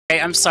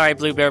I'm sorry,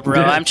 Blue Bear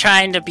Bro. I'm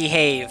trying to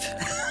behave.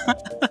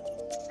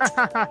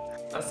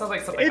 That sounds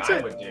like something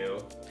I would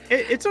do.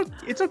 It's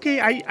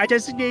okay. I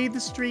designated the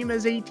stream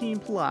as 18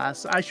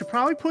 plus. I should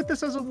probably put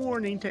this as a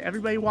warning to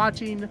everybody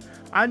watching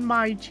on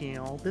my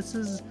channel.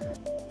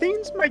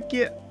 Things might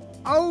get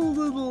a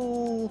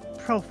little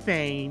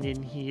profane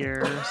in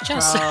here.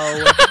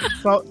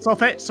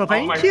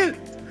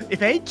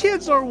 If any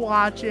kids are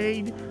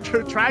watching,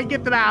 try and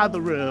get them out of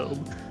the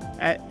room.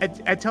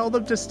 And tell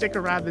them to stick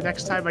around the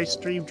next time I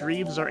stream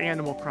Dreams or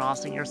Animal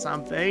Crossing or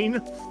something.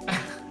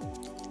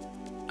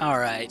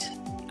 Alright.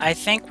 I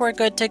think we're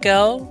good to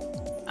go.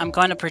 I'm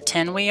going to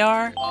pretend we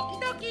are.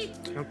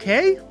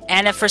 Okay.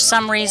 And if for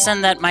some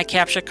reason that my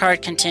capture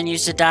card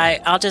continues to die,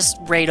 I'll just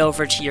raid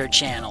over to your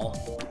channel.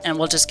 And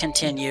we'll just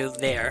continue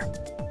there.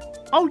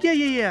 Oh,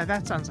 yeah.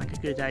 That sounds like a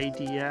good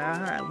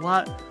idea.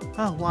 Well,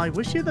 I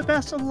wish you the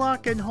best of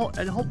luck and hope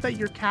that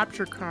your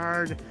capture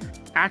card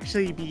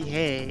actually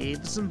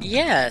behaves.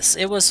 Yes,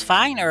 it was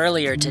fine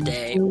earlier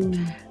today.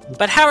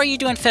 But how are you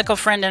doing, Fickle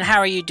Friend, and how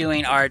are you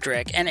doing,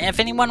 Ardrick? And if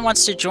anyone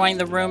wants to join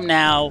the room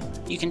now,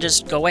 you can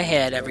just go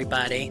ahead,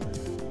 everybody.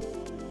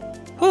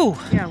 Whew.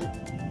 Yeah,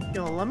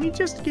 let me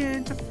just get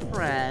into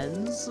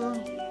friends.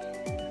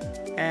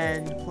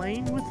 And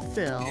playing with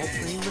Phil,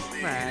 playing with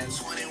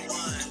friends.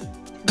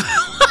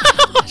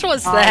 What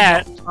was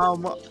that?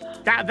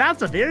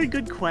 That's a very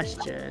good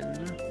question.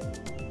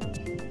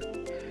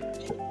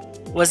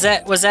 Was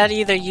that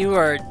either you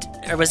or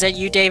was that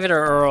you, David,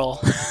 or Earl?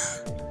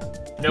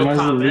 No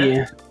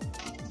comment.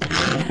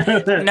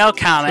 No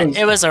comment.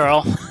 It was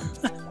Earl.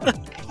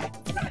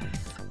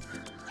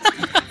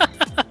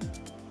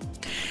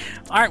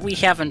 Aren't we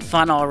having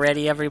fun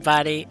already,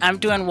 everybody? I'm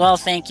doing well,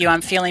 thank you.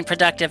 I'm feeling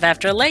productive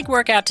after a leg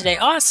workout today.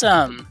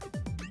 Awesome.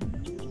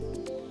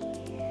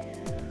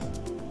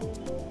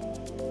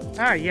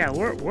 Ah, yeah,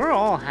 we're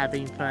all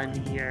having fun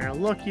here.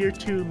 Look, your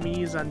two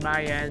me's on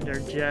my end are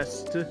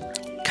just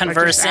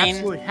conversing,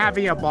 absolutely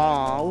having a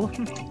ball.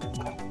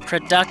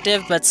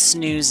 Productive but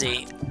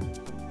snoozy.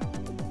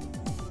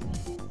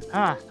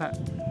 Ah,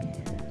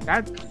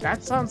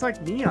 that sounds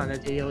like me on a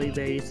daily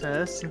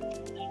basis.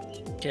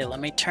 Okay, let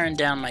me turn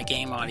down my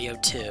game audio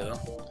too.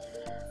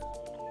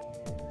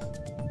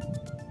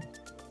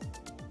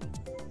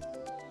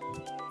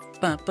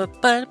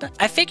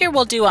 I figure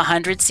we'll do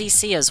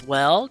 100cc as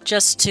well,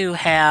 just to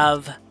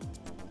have,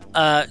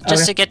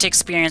 to get to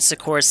experience the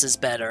courses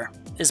better.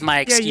 Is my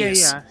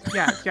excuse.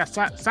 Yeah.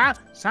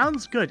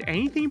 Sounds good.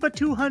 Anything but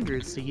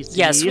 200cc.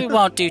 Yes, we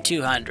won't do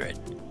 200.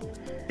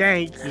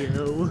 Thank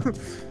you.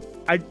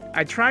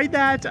 I tried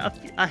that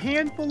a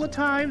handful of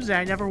times, and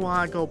I never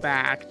want to go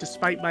back,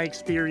 despite my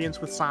experience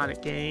with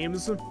Sonic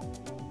games.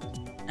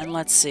 And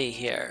let's see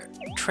here.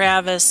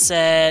 Travis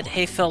said,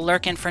 "Hey Phil,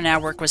 lurking for now.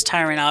 Work was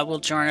tiring. I will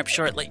join up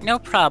shortly." No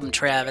problem,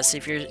 Travis.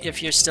 If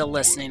you're still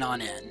listening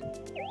on in.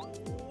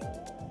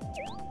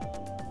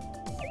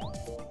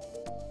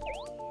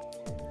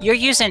 You're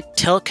using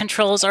tilt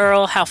controls,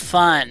 Earl? How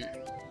fun.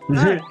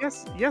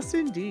 Yes,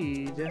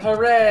 indeed.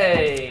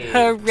 Hooray!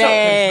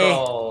 Hooray!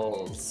 Tilt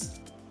controls.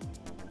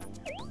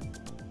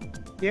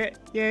 Yeah,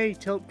 yay,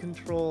 tilt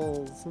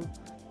controls.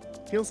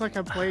 Feels like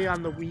I'm playing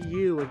on the Wii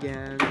U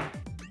again.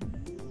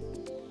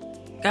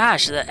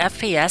 Gosh, the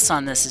FPS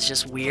on this is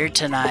just weird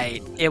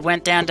tonight. It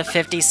went down to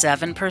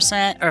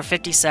 57%, or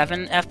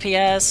 57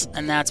 FPS,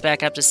 and now it's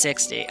back up to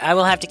 60. I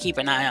will have to keep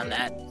an eye on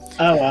that.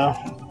 Oh,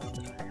 wow.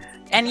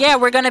 And yeah,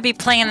 we're going to be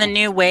playing the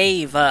new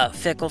wave,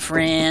 Fickle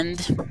Friend.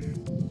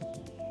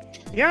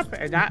 Yep,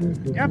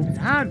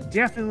 I'm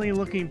definitely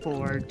looking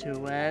forward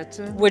to it.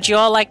 Would you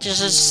all like to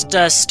just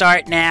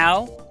start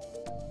now?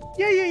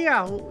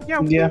 Yeah.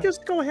 We can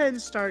just go ahead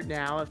and start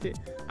now.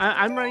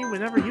 I'm ready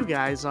whenever you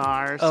guys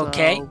are.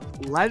 Okay. So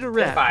let it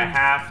rip. If I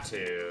have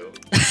to.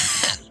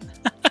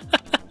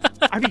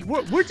 I mean,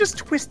 we're just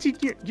twisting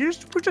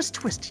we're just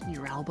twisting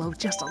your elbow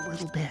just a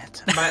little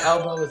bit. My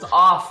elbow is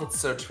off. It's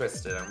so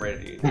twisted. I'm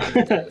ready to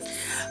do this.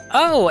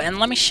 Oh, and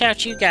let me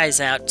shout you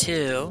guys out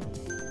too.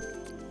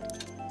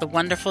 The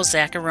wonderful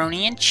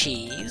Zacharoni and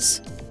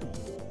Cheese.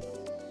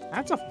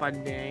 That's a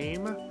fun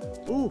name.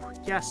 Ooh,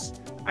 yes.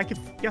 I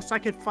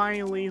could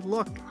finally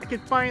look. I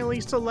could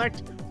finally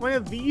select one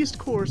of these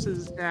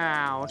courses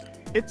now.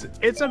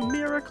 It's a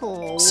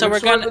miracle. So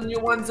Which one are the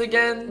new ones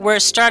again? We're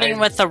starting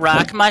with the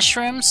rock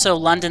mushroom, so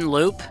London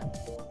Loop.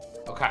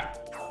 Okay.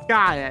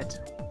 Got it.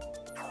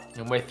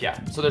 I'm with ya.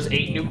 So there's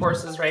 8 new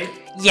courses, right?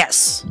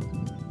 Yes.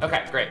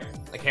 Okay, great.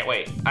 I can't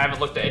wait. I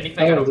haven't looked at anything.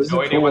 I have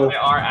no idea what they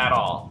are at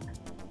all.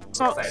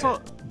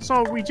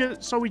 So we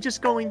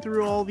just going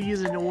through all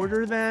these in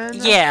order then?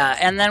 Yeah,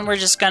 and then we're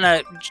just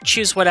gonna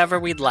choose whatever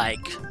we'd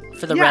like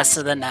for the rest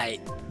of the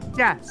night.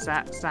 Yes,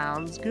 that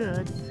sounds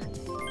good.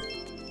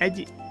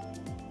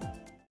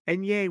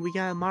 And yay, we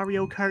got a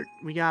Mario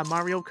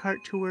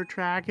Kart Tour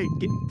track,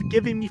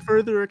 giving me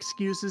further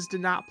excuses to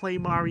not play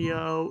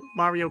Mario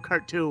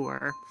Kart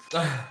Tour.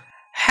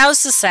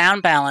 How's the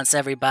sound balance,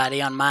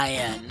 everybody, on my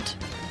end?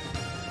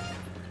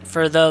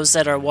 For those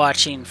that are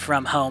watching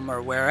from home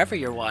or wherever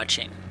you're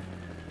watching.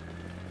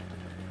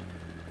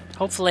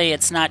 Hopefully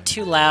it's not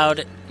too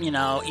loud, you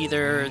know,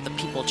 either the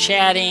people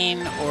chatting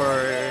or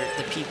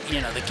the people,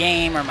 you know, the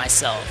game or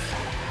myself.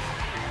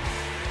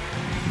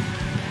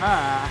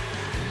 Oh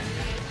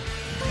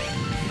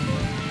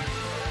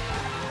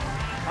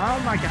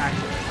my gosh.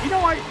 You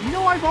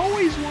know I've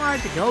always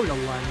wanted to go to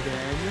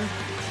London.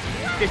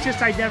 It's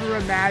just I never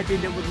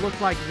imagined it would look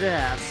like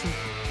this.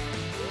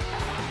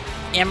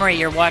 Emery,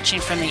 you're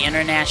watching from the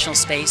International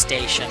Space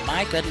Station.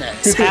 My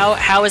goodness.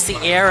 How is the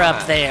air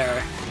up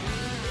there?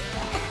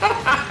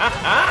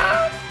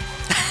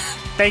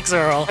 Thanks,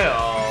 Earl.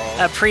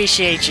 Hello.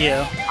 Appreciate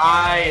you.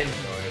 I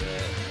enjoyed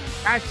it.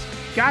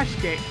 Gosh,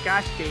 Dave,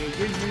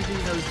 you're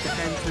using those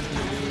defensive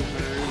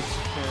maneuvers,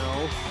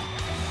 Phil.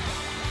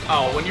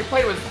 Oh, when you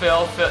play with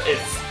Phil,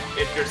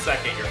 if you're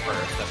second, you're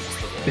first. That's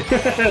just the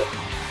rule.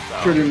 So.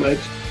 Pretty much.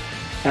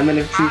 And then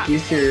if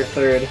Cheeky's here, you're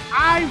third.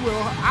 I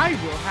will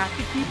have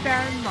to keep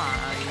that in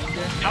mind.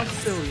 How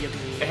silly of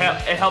me.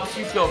 It helps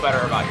you feel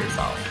better about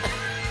yourself.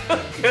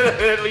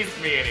 At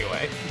least me,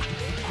 anyway.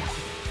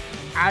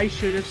 I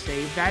should have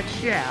saved that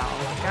shell.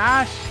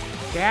 Gosh,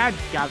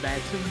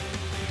 dadgummit.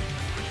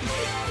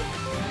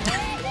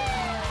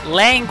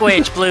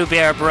 Language, Blue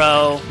Bear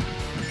Bro.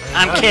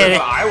 I'm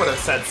kidding. I would have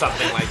said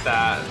something like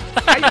that.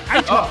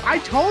 I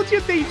told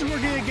you things were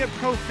gonna get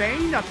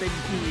profane up in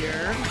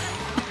here.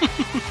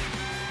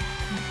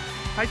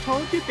 I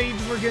told you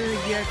things were gonna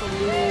get a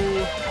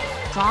little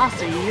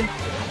saucy.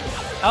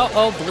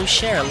 Oh, Blue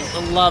Share.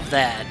 Love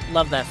that.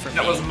 Love that for me.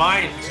 That was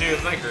mine, too.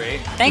 Isn't that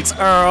great? Thanks,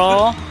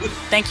 Earl.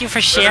 Thank you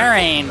for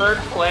sharing. Third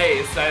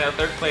place. I know,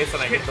 third place,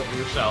 and I get the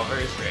blue shell.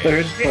 Very strange.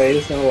 Third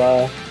place, oh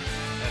wow.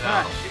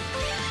 I know.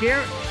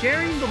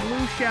 Sharing the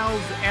blue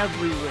shells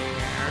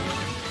everywhere.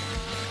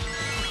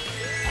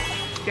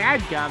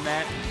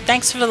 Dadgummit.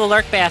 Thanks for the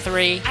lurk,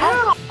 Bathory.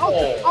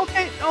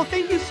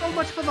 Thank you so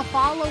much for the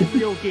follow,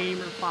 Real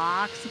Gamer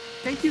Fox.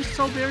 Thank you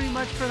so very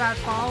much for that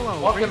follow.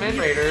 Welcome in,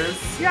 Raiders.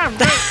 Yeah,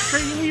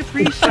 greatly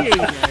appreciate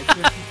it.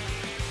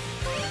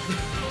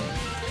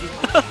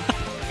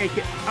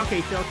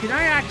 Okay, Phil, can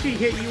I actually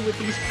hit you with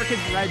these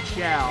frickin' red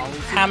shells?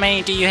 How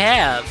many do you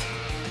have?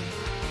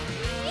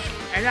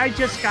 And I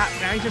just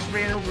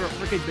ran over a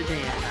frickin'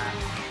 banana.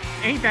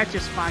 Ain't that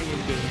just fine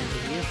and dandy?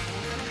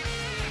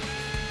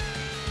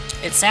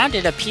 It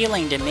sounded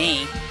appealing to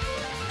me.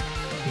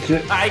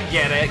 I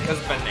get it, because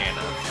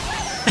banana.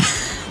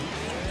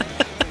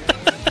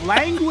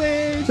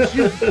 Language!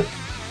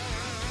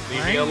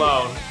 Leave me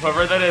alone.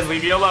 Whoever that is,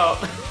 leave me alone.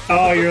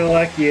 Oh, you're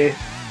lucky.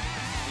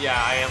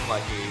 Yeah, I am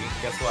lucky.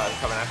 Guess what? I'm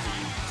coming after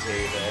you,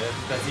 David.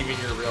 That's even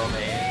your real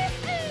name.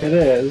 It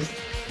is.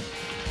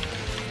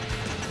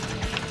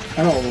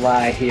 I don't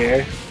lie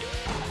here.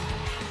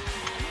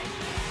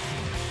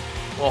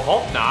 Well,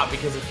 hope not,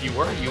 because if you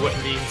were, you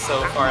wouldn't be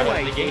so far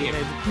ahead of the game.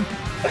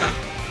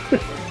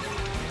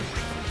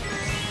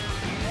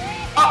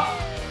 Oh!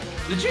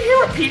 Did you hear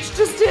what Peach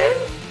just did?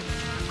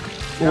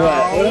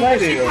 What? What did I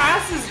do?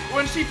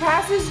 When she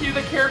passes you,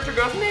 the character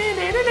goes, nah,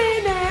 nah, nah, nah,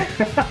 nah.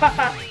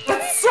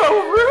 That's so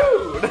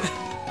rude!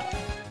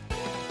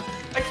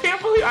 I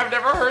can't believe I've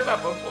never heard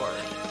that before.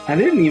 I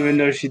didn't even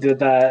know she did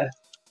that.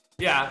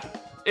 Yeah.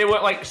 It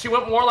went like, she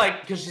went more like,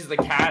 because she's the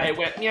cat, it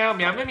went meow,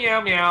 meow, meow, meow,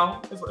 meow.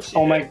 Is what she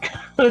did. My god,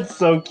 it's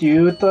so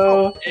cute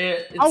though.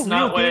 It's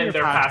not when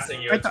they're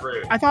passing you, it's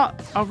rude. I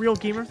thought, a Real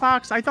Gamer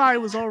Fox, I thought I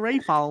was already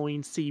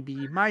following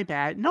CB, my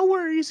bad. No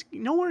worries,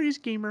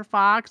 Gamer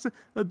Fox.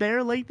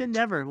 Better late than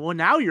never. Well,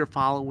 now you're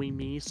following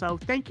me, so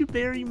thank you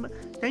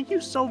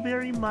so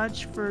very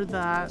much for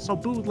that. So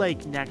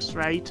Bootleg next,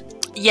 right?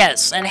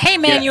 Yes, and hey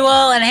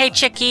Manuel, and hey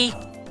Chicky.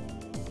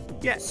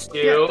 Yes.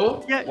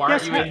 Stu, why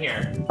aren't you in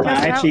here?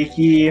 Hi,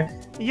 Cheeky.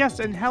 Yes,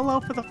 and hello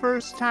for the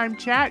first time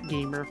chat,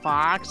 Gamer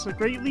Fox. I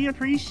greatly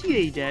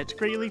appreciate it.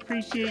 Greatly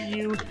appreciate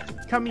you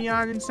coming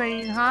on and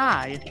saying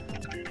hi.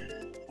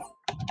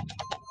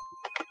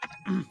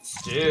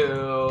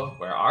 Stu,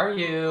 where are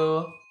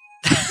you?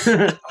 That's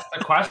the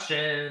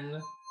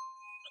question.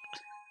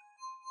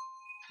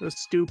 The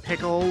Stu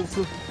Pickles.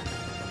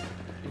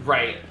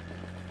 Right.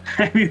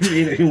 Have you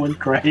made anyone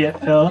cry yet,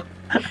 Phil?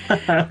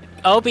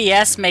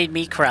 OBS made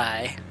me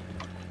cry.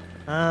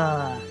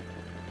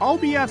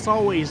 OBS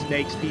always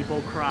makes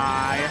people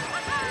cry.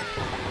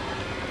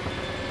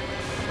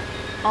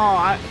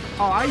 I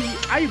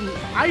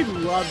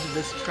loved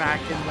this track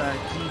in the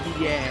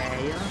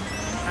GBA.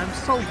 I'm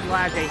so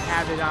glad they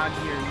have it on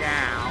here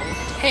now.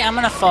 Hey, I'm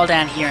gonna fall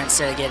down here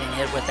instead of getting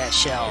hit with that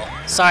shell.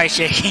 Sorry,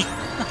 Chicky.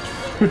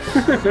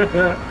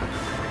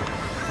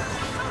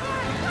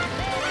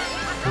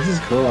 This is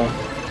cool.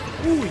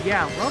 Ooh,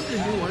 yeah, love the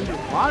new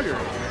underwater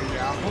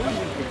area.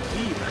 Holy the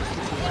deep.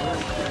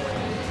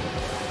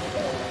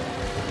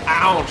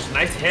 Ouch!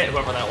 Nice hit,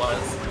 whoever that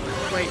was.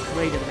 Wait a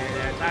minute.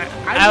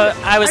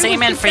 I was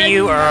aiming for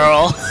you,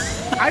 Earl.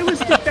 I was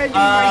defending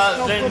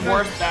myself. Then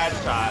worst bad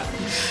shot.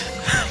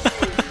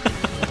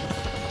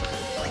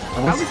 I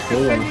was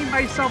defending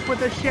myself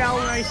with a shell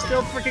and I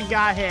still freaking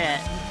got hit.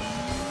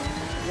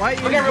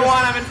 What? Look,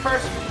 everyone, I'm in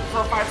first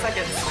for 5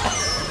 seconds.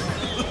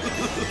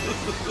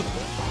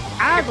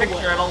 Out of the Picture,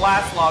 way. it'll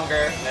last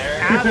longer.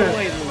 There. Out of the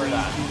way, We're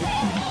done.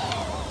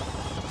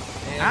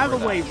 And Out of we're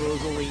the way, done.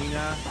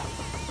 Rosalina.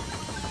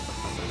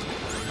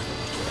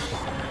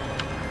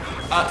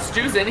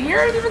 Stu's in here?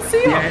 I didn't even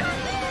see him.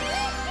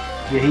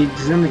 Yeah,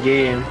 he's in the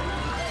game.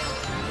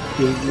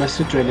 He must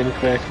have joined in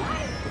quick.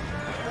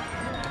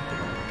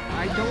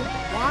 I don't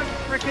want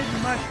frickin'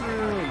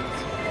 mushrooms.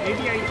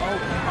 Maybe I. Oh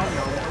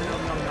no.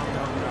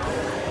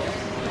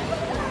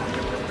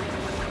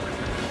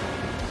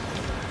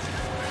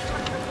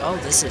 Oh,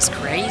 this is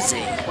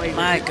crazy. Wait,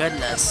 My wait.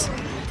 goodness.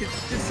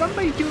 Did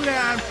somebody do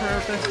that on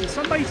purpose? Did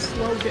somebody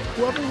slow down?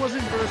 Whoever was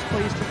in first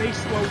place, did they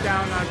slow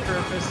down on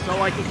purpose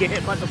so I could get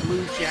hit by the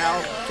blue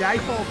shell? Did I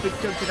fall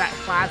victim to that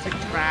classic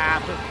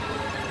trap?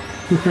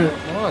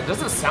 Oh, it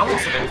doesn't sound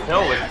like something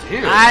Phil would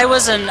do. I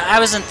was in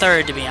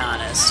third, to be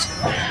honest.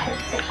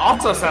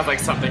 Also sounds like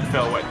something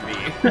Phil would be.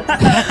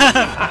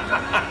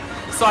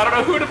 So I don't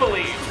know who to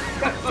believe.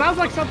 Sounds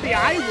like something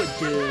I would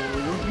do.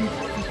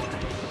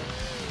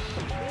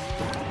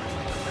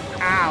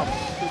 Ow.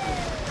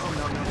 Oh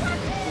no.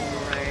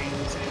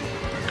 Boomerangs.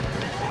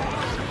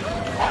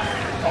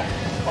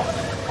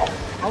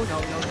 Oh no.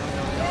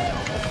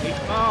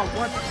 Oh,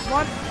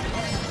 what?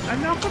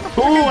 Enough of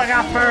the Ooh, I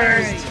got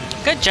first.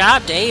 Good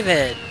job,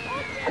 David.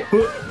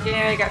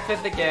 Yeah, I got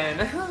fifth again.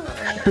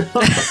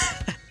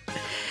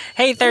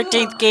 Hey,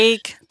 13th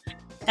Geek.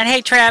 And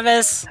hey,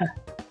 Travis.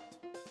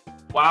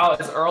 Wow,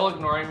 is Earl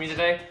ignoring me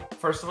today?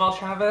 First of all,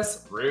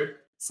 Travis, rude.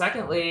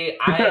 Secondly,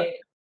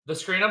 the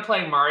screen I'm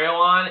playing Mario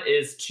on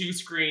is 2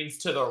 screens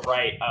to the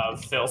right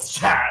of Phil's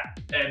chat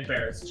and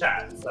Bear's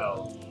chat,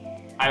 so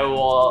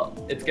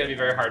it's gonna be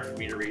very hard for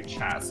me to read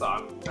chat, so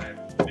I'm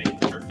making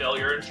sure, Phil,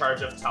 you're in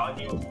charge of telling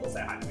you to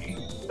say hi to me.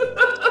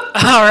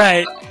 All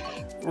right.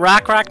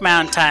 Rock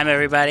Mountain time,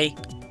 everybody.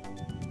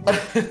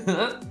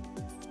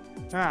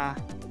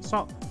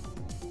 So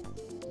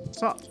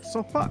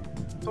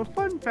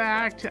fun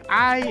fact,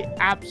 I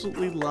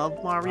absolutely love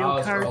Mario Oh,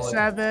 it's Kart early.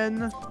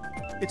 7.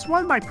 It's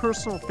one of my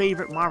personal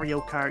favorite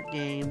Mario Kart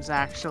games,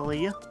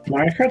 actually.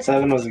 Mario Kart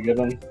 7 was a good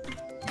one.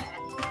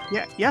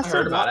 Yeah, I yes,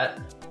 heard about it.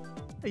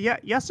 Yeah,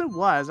 yes, it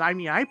was. I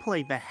mean, I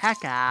played the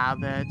heck out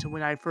of it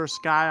when I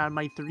first got on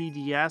my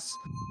 3DS.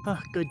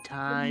 Good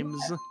times.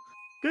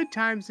 Good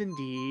times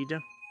indeed.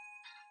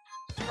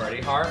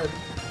 Pretty hard.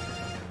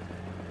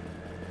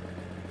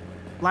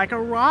 Like a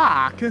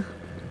rock.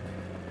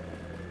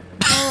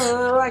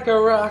 Like a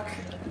rock.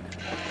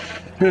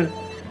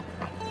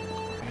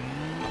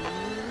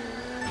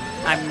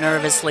 I'm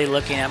nervously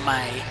looking at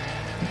my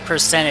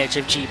percentage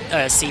of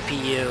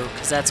CPU,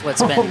 because that's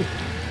what's been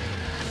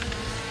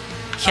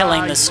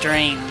killing the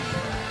stream.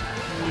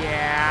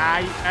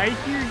 Yeah, I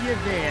hear you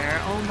there.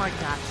 Oh my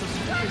gosh, this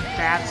fucking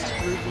bat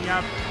screwed me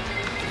up.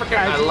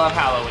 I love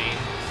Halloween.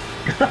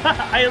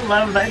 I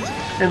love that.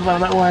 I love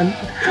that one.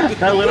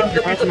 That little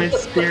girl's my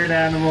spirit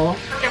animal.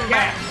 Frickin'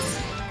 bats.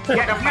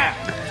 Frickin'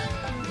 bats.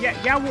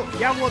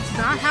 Well, it's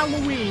not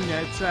Halloween.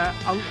 It's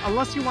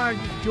unless you want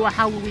to do a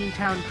Halloween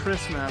Town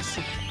Christmas.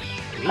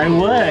 I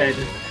would.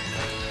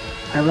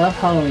 I love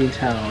Halloween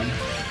Town.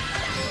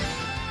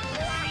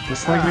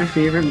 It's like my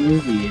favorite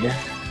movie.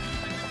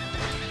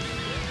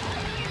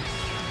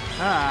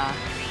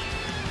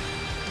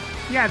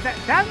 Yeah,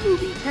 that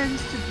movie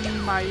tends to be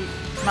my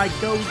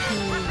go-to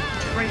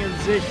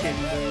transition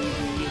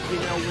movie. You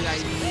know what I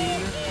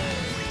mean?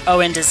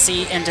 Oh, into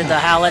the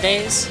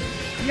holidays?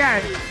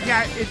 Yeah,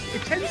 it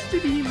tends to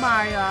be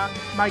my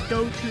my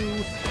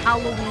go-to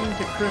Halloween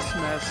to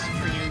Christmas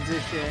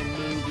transition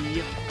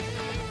movie.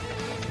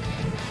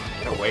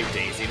 Get away,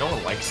 Daisy. No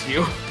one likes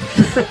you.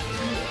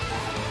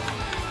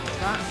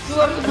 Uh,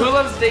 Who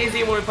loves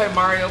Daisy when we play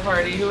Mario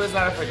Party? Who is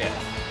that? I forget.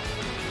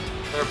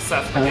 They're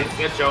obsessed with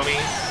Daisy. Is it Jomi?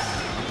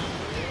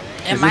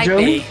 It Is it might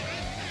Joey? be.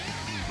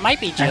 Might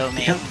be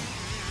Jomi. I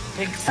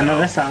think so. I know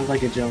that sounds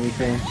like a Joey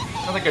thing.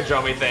 Sounds like a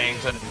Jomi thing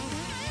to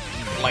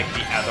like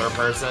the other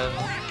person.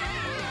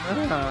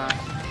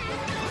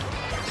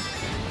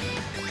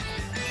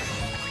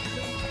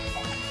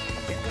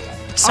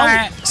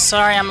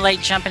 Sorry, I'm late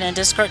jumping in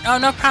Discord. Oh,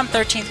 no problem,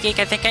 13th Geek.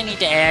 I think I need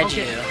to add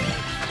Okay. you.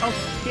 Oh,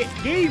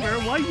 Gamer,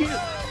 what you...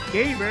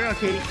 Gamer,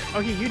 okay,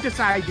 you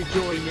decide to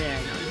join in.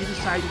 You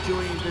decide to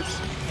join this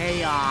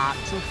chaos.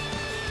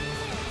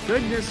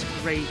 Goodness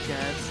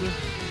gracious.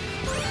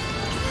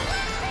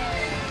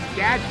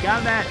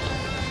 Dadgummit.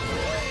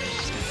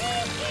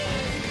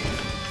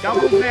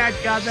 Double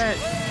dadgummit.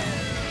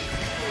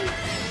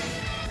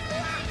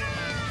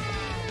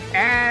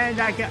 And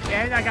I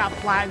got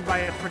flattened by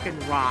a freaking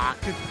rock.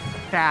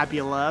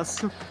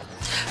 Fabulous.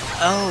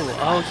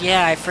 Oh,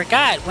 yeah, I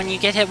forgot. When you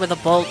get hit with a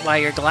bolt while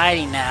you're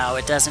gliding now,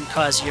 it doesn't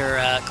cause your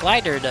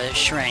glider to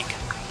shrink.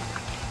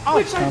 Oh,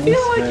 Which I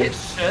feel like it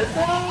should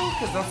though,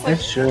 because that's like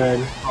It should.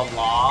 a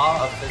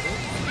law of physics.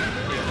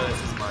 Even though this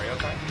is Mario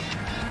Kart.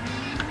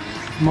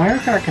 Mario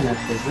Kart can have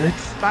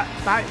physics.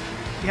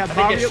 yeah, I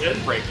think it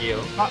should break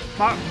you.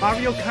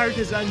 Mario Kart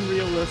is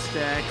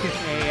unrealistic.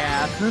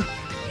 AF.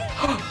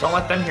 Don't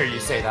let them hear you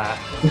say that.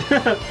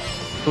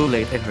 Too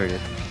late, I heard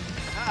it.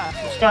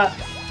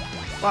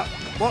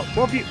 Well,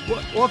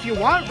 if you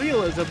want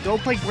realism, go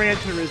play Gran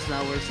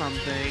Turismo or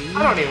something.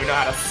 I don't even know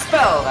how to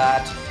spell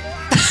that.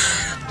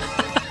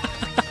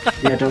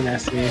 Yeah, don't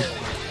ask me.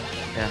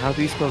 Yeah, how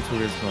do you spell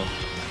Turismo?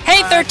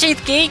 Hey,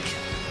 13th Geek!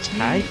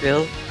 Hi,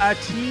 Phil.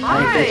 T-R-I-S-M-O,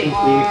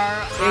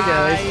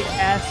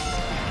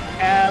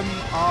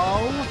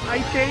 I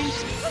think.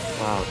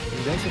 Wow,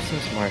 you guys are so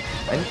smart.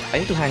 I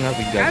need to hang out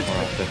with you guys more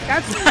often.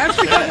 That's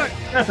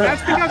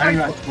because I'm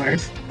not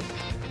smart.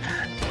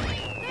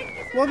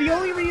 Well, the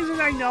only reason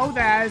I know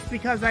that is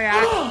because I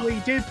actually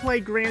did play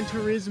Gran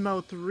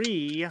Turismo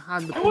 3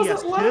 on the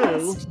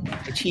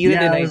PS2. I cheated,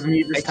 Yeah, and it was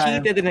me this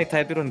time. cheated and I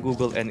typed it on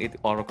Google and it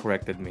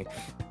auto-corrected me.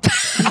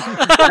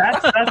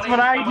 That's what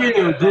I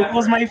do.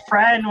 Google's my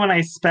friend when I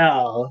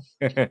spell.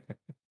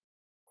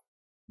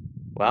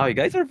 Wow, you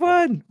guys are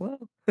fun! Wow.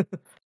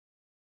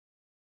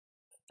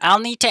 I'll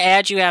need to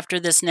add you after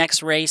this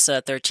next race,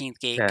 13th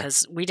Geek, Yeah.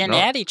 because we didn't No.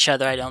 add each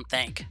other, I don't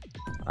think.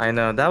 I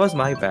know, that was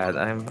my bad.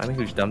 I'm a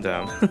huge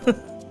dum-dum.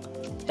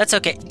 That's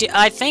okay.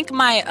 I think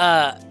my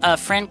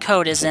friend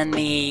code is in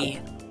the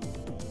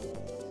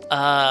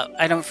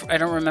I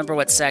don't remember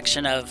what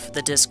section of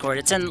the Discord.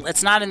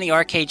 It's not in the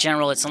arcade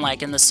general, it's in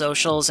like in the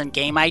socials and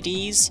game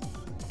IDs.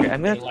 Okay,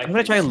 I'm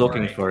gonna try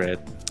looking for it.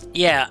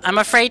 Yeah, I'm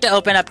afraid to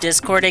open up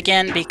Discord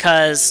again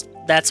because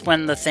that's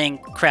when the thing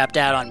crapped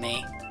out on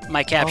me.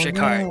 My capture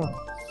card.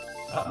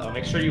 Uh-oh,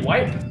 make sure you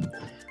wipe.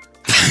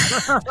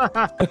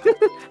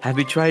 Have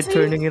you tried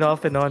turning it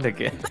off and on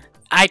again?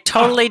 I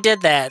totally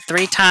did that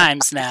 3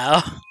 times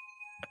now.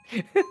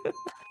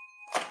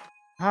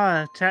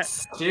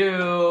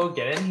 Stu,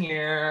 get in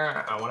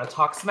here. I want to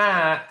talk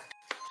smack.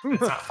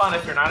 It's not fun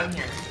if you're not in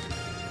here.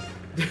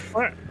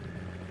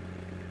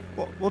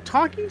 Well,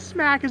 talking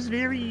smack is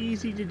very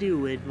easy to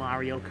do in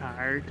Mario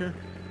Kart.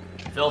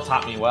 Phil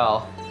taught me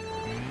well.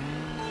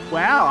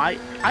 Well, I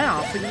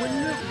honestly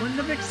wouldn't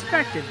have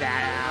expected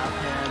that out of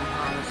him,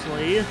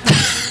 honestly.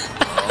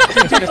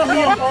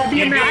 to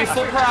be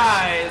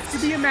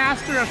a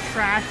master of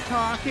trash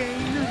talking.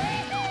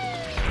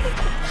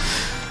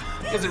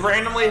 Because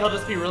randomly he'll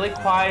just be really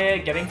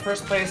quiet, getting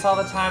first place all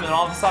the time, and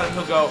all of a sudden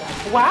he'll go,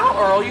 "Wow,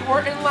 Earl, you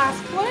weren't in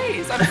last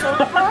place. I'm so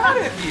proud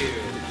of you.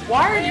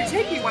 Why are you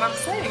taking what I'm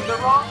saying the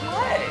wrong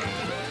way?"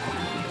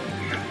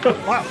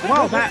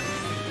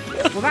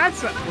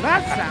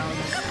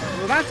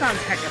 That sounds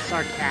hecka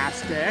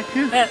sarcastic.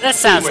 That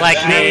sounds like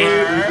me.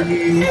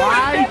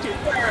 Why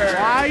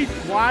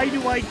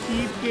do I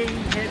keep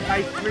getting hit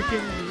by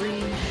freaking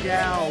green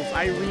shells?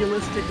 I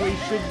realistically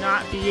should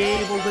not be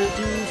able to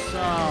do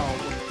so.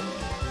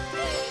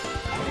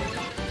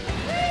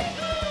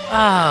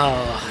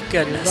 Oh,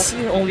 goodness.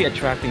 It's not only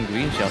attracting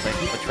green shells, I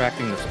keep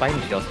attracting the spiny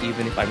shells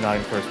even if I'm not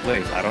in first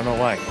place. I don't know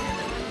why.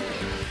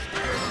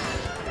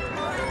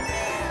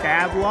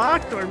 Bad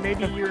luck, or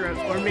maybe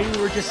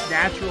we're just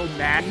natural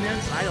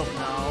magnets. I don't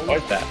know.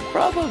 Or that,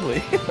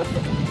 probably.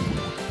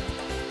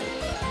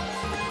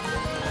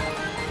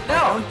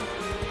 No.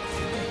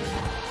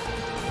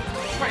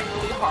 I'm trying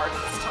really hard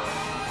this time.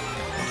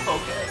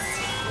 Focus.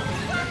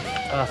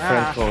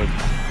 Friend code.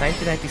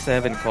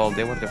 1997 called.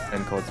 They want their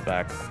friend codes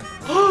back.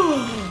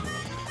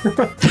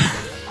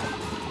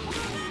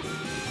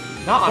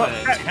 Not on a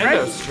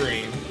Nintendo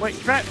stream. Wait,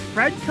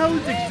 friend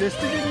codes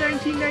existed in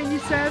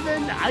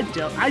 1997? I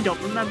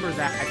don't remember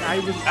that. I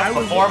was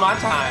before my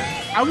time.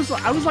 I was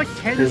like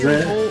 10 years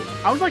old.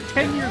 I was like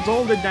 10 years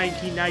old in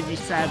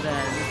 1997.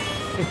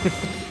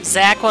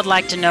 Zach would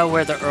like to know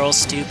where the Earl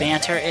Stew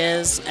banter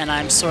is, and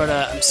I'm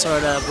sorta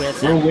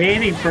with him. We're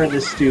waiting for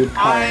the Stew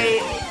part.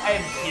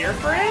 I'm here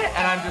for it,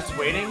 and I'm just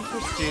waiting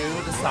for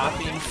Stu to stop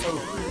being so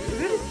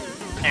rude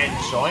and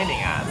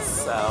joining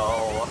us,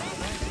 so...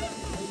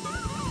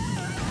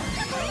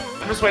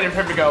 I'm just waiting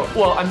for him to go,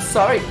 "Well, I'm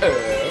sorry,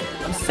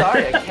 I'm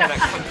sorry I cannot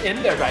come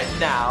in there right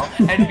now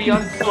and be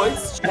on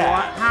voice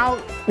chat. How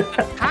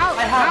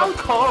I have a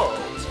cold."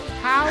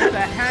 How the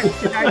heck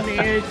did I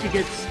manage to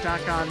get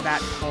stuck on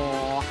that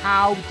pole?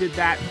 How did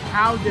that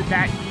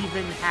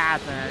even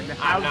happen?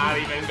 I'm not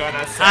even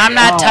gonna say I'm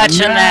not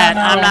touching no. that.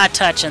 I'm not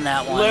touching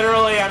that one.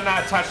 Literally, I'm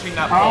not touching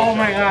that pole. Oh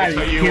my god, So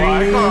are you you are,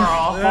 kidding me?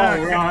 girl.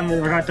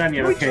 We're not done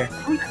yet, okay.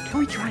 Can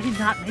we try to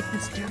not make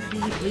this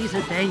dirty, please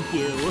and thank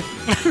you?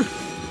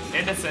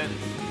 Innocent.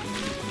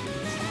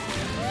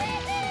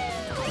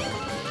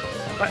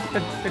 But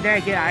then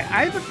again,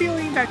 I have a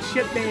feeling that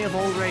ship may have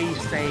already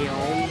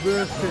sailed.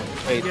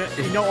 Wait,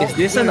 is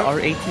this an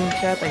R18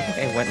 chat? I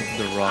think I went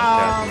into the wrong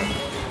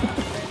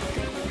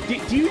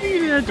chat. Do you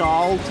need an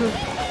adult?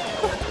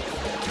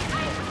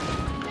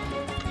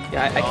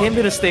 Yeah, I came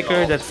to the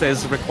sticker that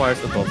says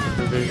requires adult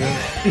supervision.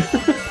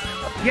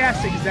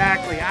 Yes,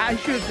 exactly. I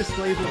should have just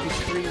labeled the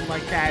stream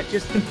like that.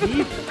 Just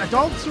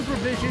adult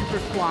supervision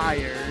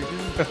required.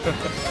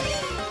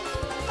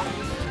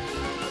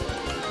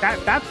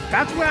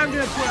 That's what I'm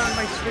gonna put on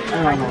my stream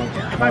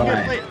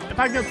if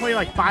I'm gonna play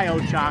like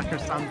BioShock or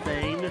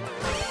something.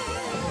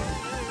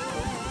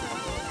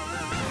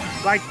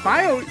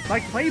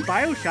 Play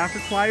BioShock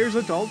requires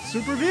adult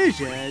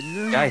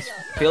supervision. Guys,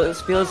 Phil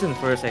is in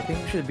first. I think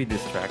we should be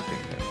distracting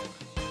him.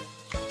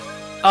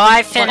 Oh,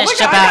 I Oh finished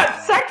my God, about. I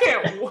got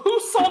second. Who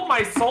sold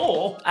my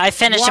soul? I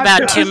finished What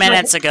about the- 2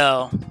 minutes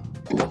ago.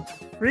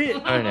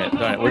 Darn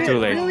it, we're too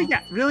late.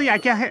 Really, I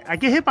got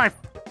hit by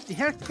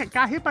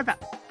that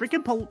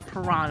freaking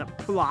piranha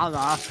player.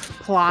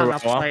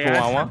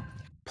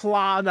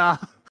 Piranha.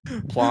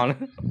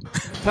 Plan.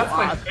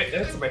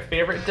 That's my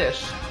favorite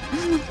dish.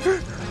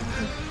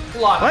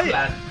 What?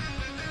 Plan.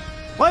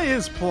 What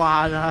is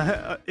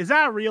piranha? Is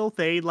that a real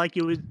thing? Like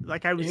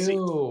I was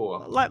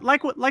Ew.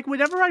 like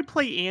whenever I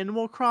play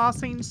Animal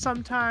Crossing,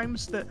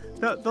 sometimes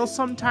they'll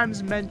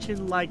sometimes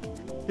mention like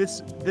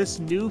this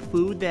new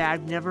food that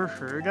I've never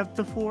heard of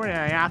before, and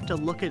I have to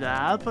look it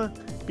up,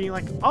 being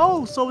like,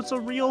 oh, so it's a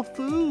real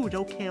food.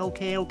 Okay.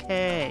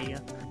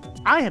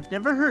 I have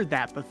never heard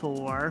that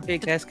before. Hey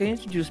guys, can you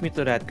introduce me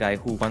to that guy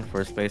who won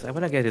first place? I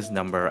wanna get his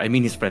number. I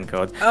mean his friend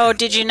code. Oh,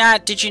 did you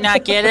not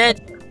get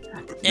it?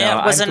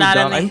 No, Was it not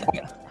in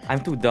the... I'm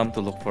too dumb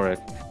to look for it.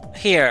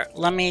 Here,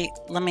 let me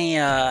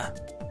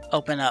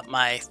open up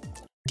my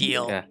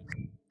deal.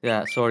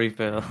 Yeah, sorry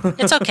Phil.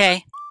 It's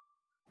okay.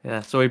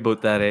 Yeah, sorry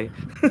about that, eh?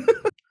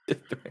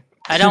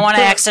 I don't want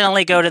to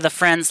accidentally go to the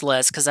friends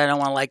list because I don't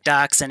want to like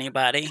dox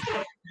anybody.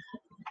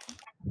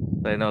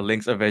 I know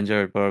Link's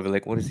Avenger would probably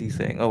like, what is he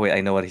saying? Oh wait, I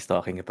know what he's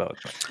talking about.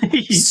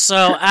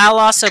 So I'll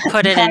also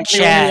put it in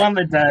The only one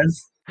chat. that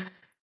does.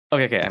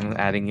 Okay, I'm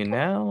adding you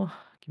now.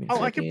 Give me a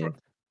Oh, second.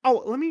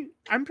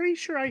 I'm pretty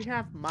sure I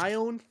have my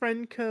own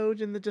friend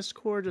code in the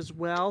Discord as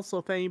well. So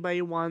if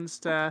anybody wants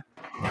to,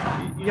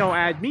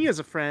 add me as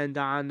a friend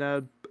on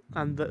the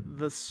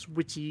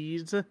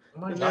switchies, Oh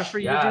my then they're gosh,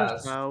 free to do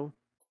yes. so.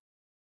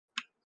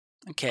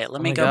 Okay, let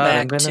Oh me my go God,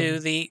 I'm back gonna- to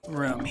the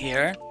room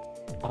here.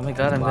 Oh my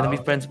god, I'm gonna be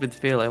Wow. friends with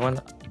Phil.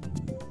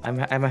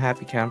 I'm a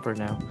happy camper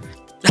now.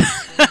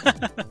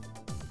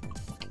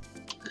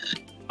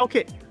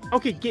 Okay,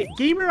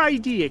 gamer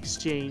ID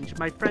exchange.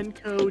 My friend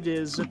code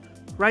is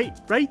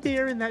right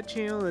there in that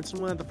channel. It's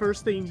one of the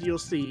first things you'll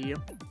see.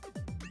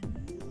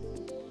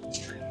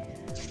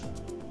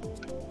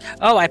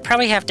 Oh, I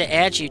probably have to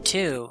add you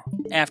too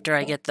after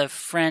I get the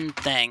friend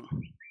thing.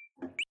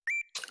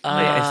 Oh,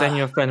 yeah, I sent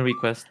you a friend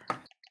request.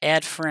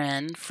 Add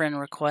friend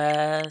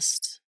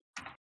request.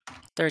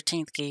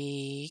 13th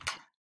Geek.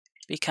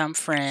 Become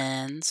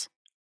friends.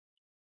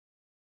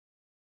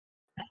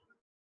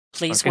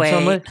 Please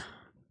wait.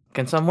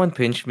 Can someone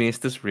pinch me? Is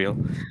this real?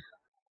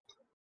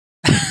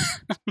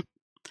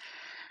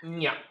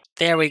 Yeah.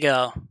 There we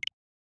go.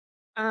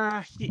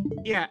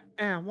 Yeah.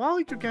 While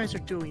you guys are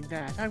doing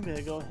that, I'm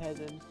gonna go ahead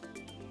and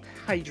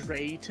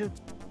hydrate.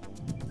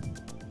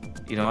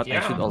 You know what? I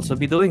Yeah. should also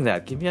be doing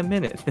that. Give me a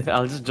minute.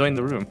 I'll just join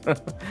the room.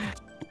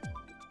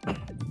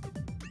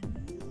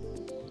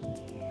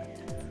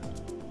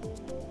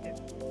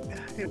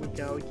 There we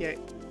go. Yeah.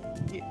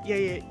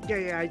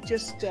 I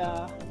just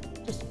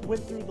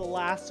went through the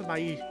last of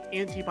my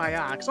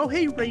antibiotics. Oh,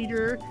 hey,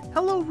 Raider.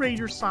 Hello,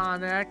 Raider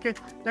Sonic.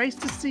 Nice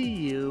to see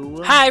you.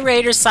 Hi,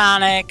 Raider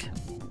Sonic.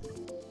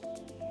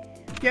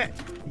 Yeah.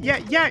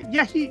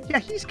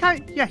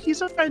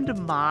 He's a friend of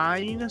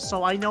mine,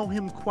 so I know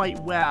him quite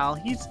well.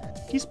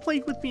 He's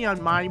played with me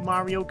on my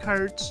Mario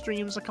Kart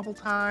streams a couple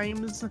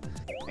times,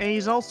 and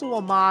he's also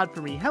a mod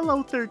for me.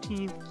 Hello,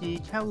 13th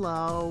Geek.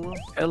 Hello.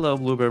 Hello,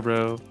 Bluebear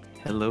Bro.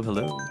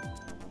 Hello.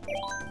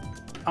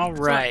 All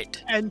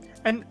right.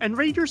 And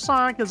Raider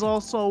Sonic is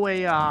also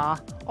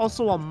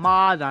a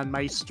mod on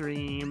my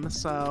stream.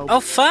 So Oh,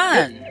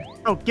 fun.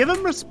 give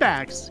him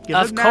respects. Give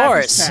Of him mad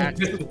course.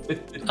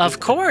 respect. Of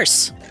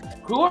course.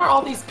 Who are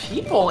all these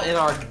people in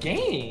our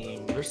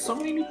game? There's so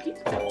many new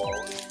people.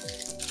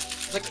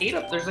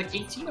 There's like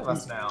 18 of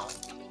us now.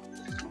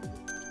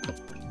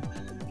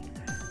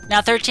 Now,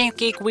 13th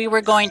Geek, we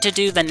were going to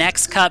do the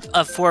next cup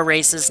of 4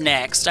 races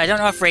next. I don't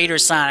know if Raider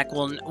Sonic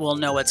will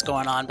know what's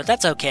going on, but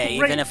that's okay,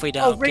 even if we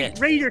don't get...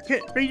 Raider,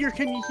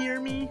 can you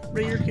hear me?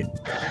 Raider,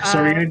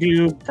 So we're gonna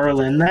do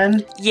Berlin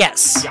then?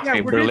 Yes. Yeah.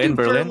 Okay, we're gonna do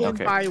Berlin.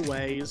 Okay.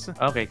 Byways.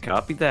 Okay,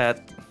 copy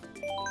that.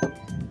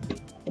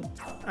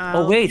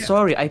 Oh wait,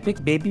 sorry, I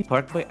picked Baby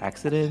Park by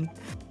accident.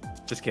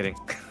 Just kidding.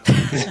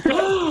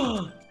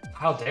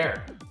 How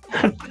dare.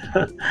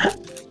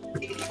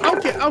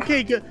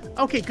 Okay,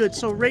 good.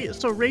 So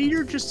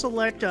Raider, just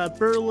select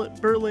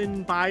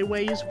Berlin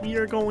Byways. We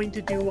are going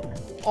to do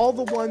all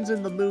the ones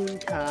in the Moon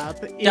Cup.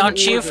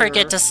 Don't you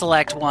forget to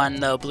select one,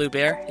 though,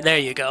 Bluebear. There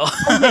you go.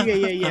 Oh,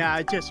 yeah.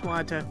 I just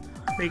want to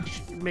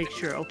make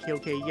sure.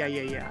 Okay. Yeah.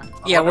 Yeah,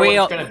 I wonder we...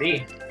 what it's gonna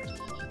be.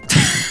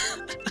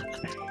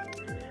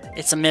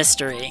 It's a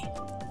mystery.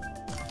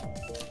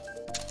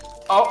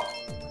 Oh.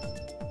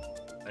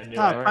 I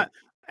knew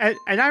it.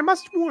 And I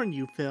must warn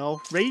you,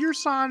 Phil. Raider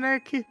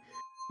Sonic,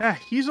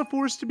 he's a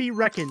force to be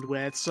reckoned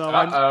with. So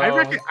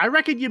I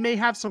reckon you may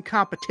have some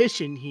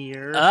competition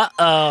here.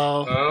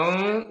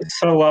 Uh-oh.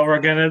 So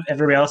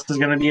everybody else is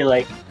gonna be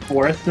like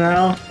 4th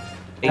now?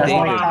 Hey That's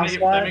Hold David.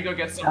 like- on, let me go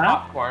get some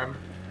popcorn.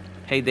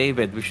 Hey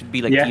David, we should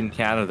be like Yeah. Team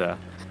Canada.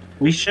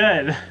 We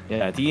should.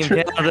 Yeah, Team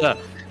Canada.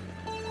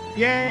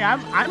 Yeah,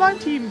 I'm on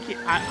Team.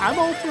 I'm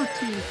all for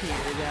Team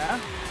Canada.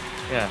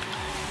 Yeah.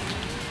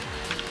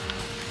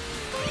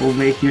 will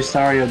make you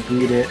sorry or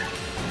beat it.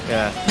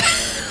 Yeah.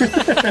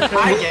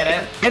 I get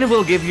it. And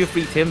we'll give you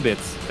free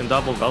Timbits and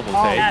double double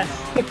Oh, take. Yes.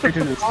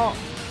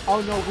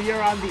 Oh no, we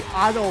are on the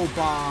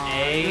Autobahn.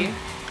 A.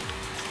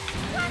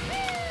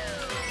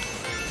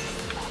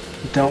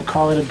 Don't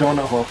call it a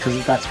donut hole,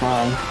 because that's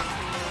wrong.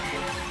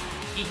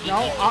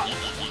 No,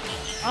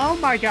 oh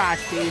my gosh,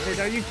 David,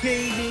 are you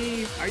kidding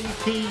me? Are you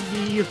kidding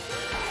me?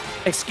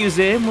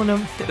 Excusez,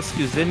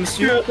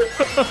 monsieur.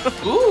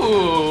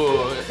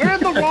 Ooh. We're in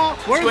the wrong.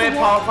 Tu es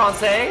parle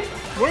français?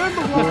 We're in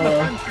the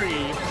wrong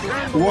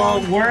country. Well,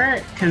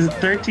 because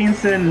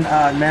 13th's in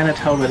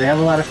Manitoba. They have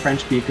a lot of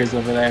French speakers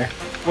over there.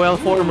 Well,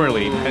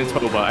 formerly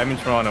Manitoba. I'm in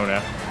Toronto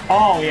now.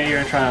 Oh, yeah, you're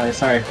in Toronto.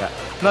 Sorry. Yeah.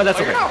 No, that's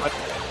Oh, okay. you're not-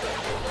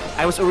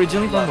 I was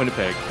originally from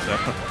Winnipeg, so.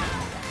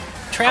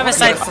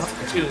 Travis,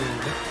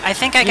 I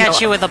think I got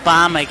you with a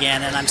bomb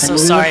again, and I'm so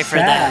Move sorry for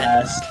that.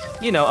 fast.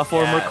 You know, a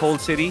former Yes. cold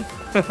city.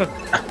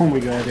 Oh my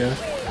god, yeah.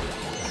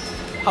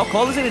 How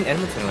cold is it in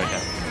Edmonton right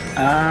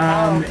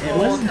now? It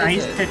was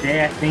nice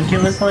today. I think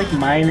it was like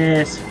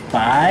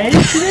 -5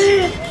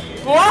 today.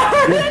 What?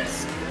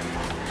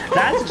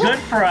 That's good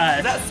for us.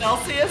 Is that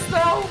Celsius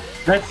though?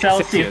 That's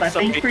Celsius. I Celsius,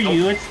 think for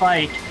you it's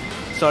like,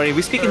 Sorry,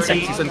 we speak in 30.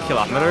 Celsius and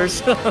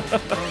kilometers.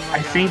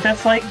 I think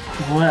that's like,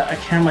 what, I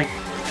can't like,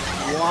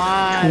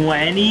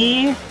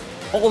 20?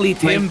 Holy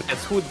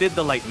Timbits, who did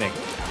the lightning?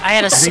 I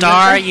had a think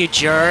star, that's you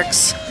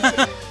jerks.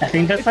 I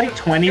think that's like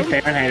 20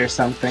 Fahrenheit or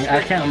something.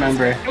 I can't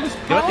remember. It was You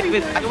know what, probably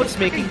David, I was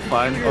making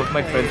fun of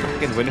my friends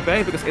in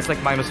Winnipeg because it's like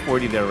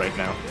 -40 there right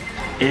now.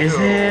 Is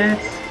it?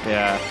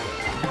 Yeah.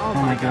 Oh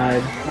my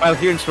god. While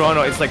here in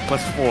Toronto, it's like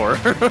 +4.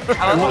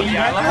 I love, Well, you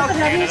yeah, I guys love how are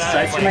having Canada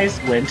such is a like, nice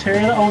winter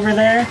over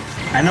there.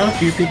 I know a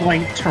few people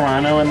like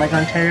Toronto and like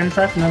Ontario and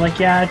stuff, and they're like,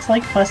 yeah, it's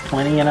like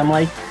 +20, and I'm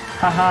like,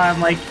 haha,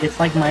 I'm like, it's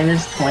like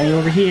 -20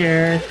 over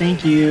here.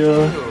 Thank you.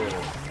 Ooh.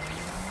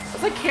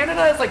 It's like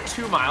Canada is like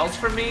 2 miles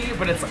from me,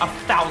 but it's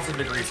 1,000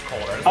 degrees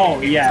colder. It's Oh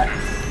like- yeah.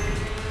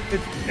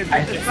 It's I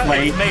It's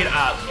like made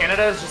up.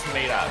 Canada is just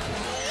made up.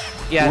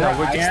 Yeah, no, Where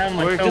we're I just, am,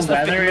 like, we're the just a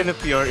weather figment is-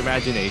 of your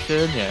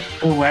imagination, yeah.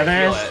 the weather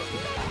Feel is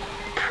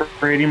it.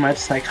 pretty much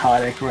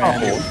psychotic right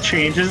now. Oh. It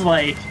changes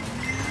like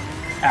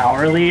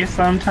hourly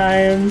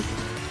sometimes.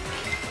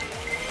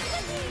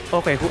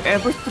 Okay,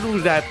 whoever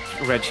threw that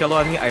red shell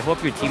on me, I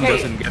hope your team Okay.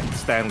 doesn't get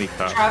Stanley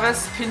Cup.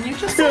 Travis, can you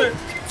just like,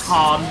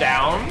 calm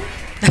down?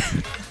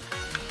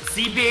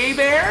 CBA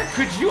Bear,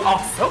 could you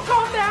also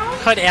calm down?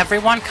 Could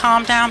everyone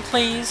calm down,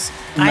 please?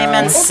 I'm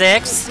in No.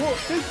 6th. Well,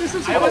 this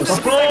is I was in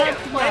second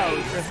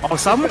place. Oh,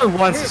 someone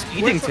wants a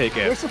speeding we're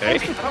ticket. supposed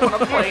Hey? to- I don't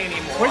want to play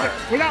anymore.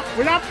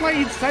 We're not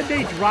playing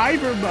Sunday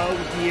driver mode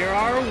here,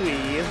 are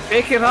we?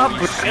 Pick it up.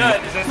 We should,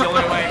 because that's the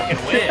only way I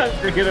can win.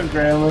 Forget of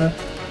grandma.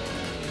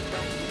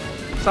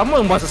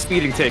 Someone wants a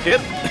speeding ticket.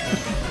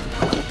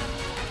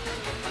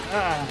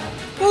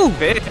 Ooh,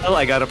 Bill,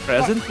 I got a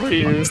present for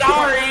you.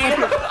 Sorry!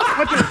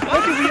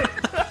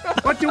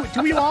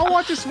 Do we all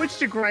want to switch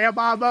to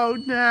grandma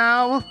mode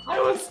now?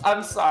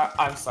 I'm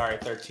sorry,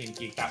 13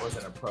 Geek, that was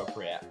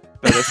inappropriate.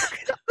 No, that's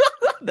okay.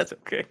 That's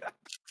okay.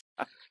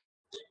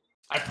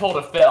 I pulled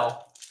a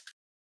Phil.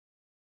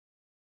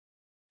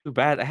 Too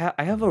bad.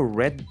 I have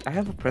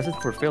a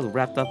present for Phil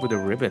wrapped up with a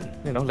ribbon.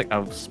 You know, like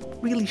a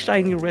really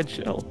shiny red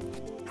shell.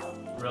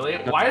 Really?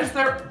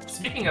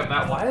 Speaking of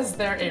that, why is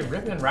there a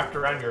ribbon wrapped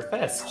around your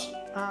fist?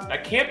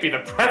 That can't be the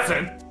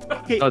present.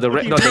 Okay, No, the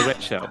okay,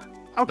 red shell.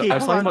 okay, I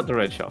was hold talking on. about the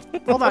red shell.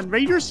 Hold on,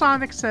 Raider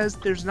Sonic says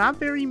there's not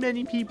very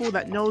many people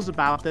that knows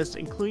about this,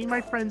 including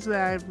my friends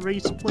that I've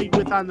played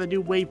with on the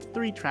new Wave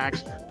 3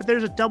 tracks, but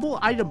there's a double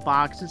item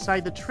box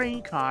inside the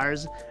train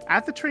cars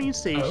at the train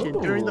station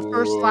during the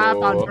first lap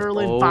on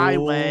Berlin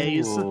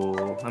byways.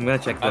 Oh, I'm gonna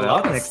check that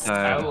out next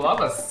I time.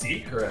 love a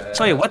secret.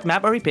 Sorry, what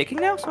map are we picking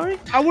now? Sorry?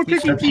 Oh, we're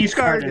picking Peach Peach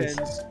Gardens.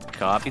 Gardens.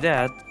 Copy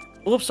that.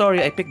 Oops,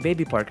 sorry, I picked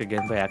Baby Park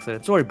again by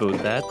accident. Sorry,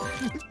 boot that.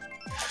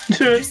 Did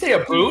you say a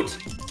boot?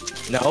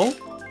 No?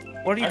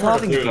 What are you I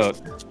heard a talking boot.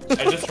 about?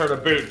 I just heard a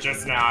boot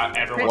just now.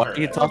 Everyone What heard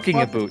are you it. talking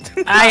about?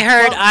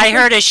 I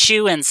heard a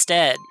shoe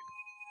instead.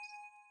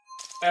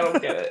 I don't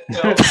get it. No.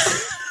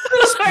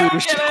 I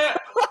don't get it.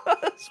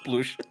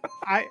 Sploosh.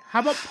 How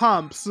about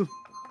pumps?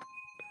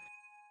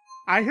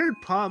 I heard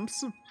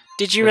pumps.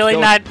 Did you Let's really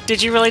go. not?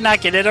 Did you really not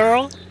get it,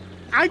 Earl?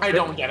 I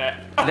don't get it.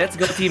 Let's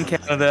go, Team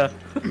Canada.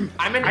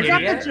 I'm an I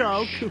got idiot. the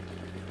joke.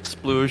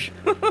 Sploosh.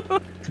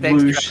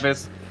 Thanks, Sploosh.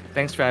 Travis.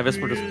 Thanks, Travis,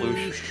 for the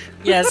sploosh.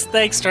 Yes,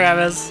 thanks,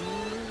 Travis.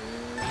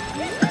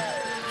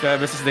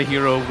 Travis is the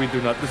hero we do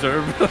not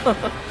deserve.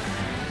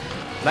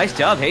 Nice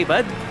job, hey,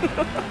 bud.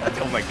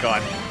 Oh my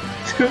god.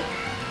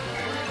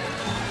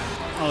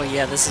 Oh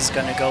yeah, this is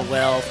gonna go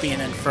well, being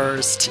in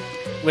first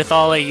with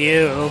all of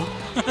you.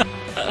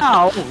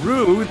 How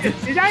rude.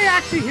 Did I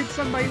actually hit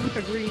somebody with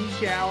a green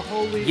shell?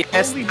 Holy,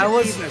 Yes, holy that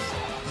was-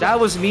 bejesus. That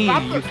was me,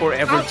 Stop you it.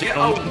 forever Stop it. Get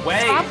gentleman.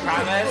 away, Stop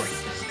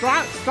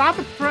Travis. Stop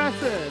the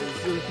presses.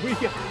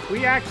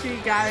 We actually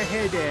got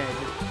hidden.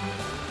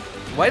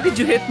 Why did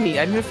you hit me?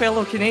 I'm your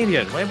fellow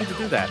Canadian. Why would you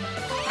do that?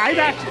 I've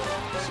actually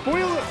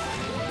spoiler.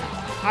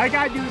 I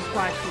got news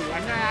flash for you.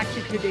 I'm not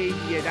actually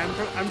Canadian. I'm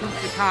from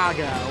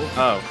Chicago.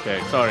 Oh,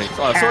 okay. Sorry.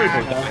 Sorry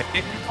for that.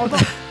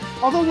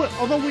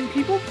 Although when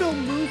people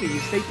film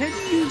movies, they tend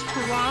to use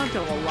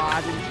Toronto a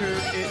lot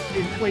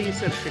in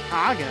place of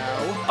Chicago.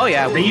 Oh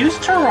yeah, They use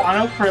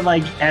Toronto for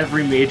like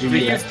every major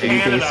They US use city,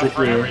 Canada for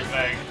basically.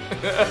 everything.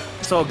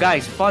 So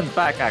guys, fun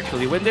fact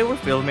actually, when they were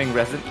filming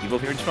Resident Evil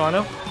here in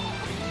Toronto,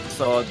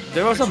 so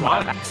there was a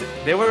mob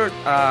accident. They were,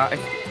 I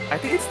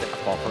think it's the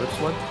Apocalypse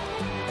one.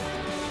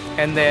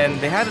 And then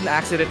they had an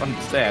accident on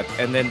the set,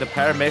 and then the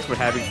paramedics were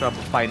having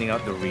trouble finding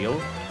out the real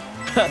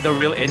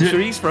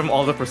injuries from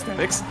all the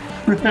prosthetics.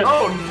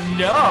 Oh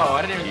no,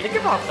 I didn't even think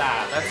about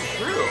that. That's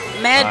true.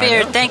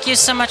 Madbeard, thank you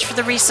so much for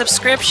the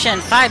resubscription.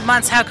 5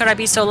 months, how could I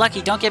be so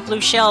lucky? Don't get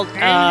blue shelled.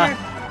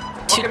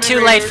 Too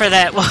late for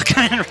that.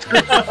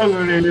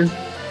 Welcome in.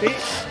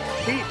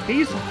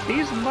 These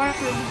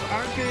mushrooms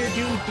aren't gonna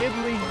do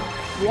diddly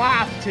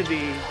quaff to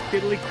me.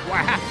 Diddly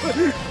quaff.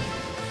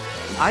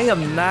 I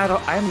am not a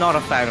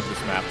fan of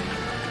this map.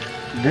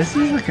 This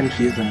is a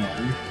confusing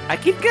one. I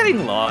keep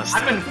getting lost.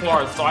 I'm in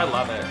fourth, so I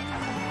love it.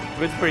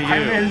 Good for you.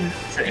 I'm in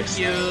sixth. Thank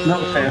you. No,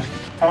 fifth.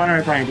 I want to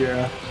reply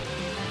Duro.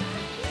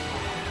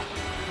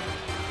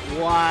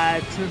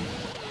 What?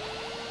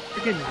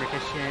 Freaking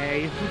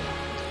Ricochet.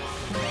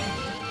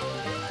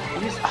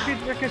 These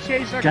freaking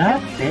Ricochets are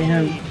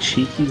Goddamn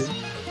cheeky's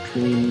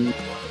dream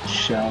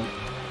shell.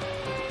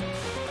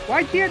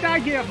 Why can't I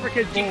get a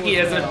freaking bullet Cheeky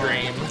is a bill?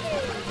 dream.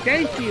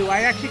 Thank you,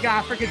 I actually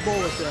got a freaking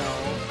bullet bill.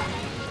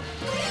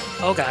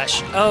 Oh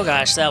gosh,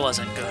 that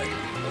wasn't good.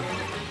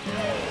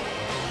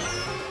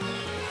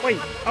 Wait,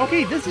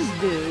 okay, this is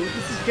new.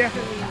 This is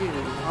definitely new.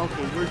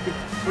 Okay,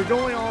 we're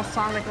going all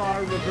Sonic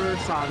R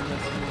reverse on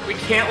this one. We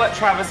can't let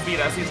Travis beat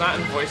us. He's not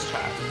in voice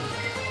chat.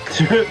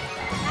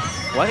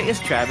 Why is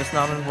Travis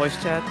not in voice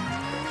chat?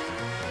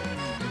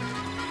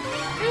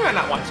 He might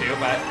not want to,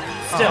 but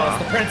still, it's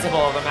the principle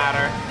of the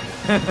matter.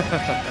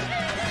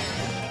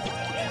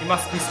 He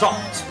must be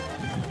stopped.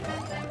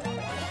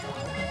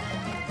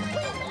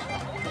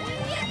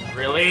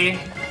 Really?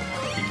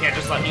 You can't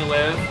just let me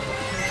live?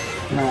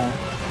 No.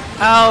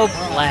 Oh,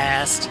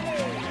 blast.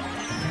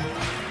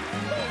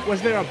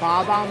 Was there a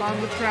Bob-omb on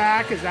the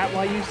track? Is that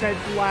why you said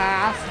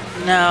blast?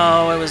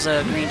 No, it was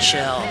a green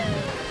shell.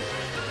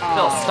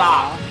 Phil,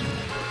 stop.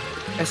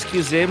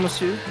 Excusez,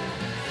 monsieur.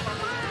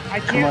 I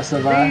Comment can't ça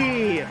va?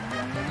 see.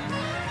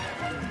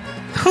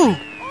 Whew.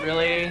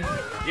 Really?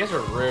 You guys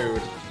are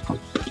rude.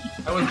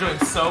 I was doing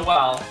so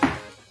well.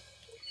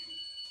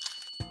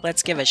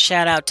 Let's give a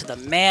shout out to the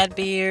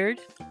Madbeard.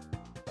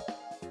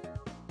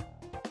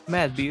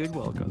 Madbeard,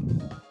 welcome.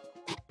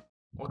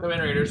 Welcome in,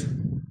 Raiders.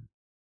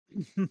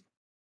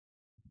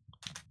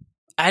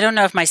 I don't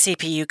know if my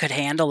CPU could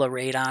handle a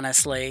raid,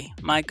 honestly.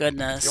 My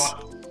goodness.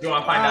 You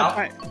want to find out?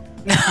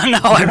 No,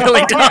 I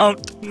really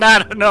don't.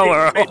 No,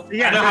 Earl.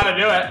 Yeah, I know how to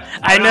do it.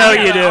 I know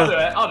you do.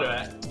 I'll do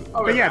it.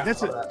 But yeah,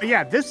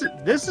 this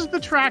is the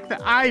track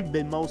that I've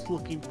been most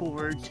looking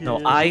forward to. No,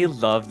 I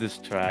love this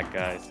track,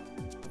 guys.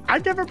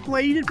 I've never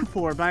played it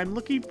before, but I'm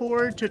looking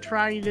forward to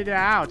trying it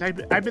out.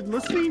 I've been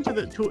listening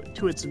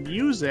to its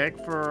music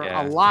for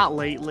a lot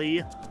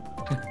lately.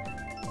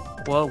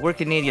 Well, we're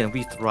Canadian.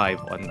 We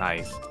thrive on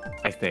ice,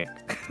 I think.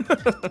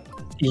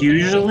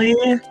 Usually,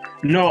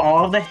 no,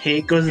 all the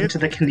hate goes into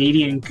the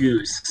Canadian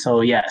goose, so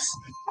yes.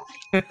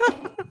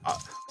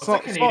 So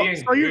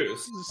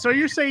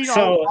you're saying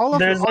So all of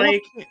there's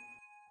like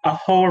a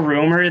whole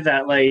rumor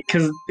that like,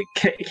 because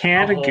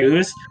Canada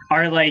Goose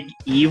are like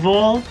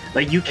evil,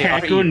 like you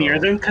can't go near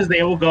them because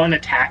they will go and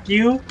attack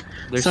you.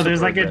 They're so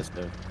there's like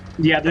aggressive.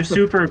 they're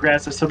super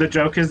aggressive. So the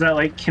joke is that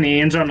like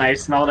Canadians are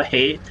nice and all the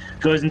hate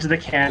goes into the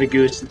Canada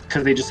Goose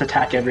because they just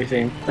attack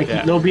everything. Like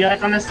they'll be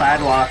like on the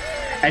sidewalk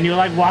and you'll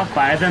like walk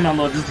by them and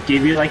they'll just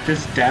give you like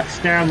this death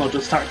stare and they'll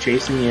just start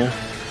chasing you.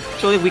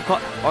 Actually,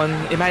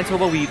 in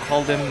Manitoba we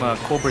called them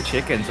Cobra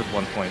Chickens at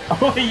one point.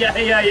 Oh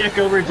yeah,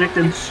 Cobra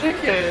chickens.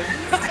 Chicken.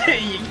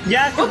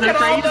 Yeah, because Look they're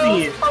at all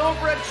crazy. those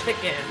Cobra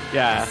chicken.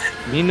 Yeah,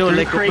 me no They're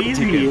like Cobra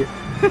crazy. chicken.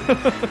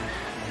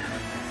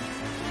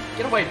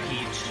 Get away,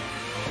 Peach.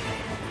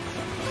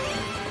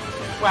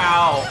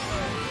 Wow.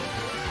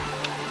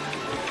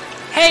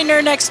 Hey,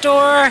 nerd next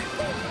door.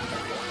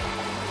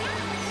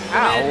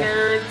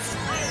 Nerds.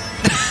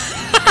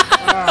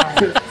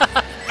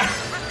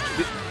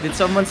 Did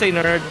someone say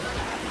nerd?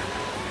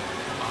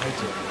 I did.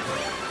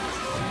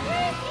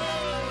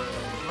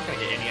 I'm not gonna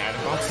get any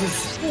item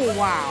boxes. Oh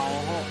wow!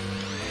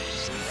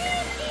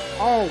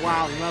 Oh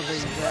wow!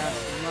 Loving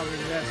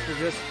this for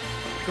just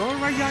going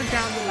right on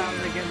down the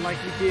mountain again, like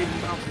we did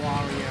in Mount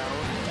Wario.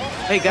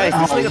 Hey guys,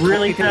 this is like a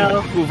really,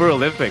 Vancouver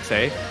Olympics,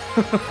 eh?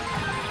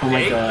 Oh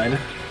my god.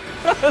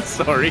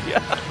 Sorry.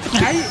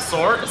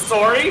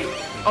 Sorry?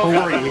 Oh god,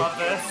 Sorry. I love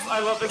this. I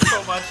love this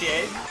so much,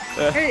 yay.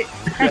 Hey,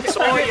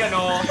 Sorry, you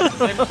know,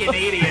 them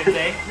Canadians,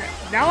 eh?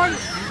 now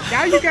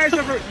you guys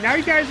are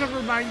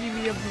reminding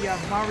me of the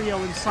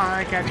Mario and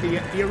Sonic at the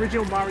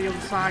original Mario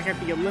and Sonic at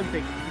the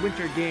Olympic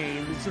Winter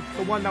Games, the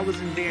one that was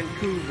in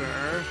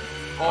Vancouver.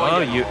 Oh,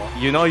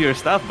 you know your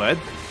stuff, bud.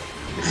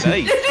 Nice.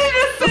 Did you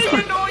just say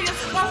you know your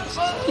stuff?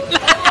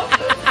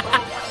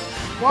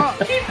 What?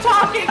 Keep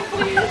talking,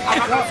 please. I'm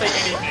not gonna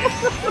say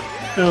anything.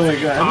 Oh my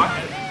Keep god.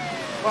 talking.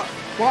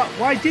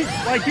 Why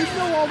didn't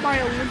know all my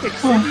Olympic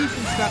cities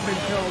and stuff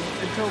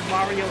until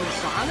Mario and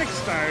Sonic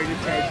started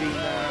attending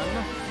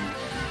them.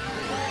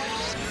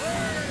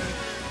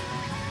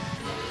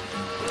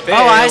 Phil,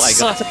 Oh, I got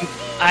saw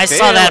Phil,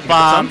 that I got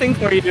bomb. Something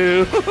for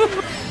you.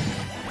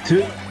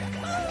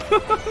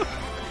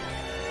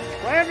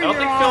 Whatever I don't you're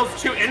think off,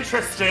 Phil's too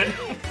interested.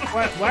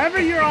 whatever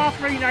you're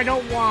offering, I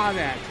don't want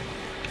it.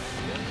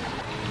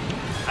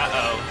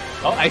 Uh-oh.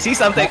 Oh, I see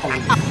something.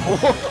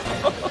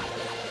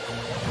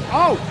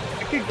 Oh,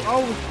 we can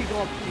go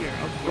up here.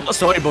 Okay. Oh,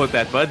 sorry about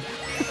that, bud.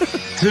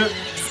 Sorry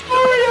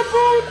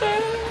about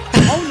that.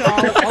 Oh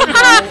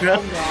no!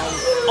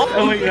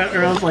 Oh my god,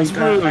 Earl's like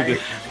Smooth. that.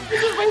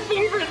 This is my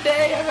favorite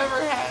day I've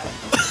ever had.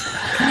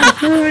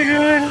 Oh my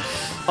god.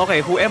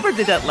 Okay, whoever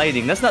did that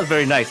lighting, that's not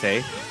very nice,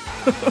 eh?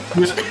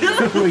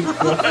 Oh my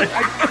god.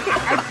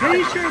 I'm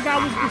pretty sure that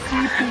was the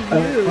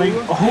CPU. Like,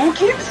 who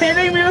keeps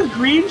hitting me with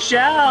green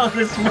shells?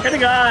 I swear to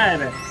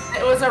god.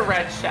 It was a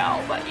red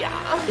shell, but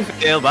yeah.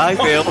 Fail, bye,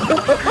 fail. It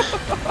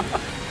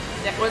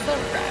was a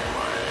red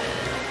one.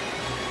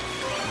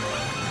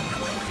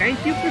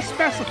 Thank you for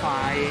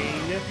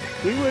specifying.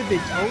 We would have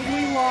been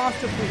totally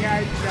lost if we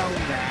hadn't known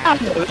that.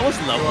 That was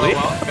You're lovely.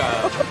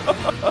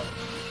 welcome.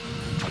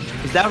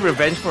 Is that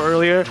revenge for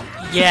earlier?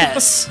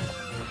 Yes.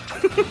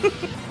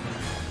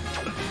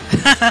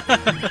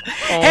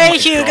 Oh Hey, my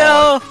Hugo!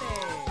 God.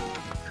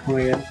 Oh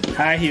my god.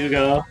 Hi,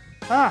 Hugo.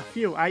 Ah,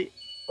 phew,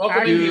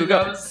 Welcome to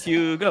Hugo's.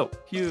 Hugo.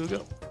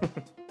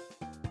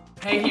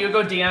 Hey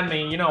Hugo, DM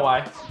me. You know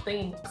why.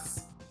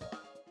 Thanks.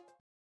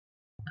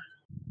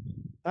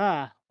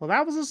 well,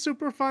 that was a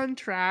super fun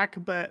track,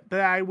 but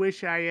I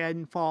wish I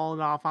hadn't fallen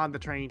off on the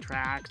train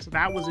tracks.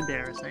 That was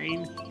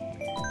embarrassing.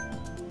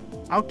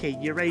 Okay,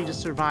 you ready to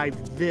survive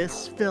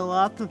this,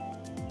 Philip?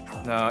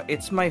 No,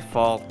 it's my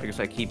fault because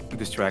I keep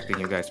distracting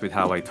you guys with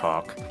how I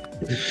talk.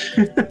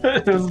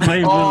 It was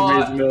my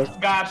Oh,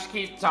 gosh,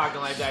 keep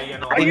talking like that, you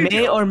know. I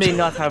may or may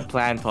not have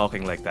planned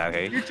talking like that,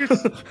 hey?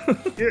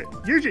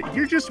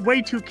 You're just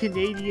way too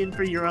Canadian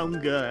for your own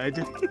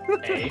good.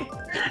 Hey.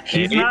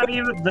 He's not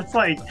even. That's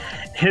like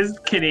his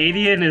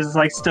Canadian is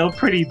like still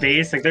pretty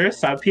basic. There are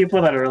some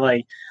people that are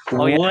like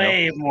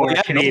way more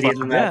Canadian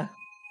than that.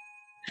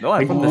 No, I'm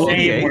Like, from the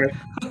city, way eh? more.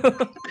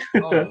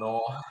 Oh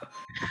no.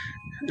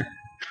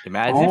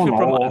 Imagine if you're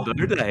from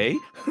Alberta, hey?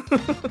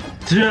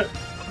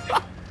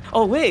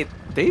 Oh wait,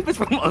 Dave is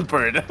from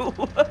Alberta.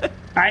 What?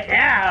 I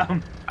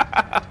am.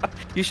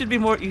 You should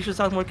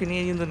sound more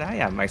Canadian than I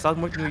am. I sound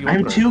more New Yorker.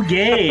 I'm too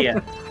gay.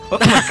 Is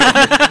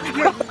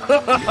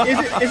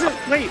it?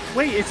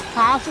 Wait. It's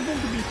possible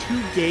to be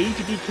too gay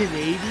to be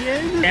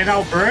Canadian? In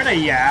Alberta,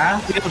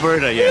 yeah.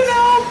 Alberta, yes.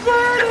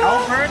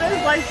 Alberta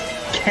is like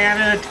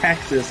Canada,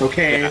 Texas.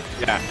 Okay.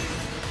 Yeah.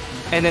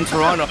 And then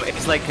Toronto,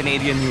 it's like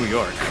Canadian New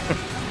York.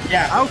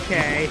 Yeah.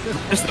 Okay.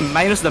 Just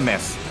minus the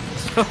mess.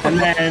 And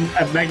then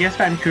I guess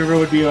Vancouver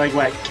would be like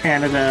what,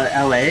 Canada,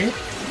 LA?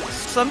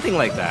 Something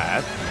like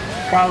that.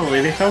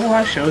 Probably. They film a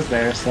lot of shows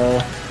there,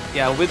 so.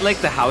 Yeah, with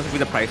like with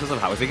the prices of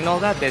housing and all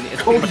that, then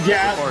it's Oh pretty much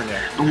yeah.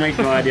 California. Oh my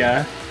god,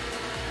 yeah.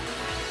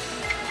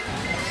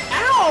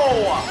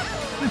 Ow!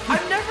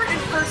 I'm never in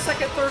first,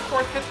 second, third,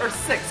 fourth, fifth, or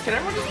sixth. Can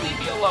everyone just leave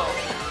me alone?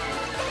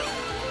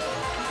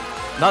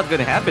 Not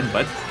gonna happen,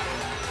 bud.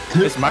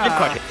 It's Mario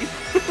Kart.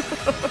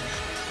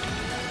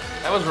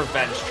 That was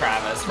revenge,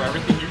 Travis, for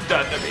everything you've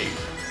done to me.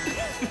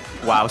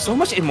 Wow, so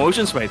much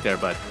emotions right there,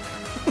 bud.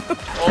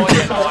 Oh,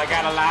 you know, I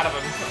got a lot of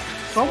them.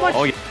 So much.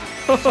 Oh yeah.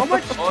 So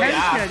much tension. Oh,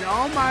 yeah.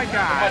 Oh my So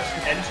god. much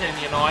tension,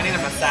 you know. I need a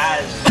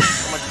massage.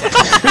 So much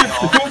tension, you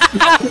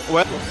know.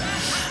 Well,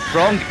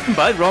 wrong game,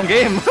 bud. Wrong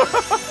game.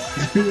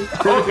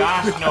 Oh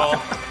gosh, no.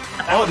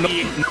 That would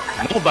be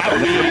no, that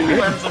would be in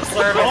terms of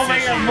service Oh my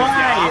issues, god,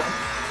 why? yeah.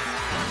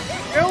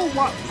 Phil,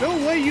 what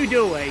are you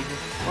doing?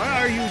 What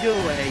are you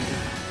doing?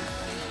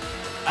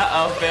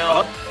 Uh-oh,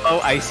 Phil. Oh,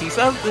 I see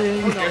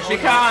something. Here she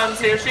comes.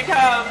 Here she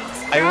comes.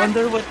 I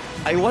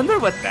wonder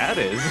what that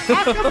is.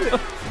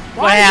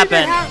 What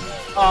happened?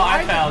 Oh,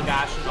 I fell.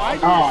 Gosh, no.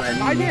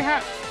 Why did it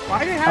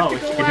have Oh, to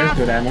go it does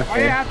go down, after? Why okay.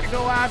 did it have to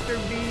go after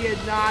me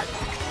and not?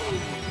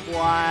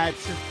 What?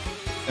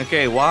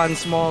 Okay, one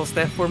small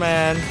step for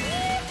man.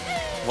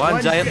 One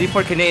One giant leap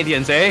for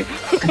Canadians, eh?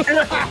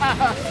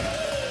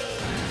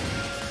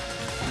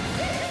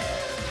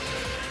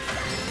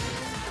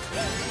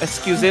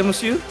 Excusez,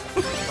 monsieur?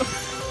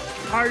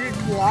 Pardon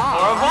Au moi.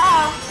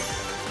 revoir.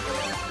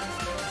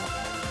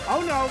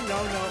 Oh no.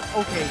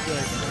 Okay,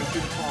 good.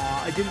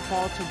 I didn't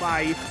fall to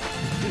my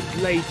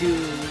lay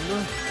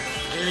doom.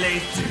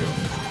 Les deux.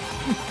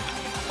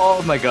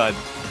 Oh my god.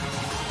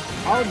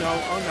 Oh no.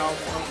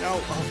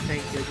 Oh,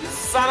 thank goodness.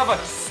 Son of a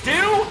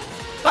stew.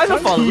 I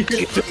don't follow you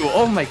too.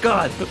 Oh my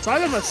god.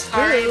 Son of a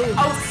Sorry. stew.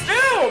 Oh,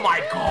 stew.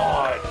 My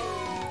God.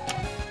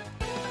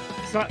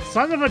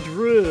 Son of a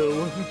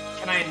Drew.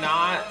 Can I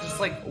not just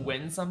like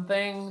win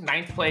something?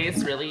 9th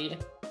place, really?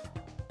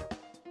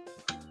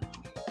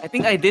 I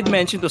think I did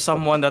mention to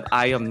someone that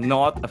I am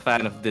not a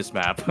fan of this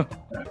map.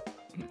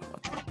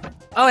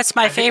 Oh, it's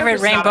my I think I'm favorite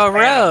just not Rainbow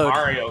a fan of Road.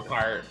 Mario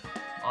Kart,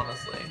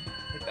 honestly.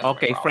 I think that's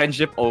Okay, my problem.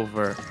 friendship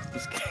over.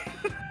 Just kidding.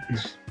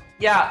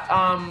 Yeah,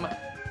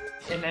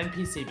 an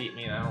NPC beat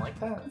me and I don't like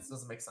that. This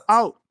doesn't make sense.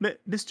 Oh,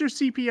 Mr.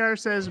 CPR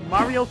says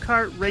Mario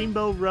Kart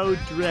Rainbow Road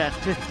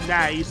Drift.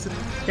 Nice.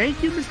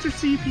 Thank you, Mr.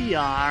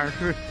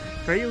 CPR.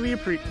 Greatly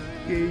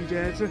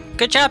appreciated.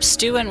 Good job,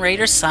 Stu and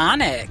Raider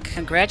Sonic.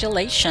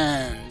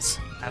 Congratulations.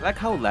 I like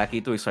how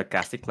Lakitu is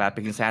sarcastic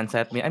clapping his hands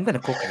at me. I'm gonna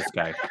cook this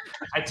guy.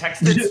 I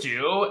texted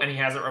Stu and he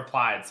hasn't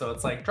replied, so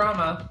it's like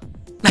drama.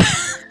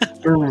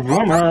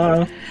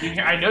 Drama.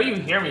 I know you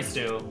hear me,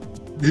 Stu.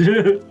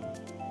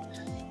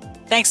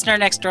 Thanks, Nerd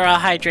Next Door. I'll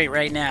hydrate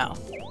right now.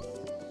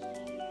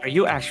 Are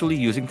you actually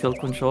using tilt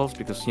controls?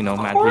 Because, you know,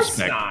 Of mad course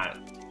respect. not.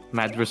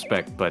 Mad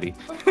respect, buddy.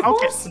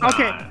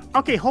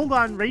 Okay, hold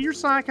on. Raider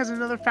Sonic has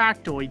another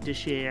factoid to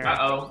share.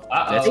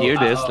 Let's hear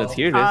this. Let's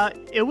hear this.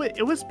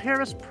 It was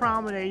Paris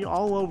Promenade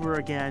all over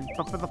again,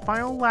 but for the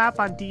final lap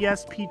on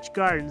DS Peach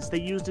Gardens,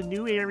 they used a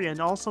new area and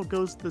also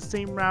goes the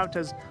same route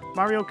as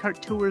Mario Kart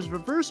Tour's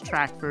reverse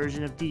track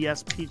version of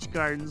DS Peach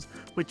Gardens,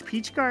 which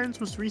Peach Gardens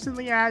was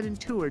recently added in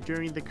Tour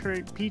during the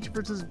current Peach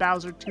vs.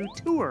 Bowser 2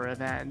 Tour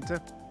event.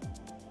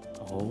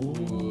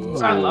 Oh.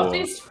 So I love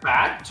these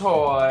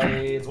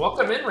factoids.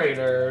 Welcome in,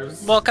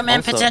 Raiders. Welcome in,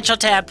 Also- potential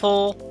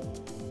tadpole.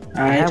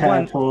 I have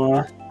one.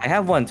 Tadpole. I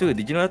have one too.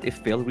 Did you know that if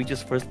Phil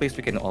reaches first place,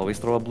 we can always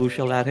throw a blue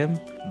shell at him?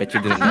 Bet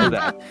you didn't know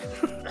that.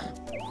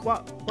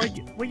 Well,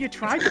 you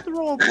tried to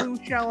throw a blue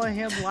shell at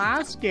him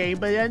last game,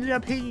 but it ended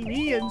up hitting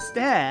me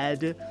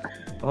instead.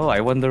 Oh, I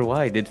wonder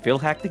why. Did Phil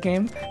hack the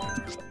game?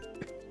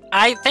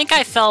 I think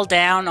I fell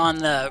down on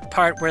the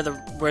part where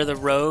the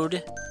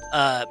road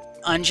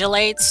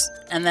undulates,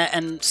 and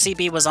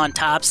CB was on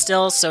top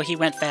still, so he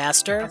went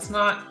faster. That's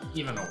not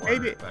even a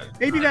word.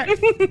 Maybe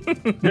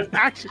that.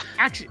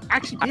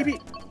 actually, maybe.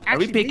 Are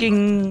we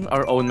picking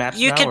our own maps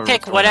You now, can or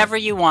pick what's going whatever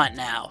you want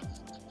now.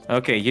 on?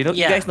 Okay, you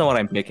Yeah. guys know what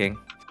I'm picking.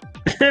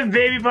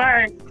 Baby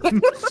Park.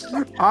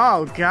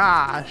 Oh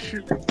gosh.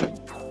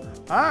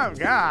 Oh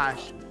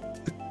gosh.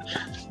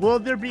 Will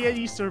there be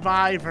any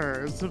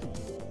survivors?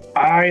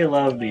 I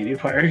love Baby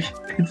Park.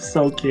 It's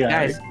so cute.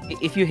 Guys,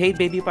 if you hate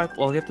Baby Park,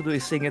 all you have to do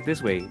is sing it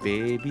this way.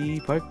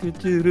 Baby Park,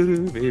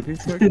 doo-doo-doo-doo, Baby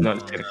Park. No,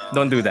 just kidding.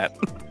 Don't do that.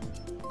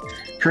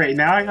 Great,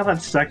 now I got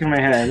that stuck in my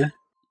head.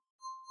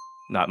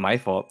 Not my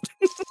fault.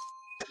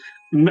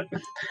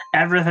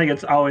 Everything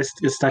is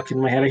stuck in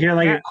my head. I hear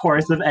like a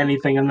chorus of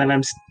anything, and then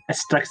I'm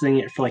stuck singing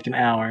it for like an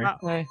hour.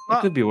 It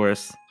could be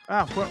worse.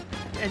 Oh, well,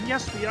 and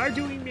yes, we are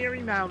doing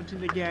Merry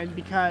Mountain again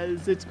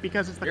because it's the You're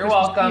Christmas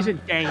welcome.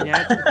 season, dang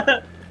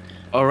it.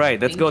 All right,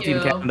 let's Thank go, Team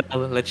you. Canada.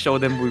 Let's show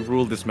them we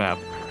rule this map.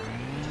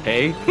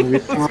 Hey? We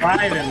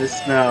thrive in the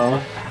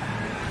snow.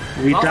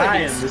 We die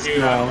in the I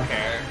snow. don't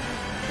care.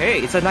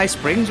 Hey, it's a nice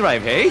spring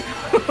drive, hey?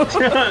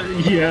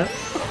 Yeah.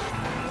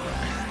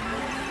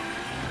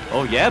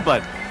 Oh yeah,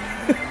 bud.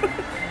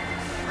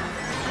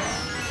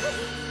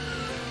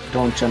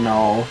 Don't you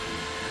know?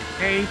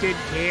 Painted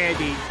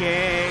candy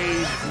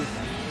canes.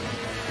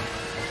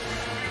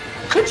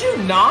 Could you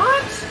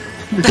not?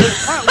 With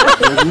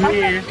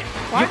me.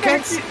 Why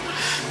can't don't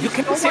You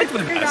can Oh, my sit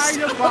with freaking us.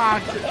 item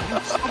boxes!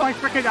 Oh, my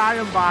freaking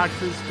item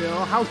boxes,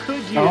 Phil. How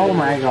could you? Oh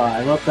my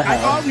god, what the I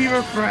thought hell? we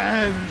were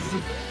friends.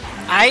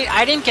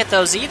 I didn't get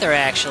those either,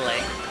 actually.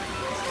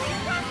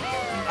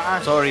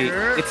 Sorry,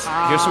 Sure. it's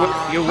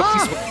you're wearing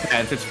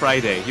sweatpants. It's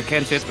Friday. You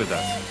can't sit with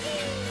us.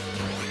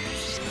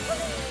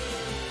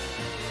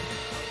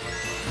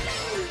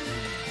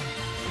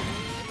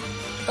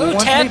 Ooh,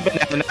 Want Ted. my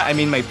banana? I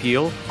mean my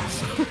peel.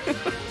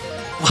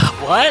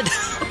 What?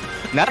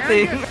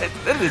 Nothing. Can I That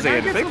doesn't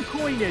say Can I get anything. some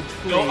coinage,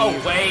 please? Go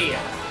away,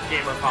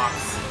 Gamer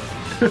Fox.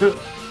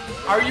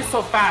 How are you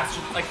so fast?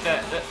 Like the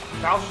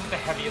Bowser's the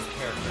heaviest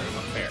character. It's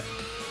unfair.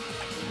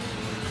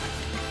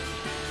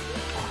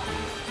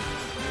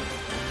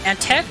 And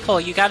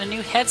Tadpole, you got a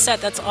new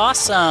headset. That's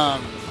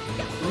awesome.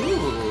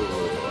 Ooh.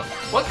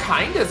 What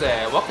kind is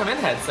it? Welcome in,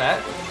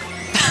 headset.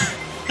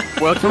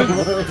 Welcome.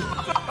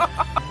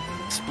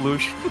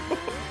 Sploosh.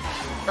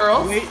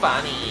 Earl's Wait.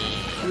 funny.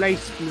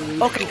 Lace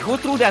blue. Okay, who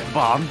threw that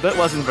bomb? That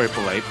wasn't very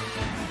polite.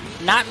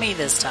 Not me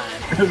this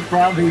time.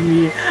 Probably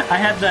me. I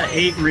had the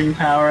 8 ring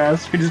power. I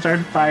was trying to start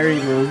firing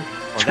them.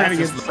 Oh, Trying to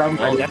that's get just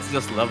somebody. that's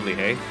just lovely,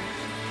 hey?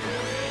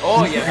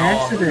 Oh It's yeah, an no.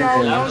 accident.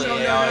 No, Lovely, no,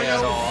 yeah,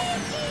 yeah, no.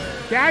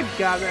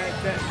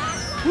 Dadgummit.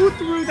 Who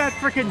threw that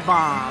freaking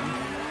bomb?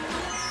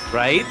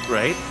 Right?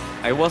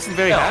 I wasn't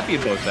very No. happy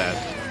about that.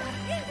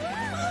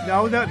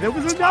 No, there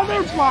was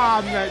another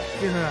bomb that.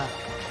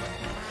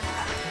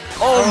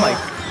 Oh my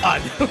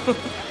god.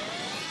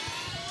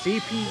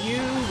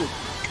 CPU.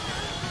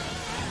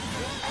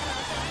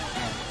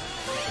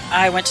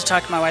 I went to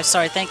talk to my wife.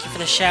 Sorry, thank you for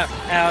the shout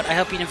out. I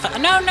hope you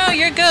didn't. No,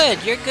 you're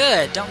good. You're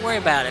good. Don't worry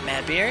about it,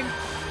 Mad Beard.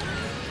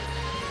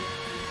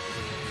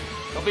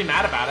 Don't be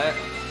mad about it.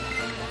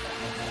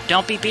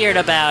 Don't be beard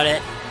about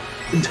it.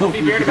 Don't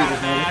be weird about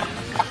it, man.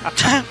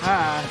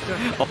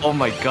 Ah, Oh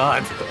my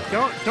god.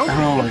 don't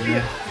Oh my be,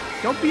 god.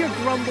 Don't be a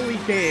grumbly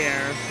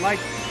bear like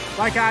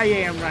I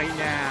am right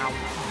now.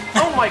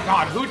 Oh my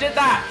god, who did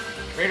that?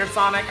 Raider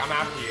Sonic, I'm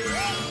after you.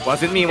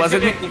 Wasn't me,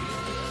 wasn't me.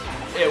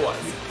 It was.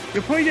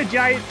 You're putting a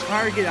giant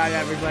target on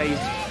everybody's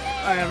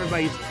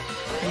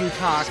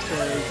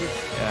Butoxes.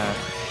 Yeah.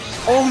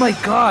 Oh my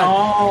god!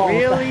 Oh,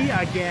 really?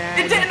 Again?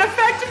 It didn't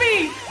affect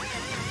me!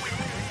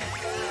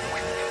 I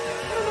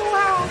don't know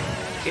how.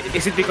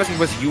 Is it because it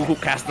was you who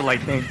cast the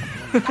lightning?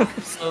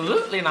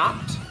 Absolutely not.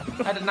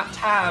 I did not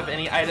have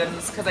any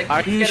items because I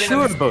Are keep you getting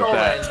sure them about stolen.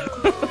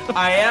 that?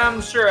 I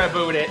am sure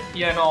about it.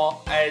 You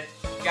know,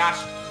 gosh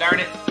darn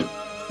it.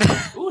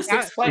 Ooh,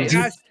 6th place.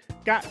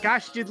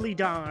 Gosh diddly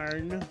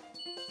darn.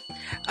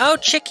 Oh,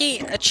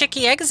 Chicky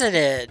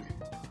exited.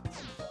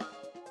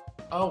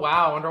 Oh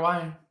wow, I wonder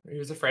why. He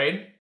was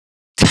afraid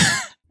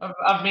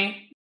of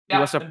me. He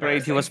was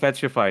afraid. He was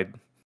petrified.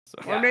 So.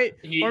 Or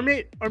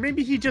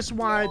maybe he just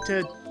wanted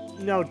to,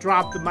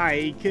 drop the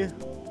mic.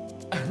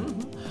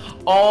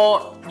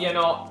 Oh, you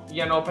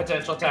know,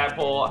 potential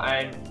tadpole. No,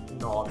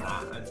 I'm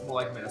not. It's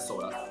more like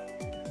Minnesota.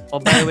 Oh,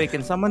 by the way,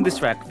 can someone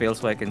distract Phil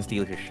so I can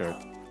steal his shirt?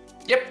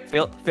 Yep.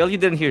 Phil, you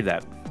didn't hear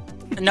that.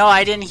 No,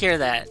 I didn't hear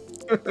that.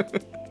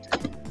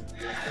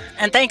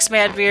 And thanks,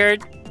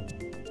 Madbeard.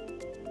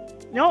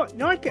 No,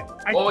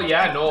 oh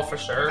yeah, no, for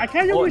sure. I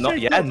kind of wish I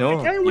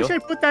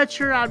put that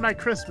shirt on my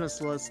Christmas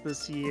list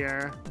this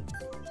year.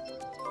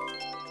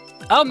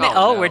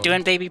 Oh, we're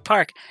doing Baby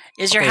Park.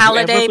 Is your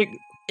holiday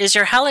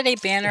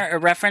banner a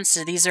reference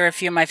to these are a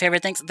few of my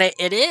favorite things?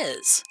 It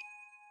is.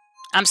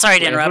 I'm sorry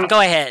to interrupt. Go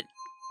ahead.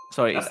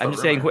 Sorry, I'm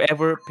just saying,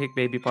 whoever picked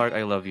Baby Park,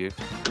 I love you.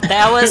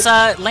 That was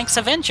Link's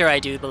Avenger, I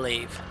do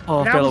believe.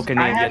 Oh, fellow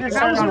Canadian.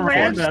 That was a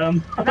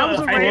random.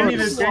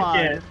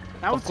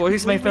 Of course,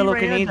 he's my fellow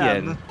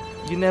Canadian.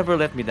 You never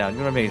let me down.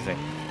 You're amazing.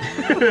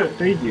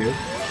 Thank you.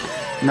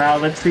 Now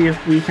let's see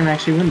if we can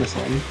actually win this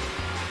one.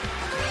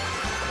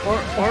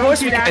 Of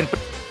course we can.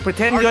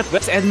 Pretend you're at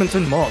West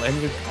Edmonton Mall and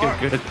you're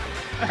good.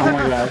 Oh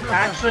my god.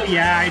 Actually,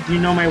 yeah, I do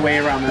know my way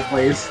around that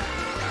place.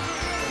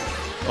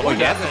 Oh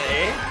yeah.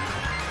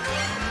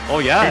 Oh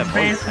yeah. It's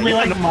basically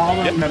like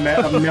Mall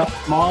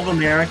of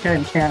America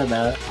and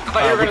Canada. I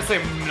thought you were gonna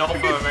say Milk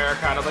of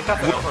America. I was like,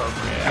 that's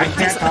inappropriate. I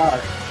can't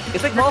talk.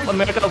 It's like Mall of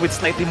America with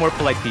slightly more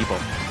polite people.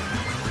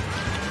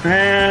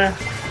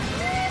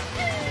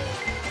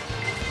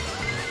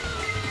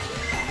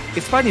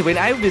 It's funny, when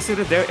I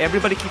visited there,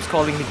 everybody keeps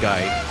calling me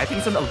Guy. I think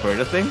it's an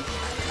Alberta thing.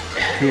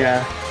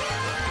 Yeah.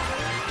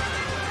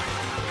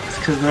 It's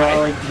because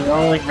they're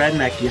all like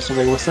rednecky, so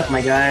like, what's up,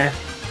 my guy?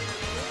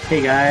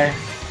 Hey, guy.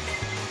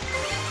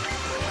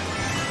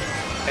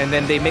 And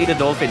then they made a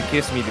dolphin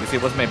kiss me because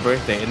it was my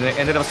birthday, and then I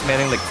ended up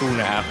smelling like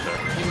tuna after.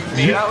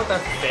 You made out with a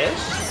fish?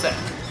 Sick.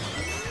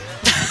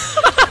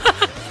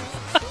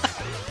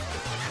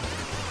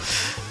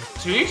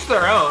 To each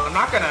their own. I'm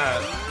not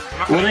gonna.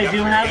 Well, they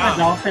do have a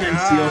dolphin and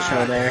seal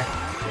show there.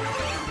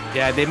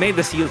 Yeah, they made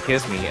the seal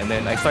kiss me, and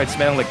then I started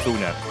smelling like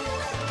tuna.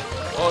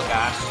 Oh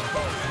gosh.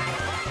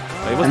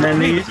 And then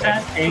they used to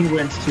have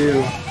penguins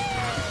too.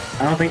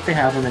 I don't think they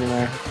have them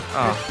anymore.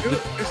 Oh.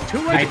 There's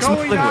too much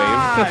going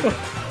on.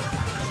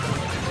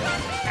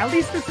 At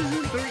least this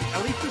isn't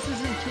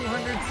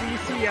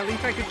 200cc. At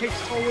least I can take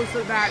solace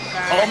of that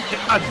back. Oh my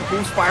god,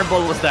 whose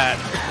fireball was that?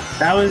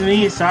 That was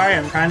me. Sorry,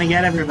 I'm trying to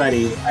get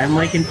everybody. I'm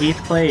like in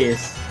 8th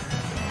place.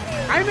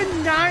 I'm in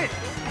 9th.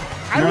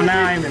 I'm in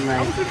 9th.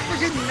 I was in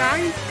freaking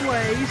 9th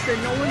place,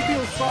 and no one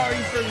feels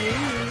sorry for me.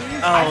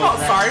 I felt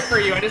sorry for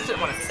you. I just didn't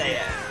want to say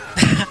it.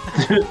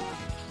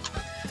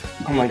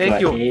 Oh my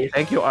god.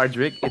 Thank you,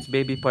 Ardrick. It's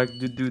Baby Park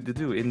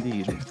do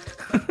indeed.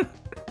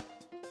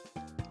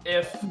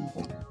 If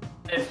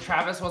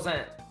Travis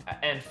wasn't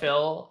and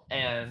Phil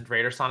and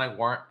Raider Sonic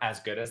weren't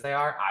as good as they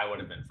are, I would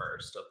have been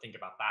first. So think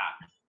about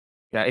that.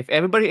 Yeah, if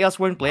everybody else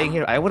weren't playing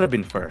here, I would have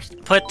been first.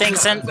 Put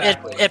things in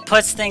Exactly. it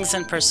puts things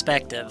in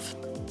perspective.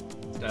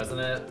 Doesn't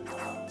it?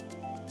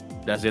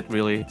 Does it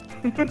really?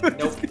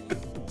 Nope.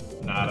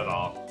 Not at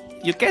all.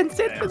 You can't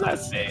sit with I'm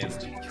us.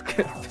 dazed.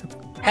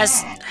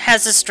 Has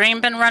the stream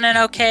been running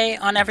okay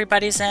on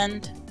everybody's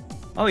end?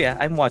 Oh yeah,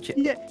 I'm watching.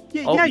 Yeah,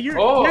 Oh. you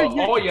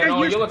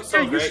look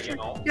so great, you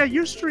know. Yeah,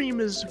 your stream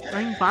is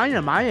running fine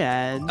on my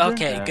end.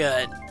 Okay, Yeah.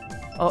 good.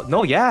 Oh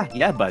no,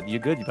 yeah, bud, you're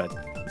good, bud.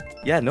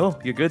 Yeah, no,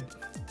 you're good.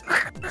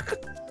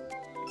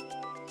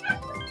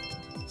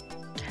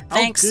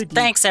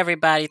 Thanks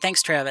everybody.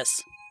 Thanks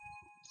Travis.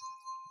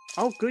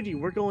 Oh goody,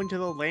 we're going to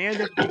the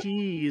land of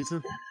cheese.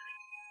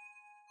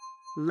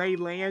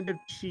 Land of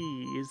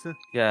cheese.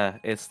 Yeah,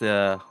 it's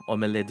the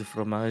omelette de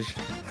fromage.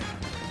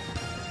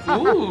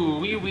 Ooh,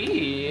 wee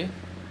wee.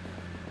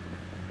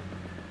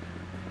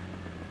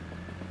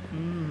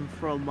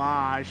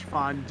 Fromage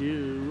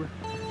fondue.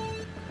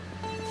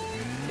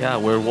 Yeah,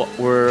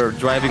 we're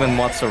driving on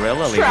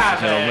mozzarella, ladies and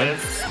gentlemen.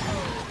 Travis.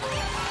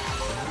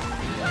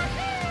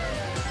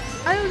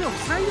 I don't know,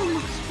 kind of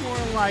looks more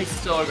like...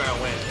 Still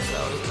gonna win, so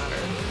it doesn't matter.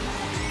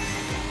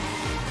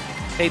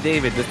 Hey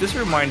David, does this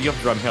remind you of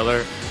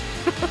Drumheller?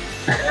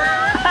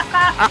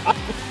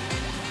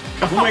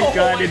 Oh my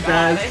god, it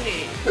does. I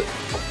hate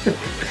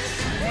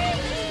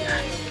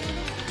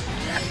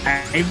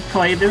I've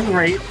played this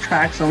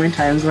track so many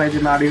times and I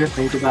did not even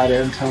think about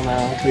it until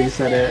now, until you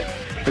said it.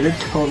 But it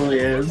totally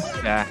is.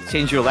 Yeah,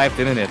 changed your life,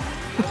 didn't it?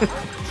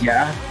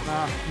 Yeah.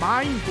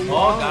 Mind blown.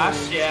 Oh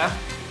gosh, yeah.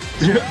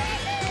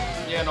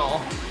 You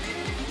know.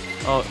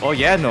 Oh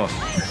yeah, no.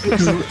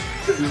 It's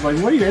like,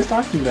 what are you guys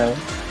talking about?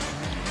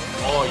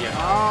 Oh yeah.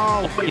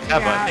 Oh, yeah,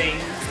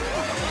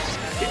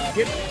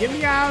 but get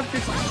me out of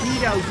this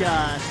Cheeto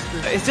dust.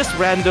 it's just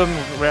random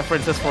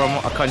references from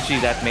a country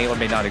that may or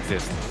may not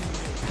exist.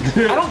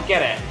 I don't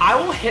get it. I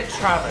will hit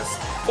Travis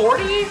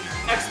 40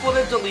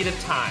 expletive deleted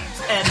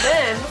times, and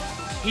then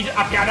he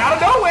got out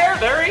of nowhere.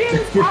 There he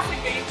is,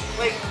 passing me.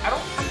 Like, I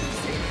don't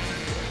understand.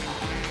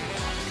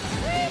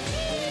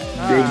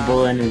 Big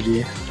bull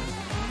energy.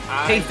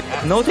 Hey,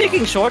 no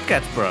taking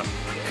shortcuts, bro.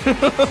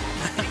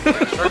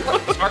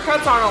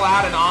 Shortcuts aren't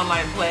allowed in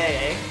online play,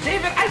 eh?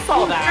 David, I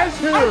saw that.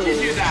 How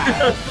did you do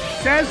that?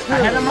 Says who? I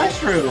had a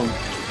mushroom.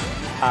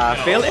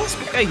 Phil,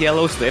 expect a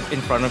yellow slip in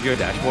front of your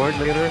dashboard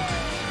later.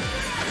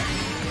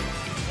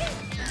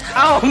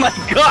 Oh my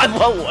god,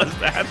 what was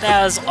that?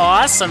 That was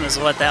awesome is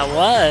what that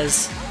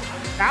was.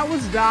 That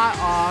was not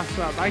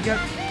awesome. I got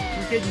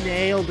freaking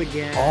nailed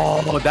again.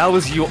 Oh, that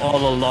was you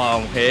all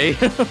along, hey?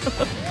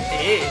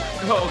 Hey.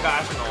 Oh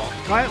gosh, no.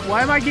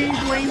 Why am I getting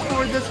blamed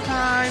for this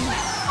time?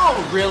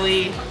 Oh,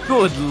 really?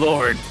 Good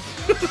lord.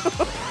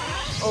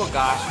 Oh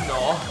gosh,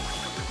 no.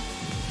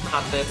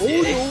 Not this,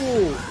 Ooh,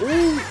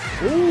 eh?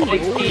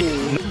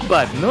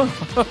 But no.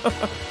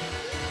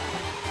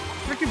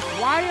 Freaking,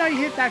 why did I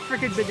hit that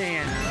freaking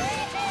banana?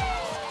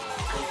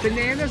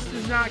 Bananas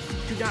do not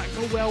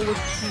go well with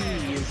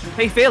cheese.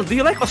 Hey Phil, do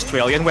you like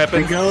Australian We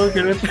weapons? go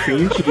good with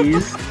cream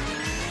cheese.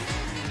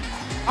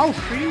 Oh,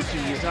 cream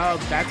cheese. Oh,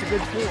 that's a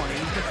good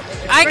point.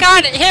 I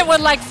got hit with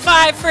like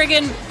 5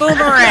 friggin'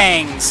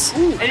 boomerangs.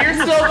 And you're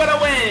still gonna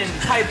win.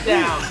 Pipe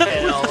down,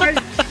 Phil.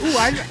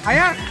 I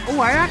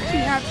actually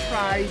have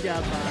tried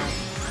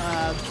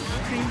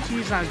cream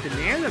cheese on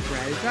banana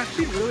bread. It's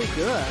actually really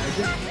good.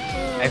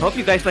 I hope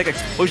you guys like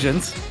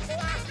explosions.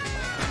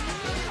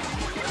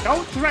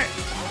 Don't threaten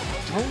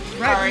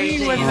Sorry,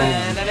 me with David.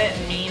 it. I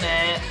didn't mean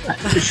it.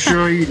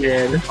 Sure you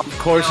did. Of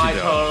course No, I you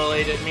do.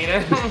 totally didn't mean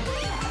it.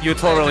 You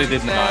totally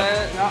did not.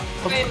 Of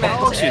Of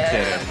course you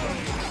didn't.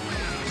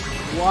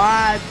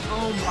 What?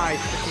 Oh my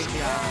freaking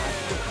god.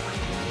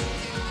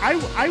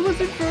 I was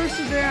in first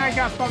and then I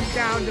got bumped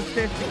down to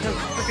fifth because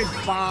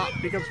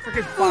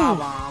freaking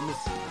bombs.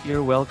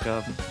 You're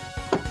welcome.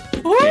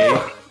 Woo!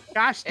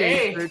 Gosh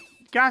dang Hey. it.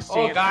 Gosh Oh,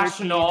 dang it. gosh,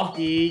 no.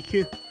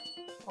 Geek.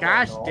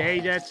 Gosh no.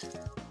 dang it.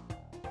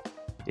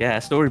 Yeah,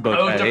 storybook.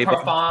 Oh, to eh?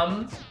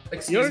 perform.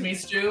 Excuse me,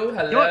 Stu.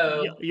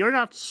 Hello. You're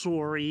not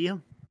sorry.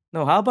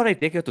 No, how about I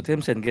take you to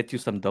Tim's and get you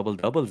some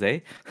doubles, eh?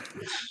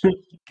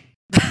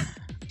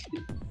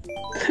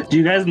 Do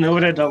you guys know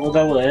what a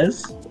double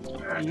is?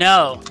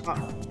 No.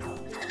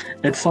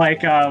 It's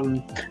like,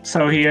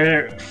 so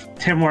here,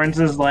 Tim Hortons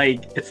is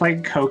like, it's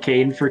like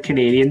cocaine for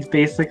Canadians,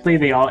 basically.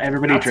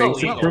 Everybody That's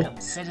drinks illegal.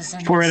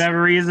 it for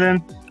whatever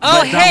reason.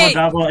 Oh, But hey!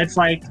 double, it's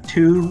like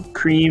 2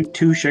 cream,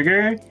 2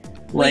 sugar.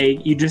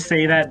 Like, you just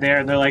say that there,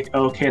 and they're like,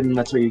 okay, then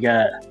that's what you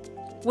get.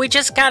 We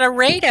just got a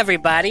raid,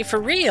 everybody, for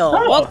real.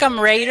 Oh. Welcome,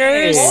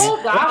 Raiders. Oh,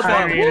 gosh,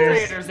 Hi, welcome,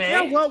 Raiders. Raiders,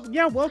 eh?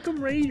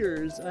 Welcome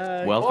Raiders.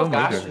 Welcome, Oh,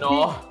 gosh, Raiders.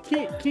 no.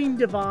 King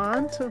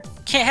Devant.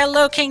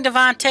 Hello, King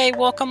Devante.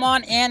 Welcome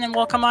on in, and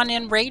welcome on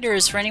in,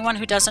 Raiders. For anyone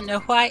who doesn't know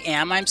who I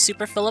am, I'm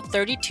Super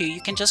Philip32.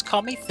 You can just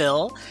call me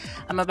Phil.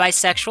 I'm a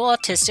bisexual,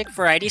 autistic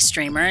variety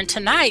streamer, and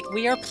tonight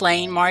we are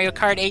playing Mario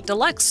Kart 8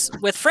 Deluxe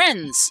with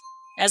friends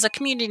as a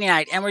community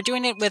night, and we're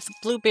doing it with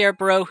Blue Bear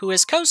Bro, who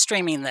is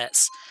co-streaming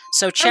this.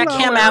 So check Hello,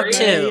 him out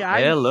everybody. too.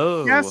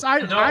 Hello. Yes,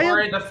 Don't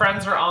worry, the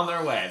friends are on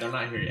their way. They're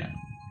not here yet.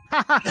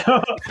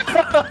 Because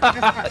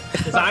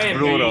I am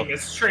Brutal. being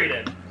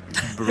mistreated.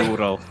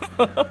 Brutal.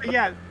 But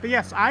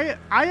yes, I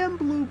am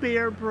Blue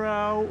Bear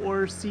Bro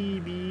or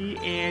CB,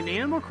 and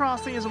Animal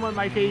Crossing is one of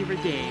my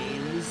favorite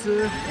games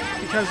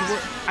because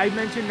I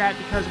mentioned that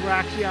because we're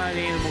actually on an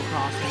Animal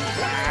Crossing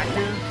track.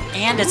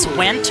 And it's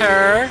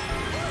winter.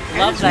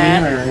 Love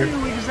And that. it's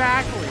winter,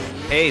 exactly.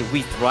 Hey,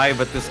 we thrive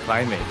at this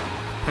climate.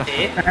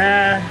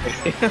 Eh?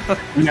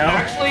 No.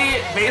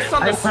 Actually, based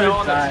on the I snow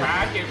on the wanna die.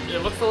 track,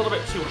 it looks a little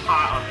bit too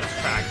hot on this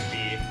track to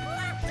be.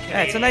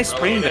 Yeah, it's a nice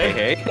spring day,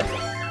 hey?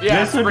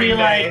 Yeah, This would be spring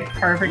day. like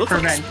perfect Looks for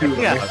like spring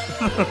Vancouver. out.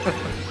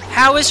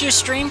 How was your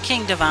stream,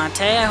 King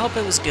Devante? I hope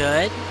it was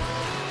good.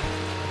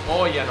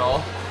 Oh, you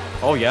know.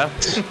 Oh yeah.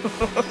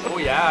 Oh,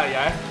 yeah,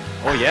 yeah.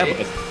 Oh yeah,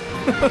 Eh?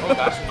 but Oh,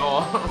 gosh,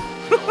 no.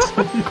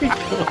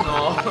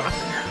 No.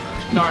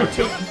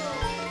 Naruto.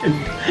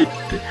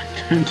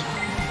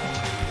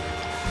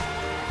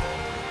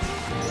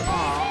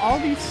 Aw, all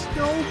these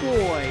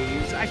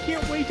snowboys. I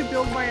can't wait to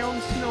build my own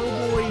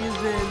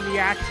snowboys in the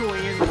actual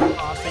Animal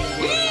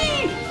Crossing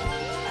game.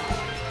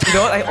 you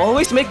know what? I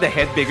always make the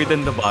head bigger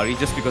than the body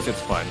just because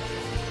it's fun.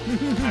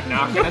 I'm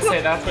not gonna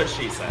say that's what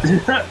she said.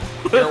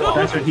 You're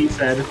welcome. That's what he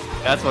said.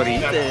 That's what he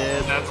That's,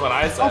 did. that's what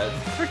I Oh, said.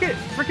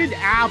 frickin'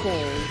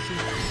 apples.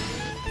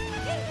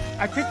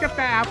 I picked up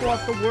the apple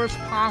at the worst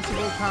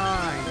possible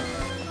time.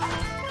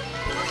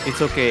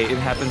 It's okay. It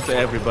happens to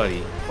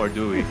everybody. Or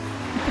do we?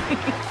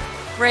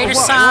 Raider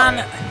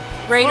Sonic,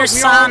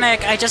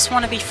 I just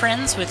want to be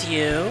friends with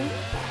you.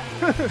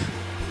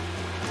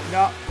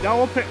 No.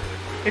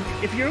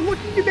 If you're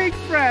looking to make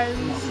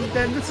friends,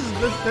 then this is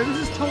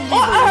totally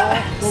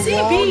the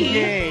wrong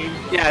game.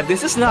 Yeah,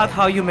 this is not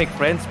how you make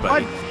friends,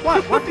 buddy.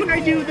 What did I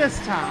do this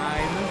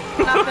time?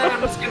 Nothing.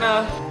 I'm just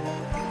gonna.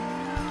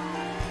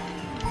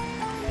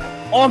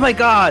 Oh my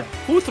God!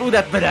 Who threw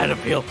that banana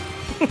peel?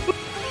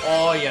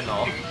 Oh, you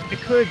know. It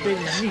could have been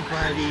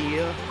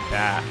anybody.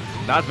 Yeah,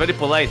 not very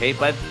polite, hey,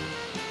 bud.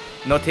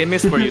 No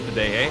Timmy's for you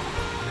today,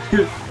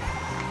 hey?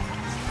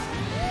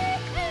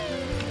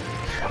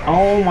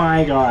 Oh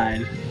my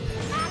God.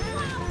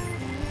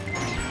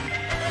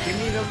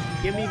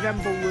 Give me them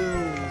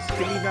balloons.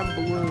 Give me them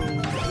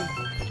balloons.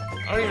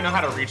 I don't even know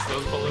how to reach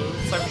those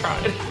balloons. I've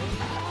tried.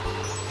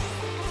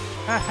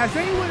 Has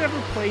anyone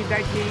ever played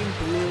that game,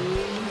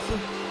 Balloons?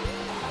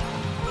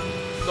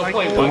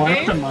 Play The what one game?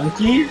 with the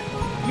monkey?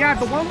 Yeah,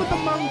 the one with the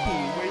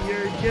monkey, where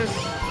you're just...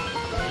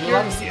 You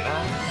let me see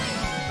that.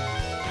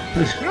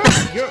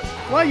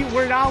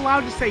 We're not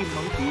allowed to say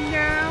monkey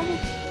now?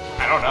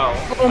 I don't know.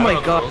 Oh my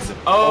God.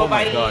 Oh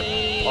my my God.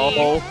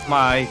 Oh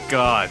my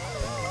God.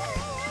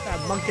 That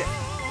monkey.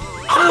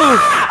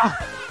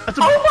 That's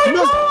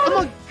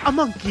a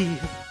monkey.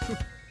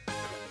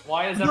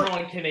 Why is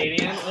everyone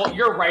Canadian? Well,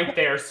 you're right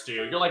there, Stu.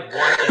 You're like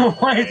one.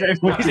 Why is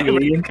everyone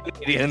Canadian?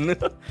 Canadian. They're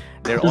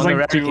There's like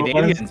honorary two of us.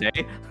 Canadians,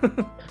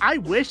 eh? I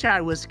wish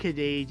I was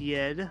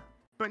Canadian.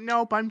 But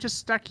nope, I'm just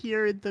stuck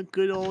here in the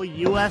good old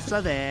US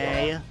of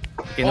A.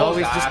 You can Oh,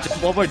 always gosh. just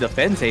jump over the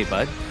fence, hey,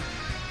 bud.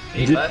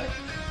 Hey, bud.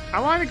 I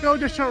want to go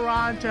to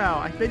Toronto.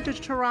 I've been to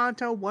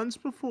Toronto once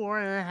before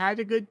and I had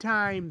a good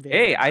time there.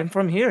 Hey, I'm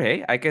from here,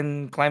 hey. I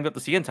can climb up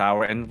the CN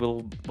Tower and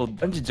we'll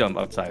bungee jump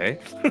outside,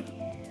 eh?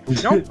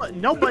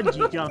 No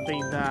bungee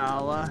jumping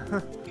though.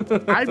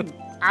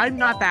 I'm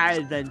not that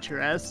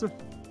adventurous.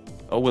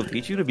 Oh, we'll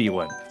teach you to be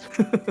one.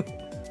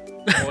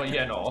 Well,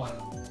 you know.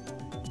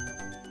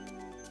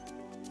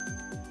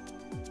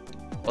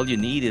 All you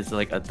need is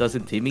like a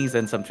dozen Timmies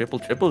and some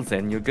triples,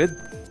 and you're good.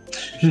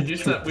 We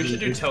should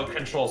do tilt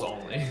controls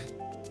only.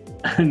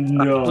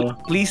 No.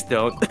 Please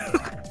don't.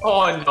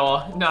 Oh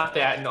no, not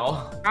that.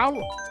 No.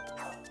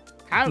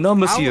 How No,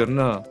 monsieur,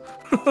 no.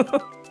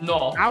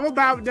 No. How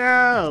about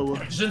no?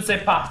 Je ne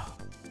sais pas.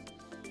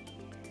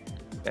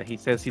 Yeah, he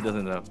says he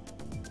doesn't know.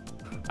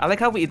 I like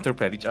how we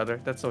interpret each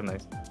other. That's so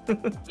nice.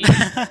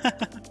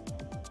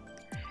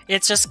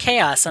 It's just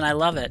chaos, and I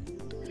love it.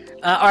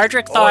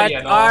 Ardrick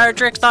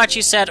thought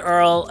you said,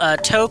 Earl,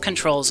 toe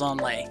controls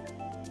only.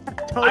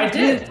 I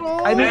did.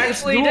 I mean, it's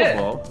actually did.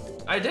 doable.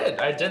 I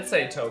did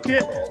say toe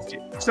controls.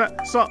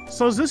 So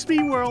does this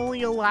mean we're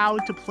only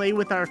allowed to play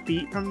with our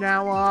feet from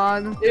now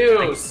on?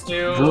 Ew,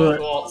 Stu. Good.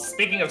 Well,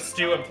 speaking of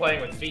Stu and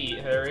playing with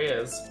feet, there he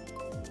is.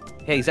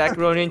 Hey,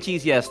 Zacharoni and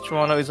Cheese, yes,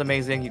 Toronto is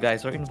amazing. You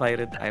guys are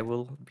invited. I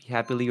will be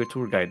happily your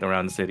tour guide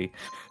around the city.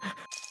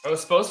 I was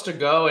supposed to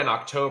go in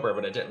October,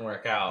 but it didn't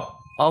work out.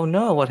 Oh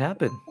no, what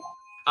happened?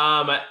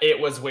 It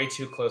was way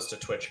too close to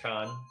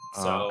TwitchCon.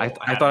 So I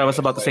thought I was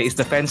about to say, is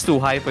the fence too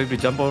high for you to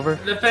jump over?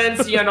 the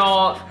fence,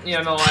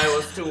 I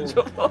was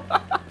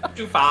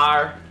too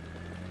far.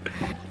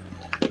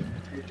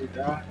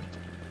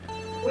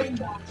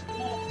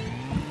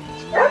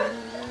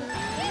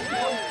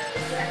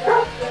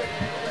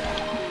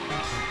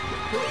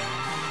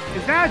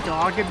 Is that a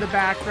dog in the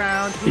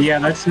background? Yeah,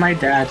 that's my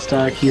dad's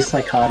dog. He's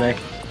psychotic.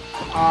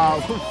 Okay.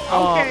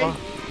 Oh,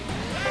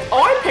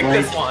 I picked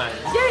Like- this one.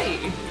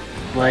 Yay!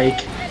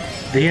 Like,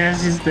 he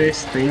has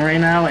this thing right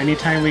now.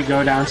 Anytime we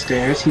go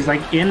downstairs, he's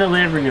like in the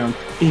living room.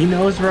 He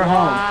knows we're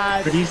home,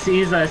 What? but he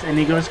sees us and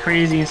he goes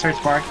crazy and starts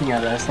barking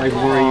at us. Like,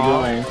 where are you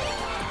going?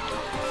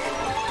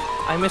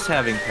 I miss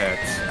having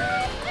pets.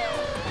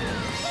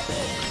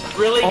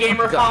 Really, Oh my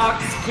Gamer God.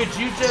 Fox? Could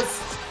you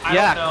just, I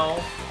Yeah. don't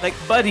know, Like,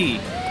 buddy,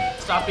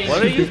 stop being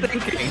what are you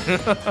thinking?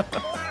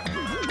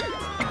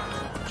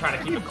 trying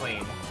to keep it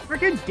clean?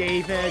 Freaking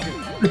David.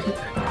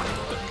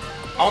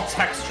 I'll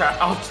text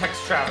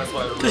Travis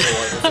what I really want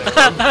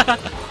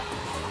to say.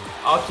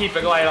 I'll keep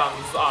it light on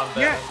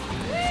the Yeah.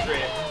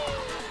 stream.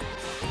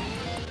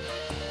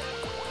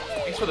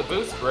 Thanks for the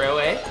boost, bro,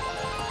 eh?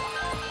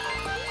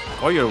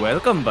 Oh, you're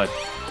welcome, bud.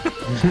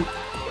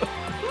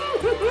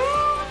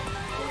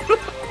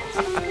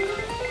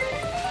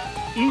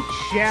 Eat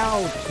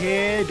shell,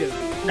 kid.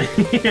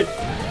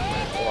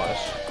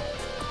 Gosh.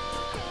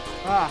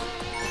 Ah.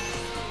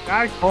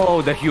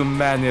 Oh, the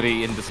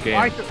humanity in this game.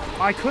 I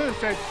could have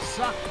said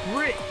suck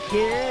brick,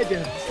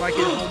 kid. Like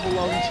in Home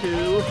Alone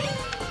 2.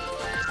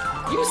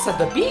 You said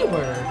the B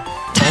word.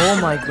 Oh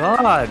my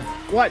God.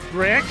 What,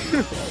 brick?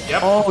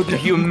 Yep. Oh, the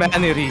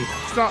humanity.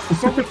 So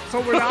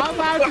we're not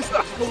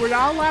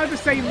allowed to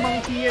say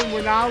monkey and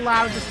we're not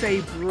allowed to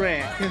say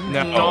brick.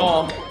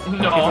 No.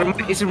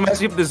 It reminds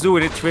me of the zoo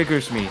and it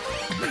triggers me.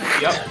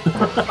 Yep.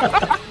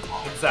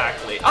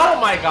 Exactly. Oh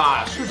my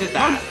gosh, who did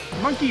that?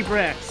 Monkey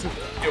bricks.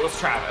 It was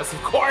Travis,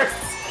 of course.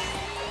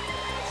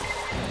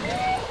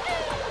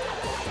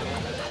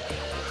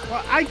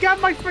 Well, I got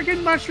my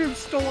freaking mushroom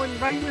stolen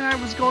right when I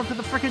was going for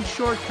the freaking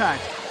shortcut.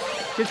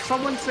 Did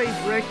someone say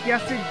brick?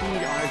 Yes,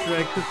 indeed,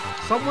 Audric.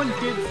 Someone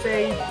did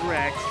say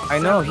brick. I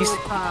know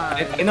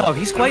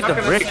he's quite the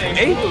brick,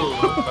 eh?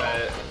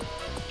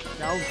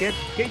 No, get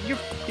your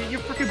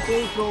freaking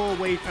bullseye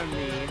away from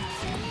me.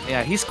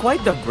 Yeah, he's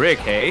quite the brick,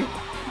 hey?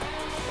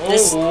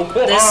 This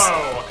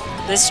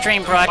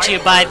stream brought to you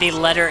by the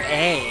letter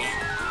A.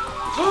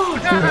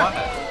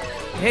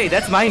 Hey,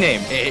 that's my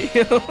name, eh?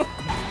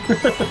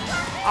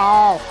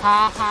 Oh,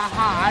 ha ha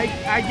ha!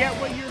 I get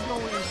what you're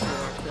going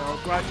for, Phil.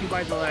 Brought to you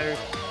by the letter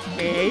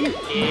A.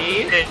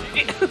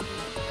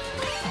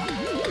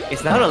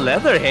 It's not a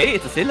letter, hey?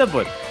 It's a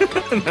syllable.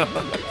 No.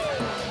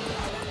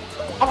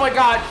 Oh my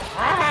god!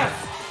 How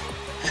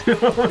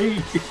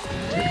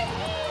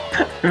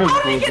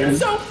did he get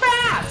so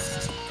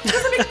fast? It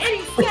doesn't make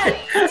any sense!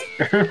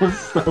 I was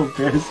so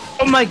pissed.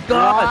 Oh my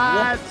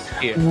god!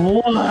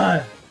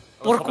 What?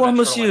 Pourquoi,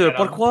 monsieur?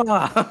 Pourquoi?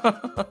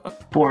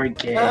 Poor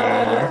gay.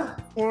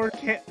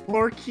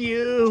 Poor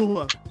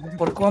Q.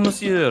 Pourquoi,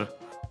 monsieur?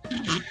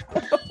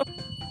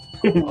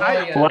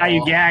 Why are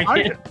you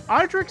gagging?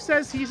 Audric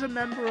says he's a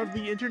member of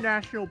the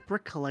International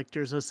Brick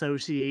Collectors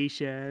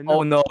Association.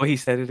 Oh no, he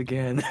said it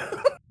again.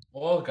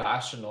 Oh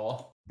gosh,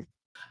 no.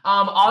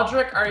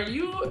 Audric, are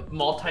you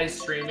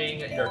multi-streaming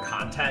your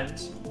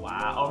content?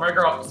 Wow. Oh my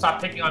girl, stop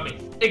picking on me.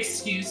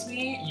 Excuse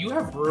me, you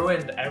have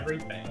ruined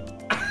everything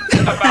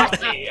about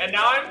me, and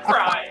now I'm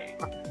crying.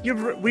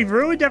 We've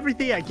ruined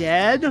everything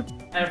again?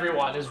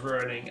 Everyone is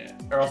ruining it.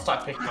 Earl,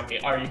 stop picking on me.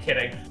 Are you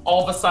kidding?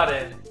 All of a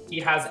sudden,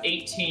 he has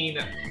 18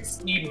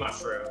 speed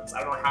mushrooms.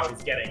 I don't know how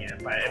he's getting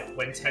it, but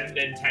when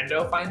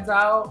Nintendo finds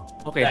out...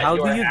 Okay, how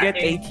do you get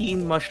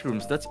 18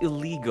 mushrooms? That's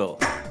illegal.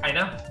 I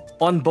know.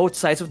 On both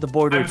sides of the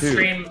border,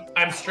 too.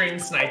 I'm stream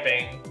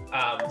sniping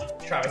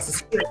Travis's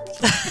stream.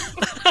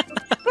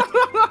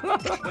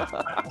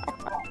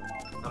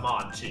 I'm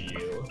on to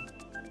you.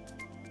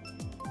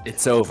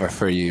 It's over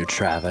for you,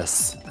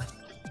 Travis.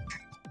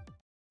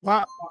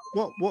 Well,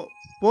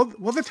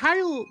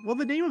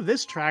 the name of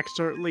this track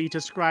certainly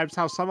describes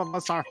how some of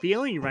us are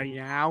feeling right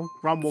now.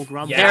 Grumble,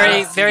 grumble.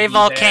 Yeah, very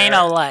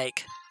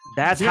volcano-like.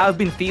 That's how I've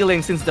been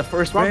feeling since the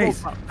first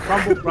race.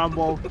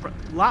 Grumble.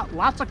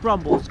 Lots of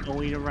grumbles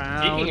going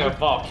around. Speaking of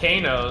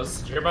volcanoes,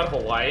 did you hear about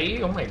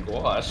Hawaii? Oh my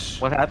gosh.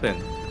 What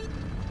happened?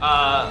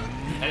 A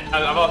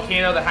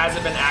volcano that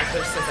hasn't been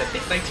active since I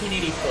think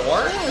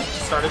 1984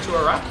 started to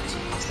erupt.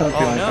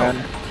 Something like that.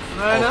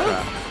 I know.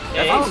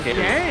 That's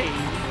scary.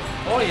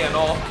 Oh, you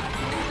know.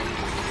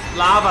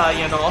 Lava,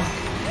 you know.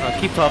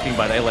 Keep talking,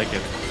 but I like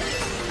it.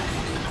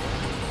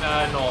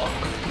 No.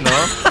 No?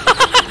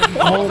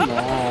 Oh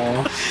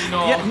no.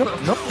 No. Yeah,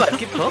 no, but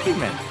keep talking,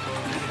 man.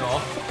 No.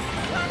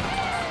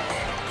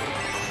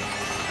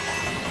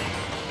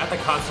 I have to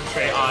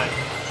concentrate on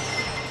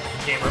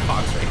Gamer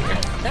Fox right here.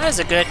 That was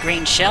a good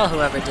green shell,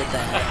 whoever did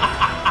that.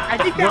 I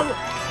think that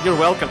You're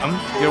welcome.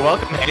 You're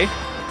welcome, hey.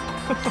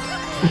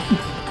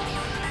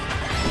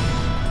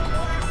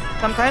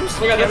 Sometimes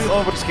we carry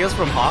over skills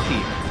from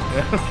hockey.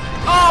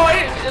 Oh,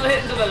 it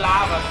hit into the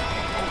lava.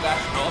 Oh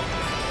gosh, no.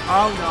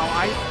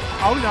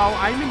 Oh no,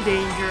 I'm in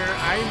danger.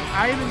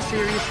 I'm in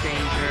serious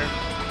danger.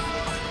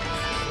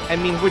 I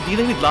mean, we're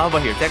dealing with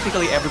lava here.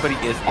 Technically, everybody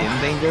is in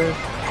danger.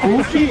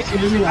 Who keeps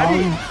using I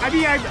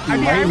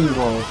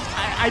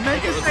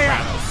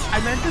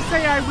meant to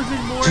say I was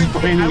in more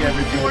danger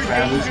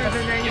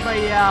than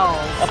anybody else.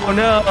 Oh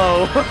no!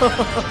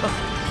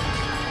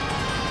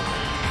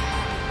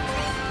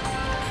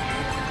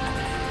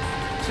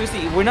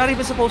 Seriously, we're not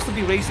even supposed to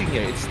be racing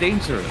here. It's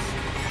dangerous.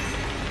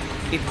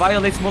 It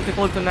violates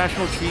multiple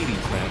international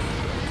treaties, man.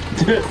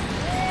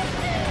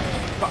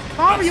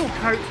 Mario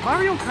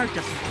Kart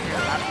doesn't care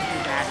about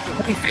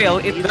international. Hey, Phil,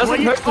 it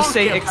doesn't hurt to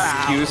say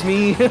excuse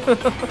me.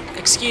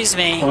 Excuse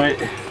me.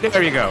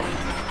 There you go.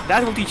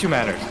 That will teach you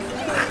manners.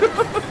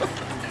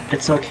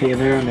 It's okay,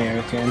 they're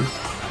American.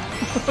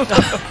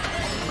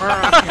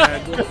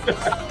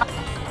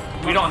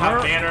 We don't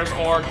have manners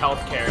or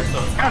healthcare, so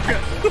it's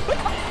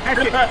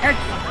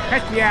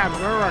heck yeah,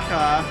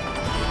 America.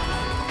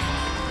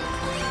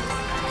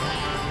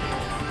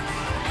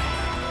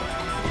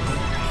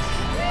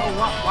 Oh,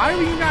 why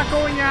are you not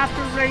going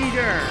after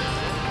Raider?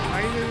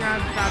 Why are you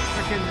not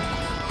freaking...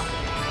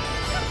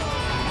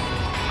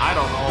 I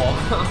don't know.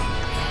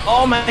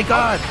 Oh my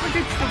god!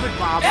 Freaking stupid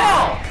Bob.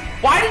 Phil!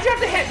 Why did you have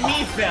to hit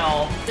me,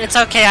 Phil? It's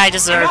okay, I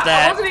deserve I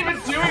that. wasn't even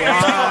doing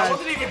anything. I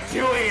wasn't even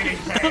doing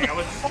anything. I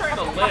was just trying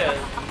to live.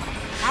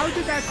 How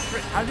did that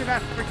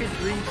freaking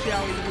green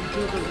shell even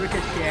do the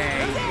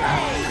ricochet?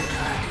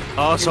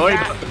 Oh, sorry,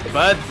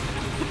 bud.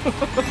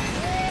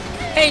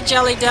 Hey,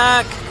 Jelly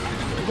Duck.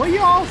 Will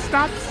you all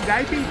stop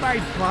sniping my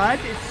butt?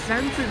 It's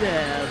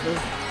sensitive.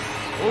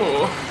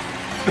 Ooh.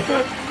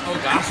 Oh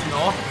gosh,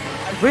 no.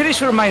 I'm pretty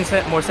sure mine's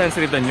more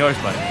sensitive than yours,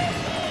 bud.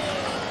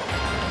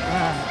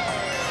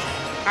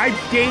 I'm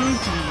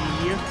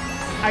dainty.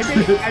 I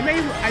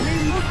may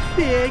look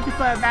big,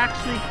 but I'm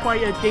actually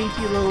quite a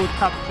dainty little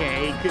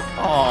cupcake.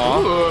 Aww.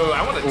 Ooh,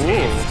 I want to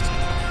taste.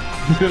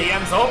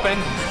 DM's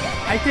open.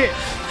 I did.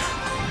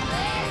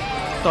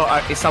 So,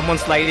 is someone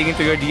sliding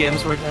into your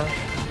DMs right now?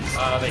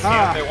 They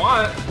can if they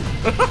want.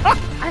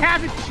 I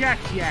haven't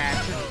checked yet.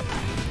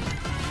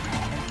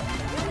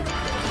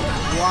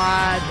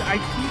 What? I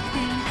keep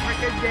being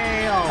freaking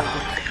nailed.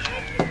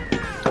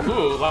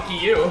 Ooh, lucky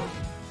you.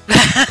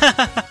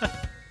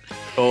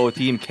 Oh,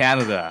 Team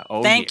Canada.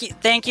 Oh, Thank you,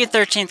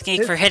 13th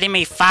Geek, for hitting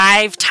me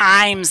 5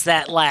 times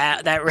that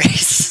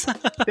race.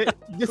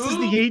 This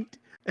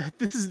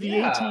is the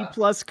 18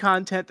 plus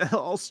content that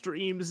all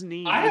streams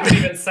need. I haven't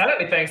even said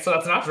anything, so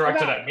that's not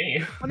directed at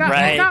me.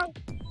 Right.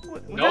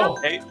 No.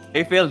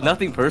 Hey, Phil,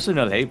 nothing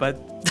personal, hey, bud.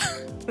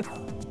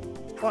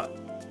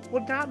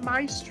 Well, not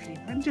my stream.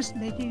 I'm just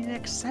making an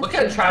exception. Look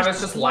at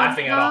Travis just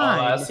laughing at all of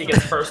us. He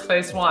gets first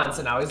place once,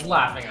 and now he's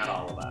laughing at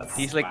all of us.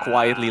 He's like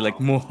quietly like,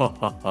 I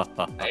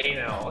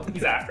know.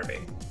 He's after me.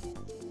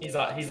 He's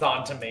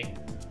on to me.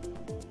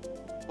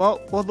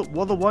 Well,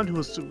 the one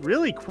who's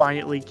really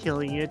quietly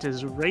killing it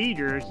is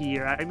Raider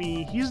here. I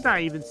mean, he's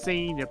not even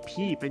saying a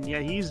peep, and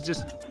yet he's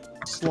just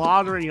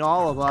slaughtering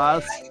all of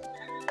us.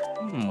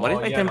 What if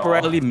I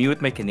temporarily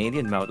mute my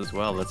Canadian mouth as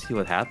well? Let's see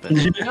what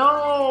happens.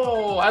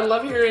 No, I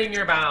love hearing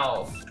your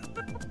mouth.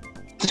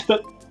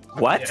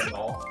 What? Yeah,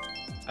 no.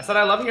 I said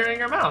I love hearing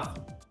your mouth.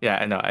 Yeah,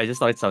 I know. I just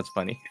thought it sounds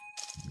funny.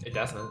 It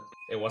doesn't.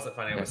 It wasn't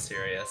funny. It was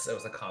serious. It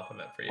was a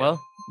compliment for you.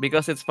 Well,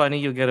 because it's funny,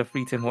 you get a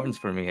free Tim Hortons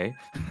for me, eh?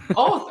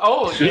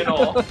 Oh, you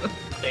know.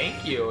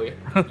 Thank you.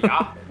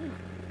 Yeah.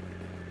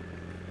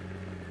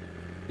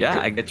 Yeah,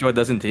 I get you a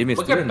dozen Timmy's.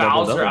 Look at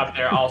Bowser up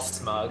there, all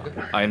smug.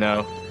 I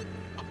know.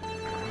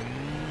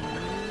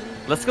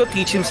 Let's go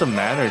teach him some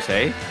manners,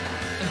 eh?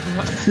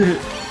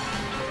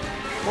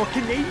 Well,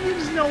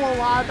 Canadians know a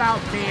lot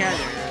about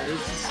manners,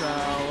 so...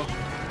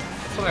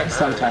 That's what I heard.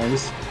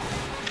 Sometimes.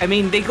 I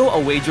mean, they go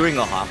away during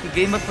a hockey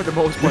game, but for the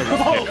most part,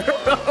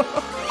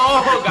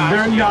 Oh, gosh.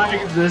 They're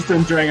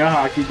non-existent during a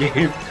hockey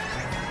game.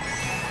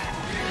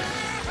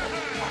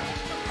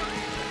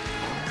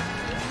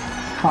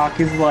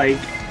 Hockey's like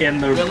in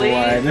the Really?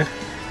 blood. I'm not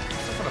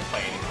gonna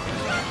play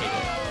anymore. I hate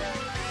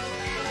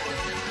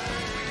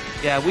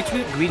it. yeah, we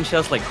treat green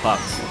shells like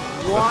pucks.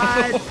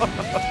 What?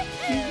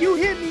 You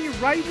hit me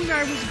right when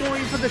I was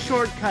going for the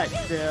shortcut,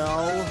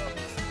 Phil.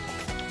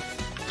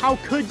 How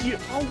could you?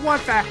 Oh,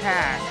 what the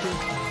heck?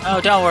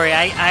 Oh, don't worry.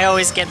 I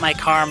always get my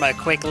karma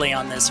quickly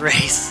on this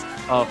race.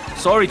 Oh,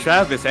 sorry,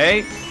 Travis,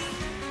 eh?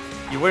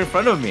 You were in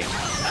front of me.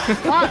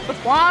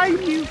 Why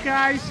do you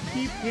guys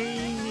keep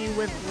paying me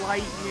with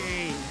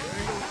lightning?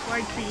 I don't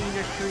like being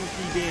a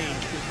shrinky dink.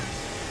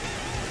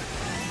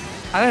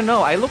 I don't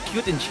know. I look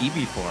cute in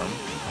chibi form.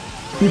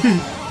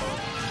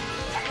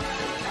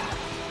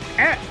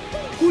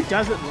 Who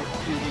doesn't look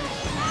cute in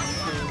form?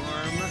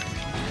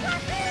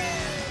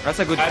 That's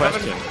a good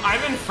question.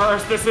 I'm in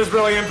first. This is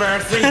really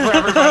embarrassing for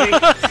everybody.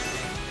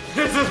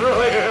 This is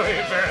really, really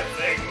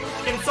embarrassing.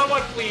 Can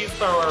someone please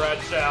throw a red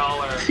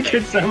shell or?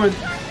 Can someone?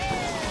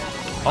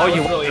 Oh,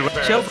 you really want the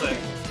red shell?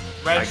 embarrassing.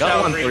 I Red got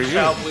shell, one for green you.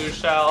 shell, blue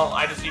shell.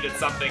 I just needed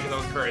something because I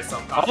was curious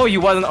sometimes. Oh,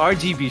 you want an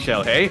RGB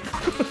shell, hey?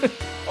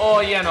 Oh,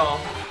 you know.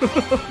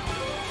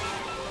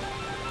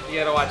 You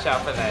gotta watch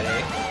out for that,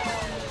 eh?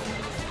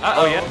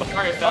 Uh-oh. Oh, yeah.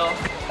 Sorry, Phil.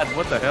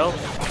 What the hell?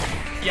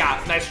 Yeah,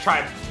 nice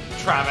try,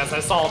 Travis. I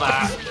saw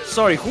that.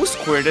 Sorry, who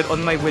squirted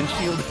on my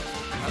windshield?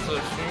 That's what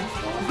it means.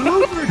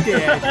 Blooper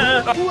did.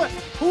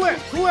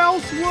 Who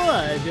else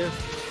would?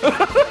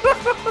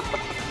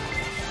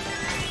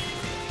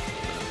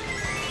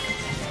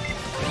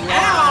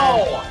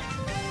 Ow!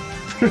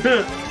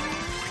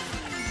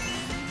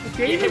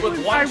 You hit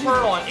with one I-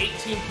 turtle and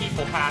 18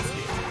 people past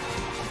you.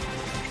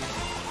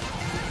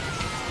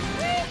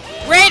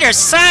 Raider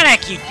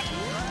Sonic, you...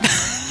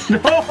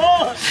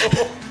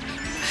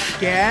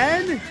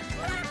 Again?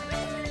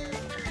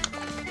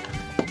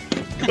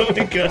 Oh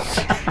my god.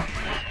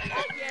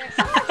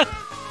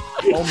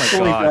 Oh my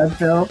Holy god. God,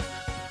 Phil.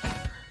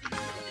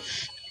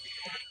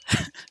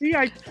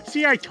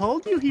 See, I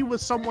told you he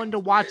was someone to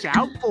watch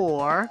out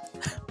for.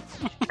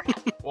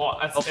 Well,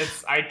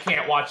 I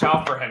can't watch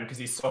out for him because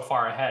he's so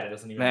far ahead. It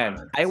doesn't even Man,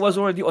 matter. I was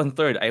already on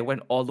third. I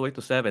went all the way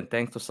to 7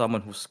 thanks to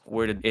someone who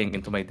squirted ink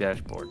into my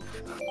dashboard.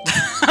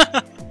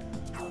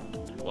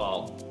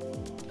 Well,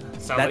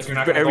 sounds That's like you're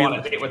not gonna go very- on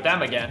a date with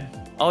them again.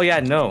 Oh yeah,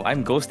 no,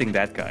 I'm ghosting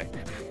that guy.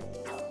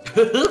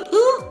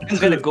 I'm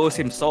gonna ghost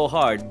him so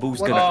hard, Boo's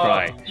gonna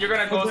cry. You're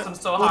gonna ghost him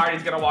so hard,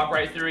 he's gonna walk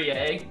right through you,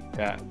 eh?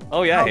 Yeah.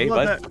 Oh yeah, hey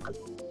bud.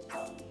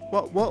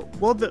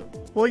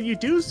 Well, you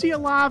do see a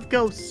lot of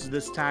ghosts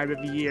this time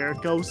of the year.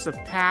 Ghosts of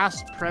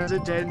past,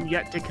 present, and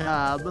yet to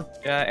come.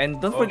 Yeah,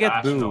 and don't Oh, forget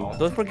gosh, Boo. no.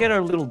 Don't forget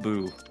our little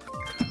Boo.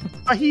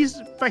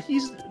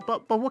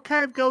 But what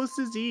kind of ghost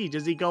is he?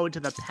 Does he go into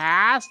the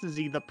past? Is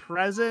he the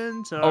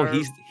present? Or... Oh,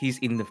 he's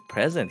in the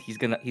present.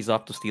 He's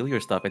off to steal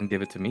your stuff and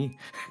give it to me.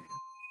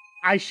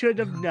 I should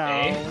have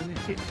known.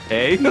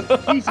 Hey.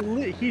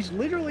 He's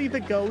literally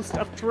the ghost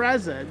of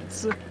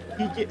presents.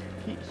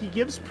 He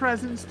gives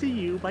presents to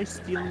you by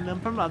stealing them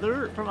from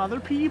other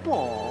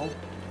people.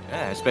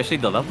 Yeah, especially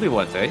the lovely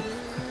ones, eh?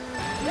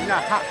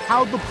 Yeah,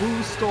 how the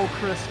Boo stole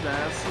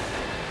Christmas.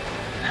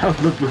 How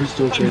the Boo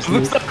stole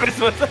Christmas.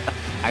 Christmas.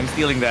 I'm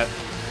stealing that.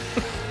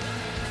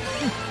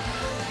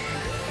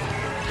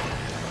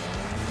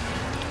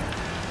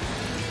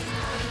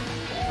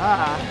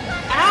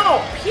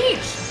 Ow,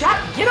 Peach!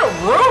 Get a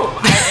room!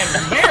 I am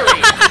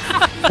married!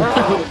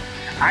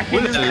 I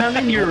can just come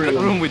in your room.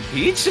 Room with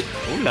Peach?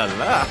 Ooh la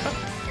la.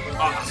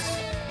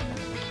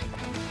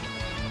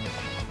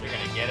 You're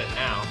gonna get it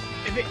now.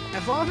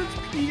 As long as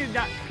it's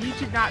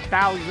Peach and not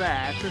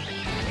Bowsette.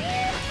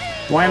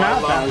 Why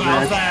not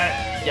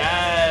Bowsette?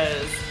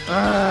 Yes!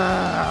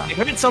 I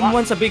heard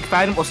someone's a big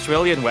fan of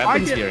Australian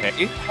weapons here,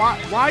 hey?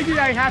 Why did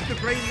I have to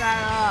bring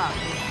that up?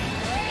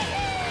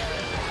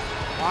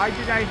 Why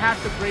did I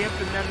have to bring up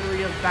the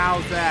memory of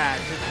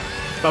Bowsette?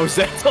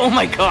 Bowsette? Oh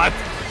my god!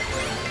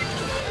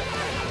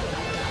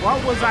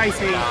 What was I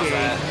thinking?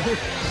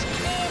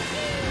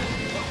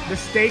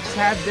 Mistakes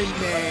have been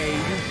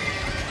made.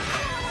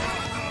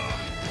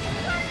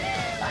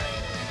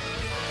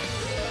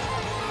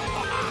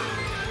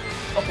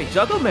 Okay,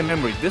 juggle my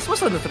memory. This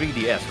was on the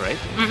 3DS, right?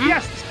 Mm-hmm.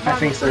 Yes, I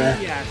think so.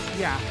 Yes,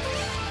 yeah.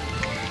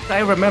 I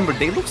remember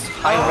they looked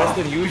high-res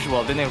than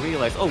usual. Then I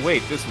realized, oh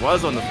wait, this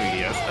was on the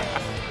 3DS.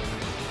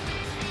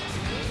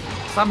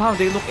 Somehow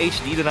they look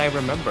HD than I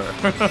remember.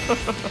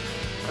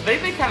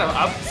 They kind of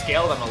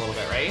upscale them a little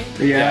bit, right?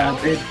 Yeah,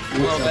 it looks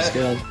little bit.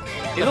 upscaled.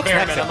 It looks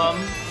bare nice. minimum.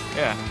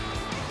 Yeah,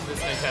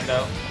 This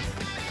Nintendo.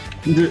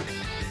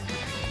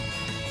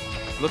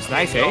 looks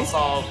nice, We eh? all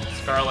saw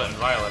Scarlet and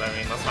Violet. I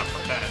mean, let's not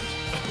pretend.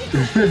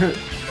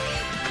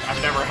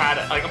 I've never had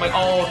it. Like, I'm like,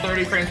 oh,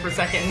 30 frames per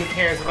second, who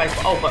cares? It's like,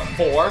 oh, but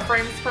 4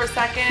 frames per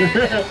second?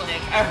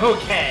 Like,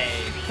 okay.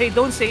 Hey,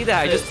 don't say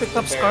that. I just picked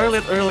up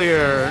Scarlet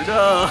earlier.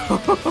 No.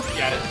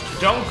 Yeah,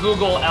 don't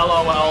Google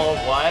LOL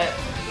what?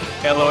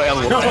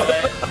 LOL.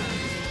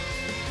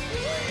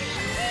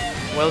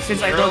 Well,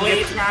 since I don't Literally,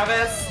 get to...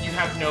 Travis, you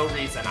have no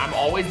reason. I'm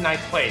always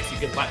ninth place. You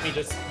can let me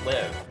just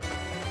live.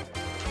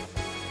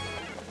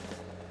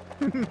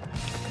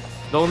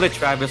 Don't let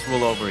Travis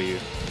rule over you.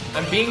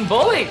 I'm being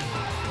bullied.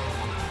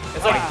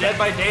 It's like Dead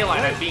by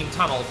Daylight. I'm being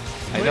tunneled.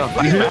 I know.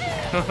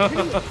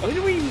 When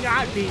are we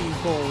not being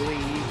bullied?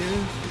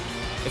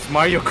 It's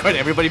Mario Kart.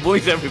 Everybody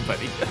bullies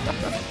everybody.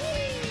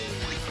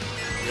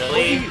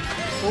 Really?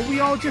 Well, we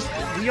all just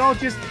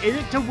in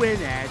it to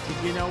win it.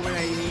 You know what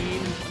I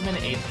mean? I'm in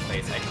 8th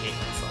place. I hate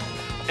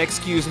myself.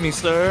 Excuse me,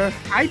 sir.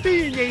 I've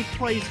been in 8th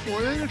place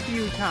more than a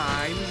few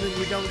times, and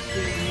you don't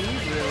see me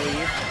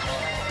really.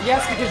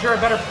 Yes, because you're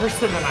a better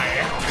person than I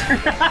am.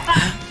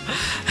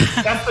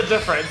 That's the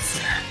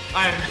difference.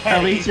 I'm petty.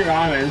 At least you're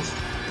honest.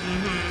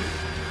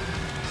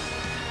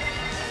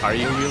 Are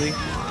you really?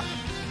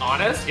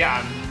 Honest?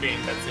 Yeah, I'm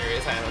being that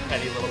serious. I am a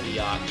petty little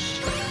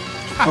biatch.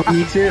 Oh,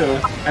 me too.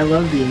 I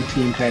love being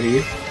Team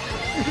Petty.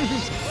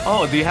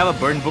 Oh, do you have a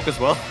burn book as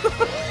well?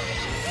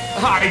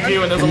 I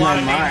do, and there's a In lot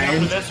of my names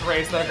mind. after this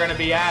race that are going to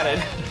be added.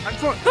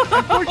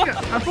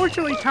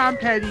 Unfortunately, Tom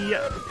Petty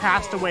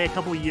passed away a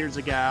couple years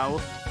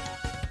ago.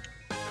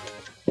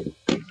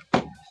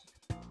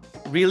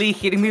 Really?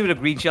 Hitting me with a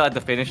green shell at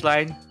the finish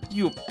line?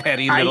 You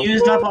petty I little...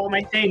 used up all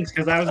my things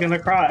because I was gonna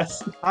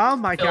cross. Oh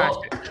my gosh,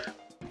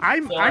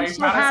 I'm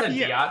so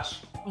happy.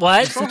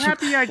 What?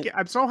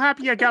 I'm so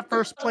happy I got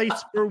first place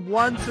for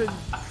once, and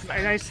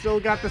I still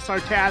got the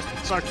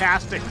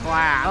sarcastic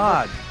clap.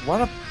 God,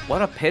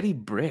 what a petty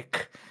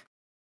brick.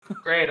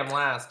 Great, I'm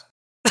last.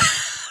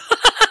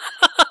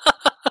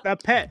 The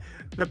petty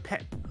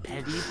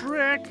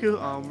brick.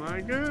 Oh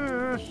my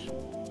gosh.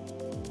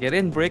 Get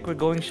in, brick. We're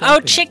going Oh,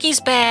 shopping. Chicky's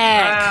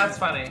back! That's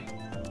funny.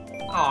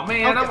 Oh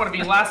man, I want to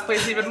be last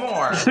place even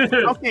more.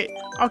 Okay.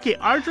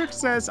 Ardrick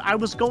says I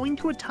was going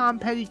to a Tom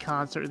Petty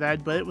concert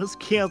then, but it was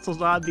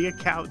canceled on the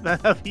account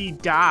that he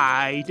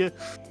died.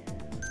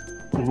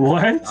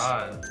 What?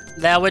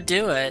 That would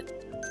do it.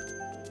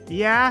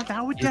 Yeah,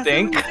 that would You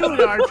definitely think? do it,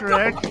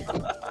 Ardrick.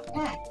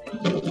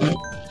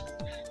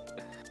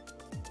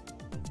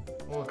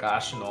 Oh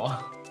gosh, no.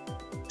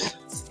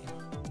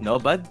 No,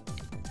 bud?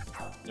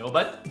 No,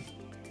 bud?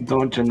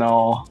 Don't you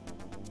know?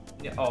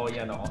 Yeah, oh,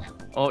 yeah, no.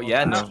 Oh,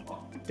 yeah, no.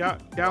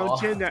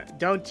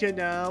 Don't you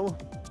know?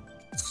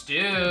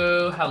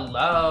 Stu,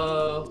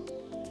 hello.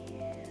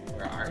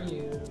 Where are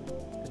you?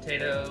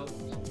 Potato.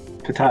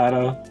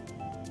 Potato.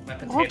 My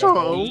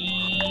potato.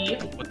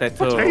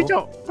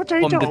 Potato.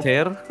 Potato. Pomme de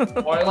terre.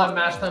 Boil them,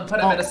 mash them, put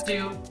them in a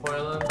stew.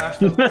 Boil them, mash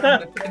them, put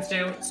them in a chicken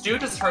stew. Stu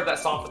just heard that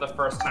song for the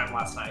first time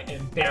last night.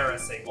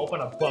 Embarrassing.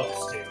 Open a book,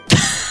 Stu.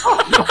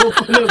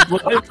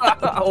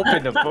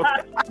 Open the book.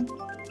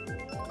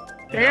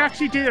 They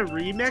actually did a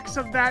remix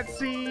of that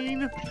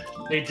scene.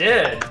 They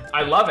did.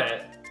 I love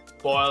it.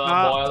 Boil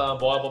them,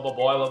 boil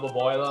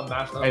them,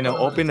 mash them. I know,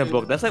 put 'em in open a stew.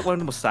 book. That's like one of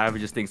the most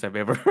savagest things I've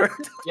ever heard.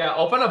 Yeah,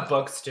 open a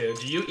book, Stu.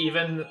 Do you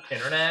even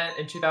internet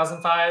in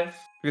 2005?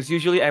 Because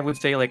usually I would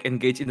say like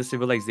engage in the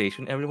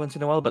civilization every once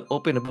in a while, but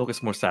open a book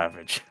is more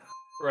savage.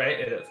 Right,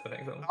 it is. I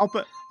think so.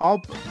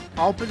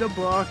 Open a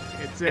book.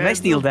 It's Can I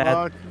steal the that?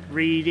 book,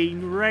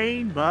 Reading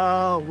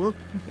Rainbow.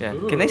 Yeah,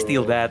 can I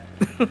steal that?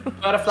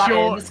 Butterfly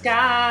Sure. in the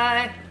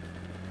sky.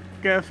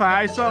 Go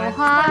fly so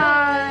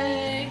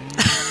high.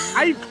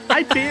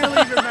 I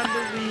barely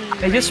remember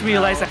reading. I just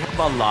realized I have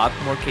a lot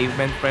more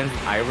caveman friends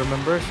than I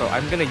remember, so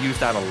I'm gonna use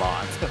that a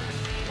lot.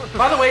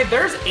 By the way,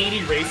 there's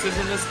 80 races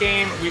in this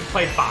game. We've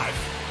played 5.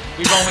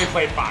 We've only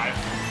played 5.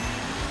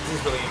 This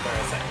is really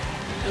embarrassing.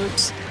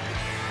 Oops.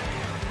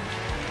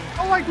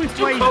 Oh, like we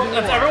played.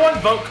 Let's everyone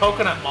vote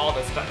Coconut Mall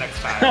next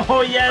time.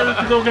 Oh yeah,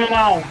 let's go get them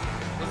all.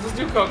 Let's just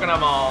do Coconut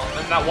Mall,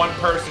 and that one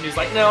person who's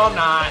like, no, I'm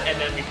not, and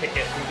then we pick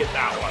it and get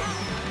that one.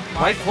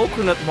 Why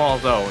Coconut Mall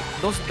though?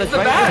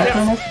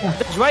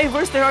 The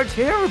drivers there are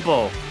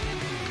terrible.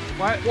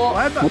 What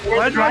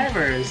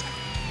drivers?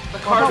 The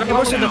cars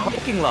Drivers in the now.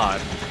 parking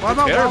lot. What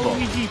about terrible.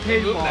 Waluigi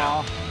They move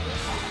now.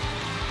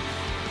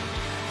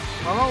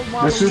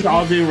 Pinball? Let's just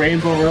all do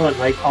Rainbow Road,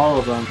 like all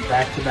of them,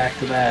 back to back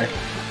to back.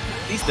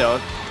 Please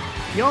don't.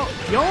 You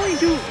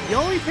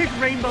only pick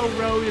Rainbow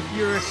Road if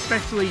you're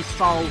especially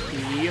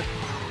salty.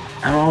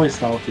 I'm always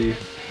salty.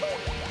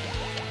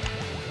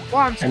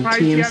 Well, I'm surprised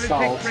Team you haven't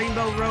Salt. picked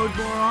Rainbow Road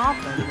more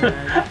often.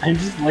 Then. I'm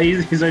just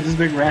lazy, so I just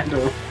pick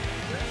random.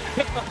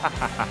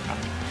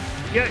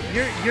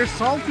 You're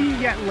salty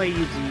yet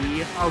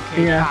lazy.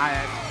 Okay, Yeah. got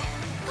it.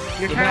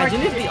 You're kinda Imagine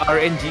like, if the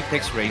RNG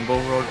picks Rainbow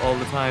Road all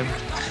the time.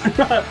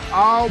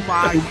 oh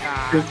my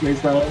god. Piss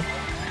myself.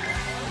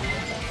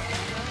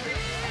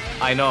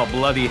 I know,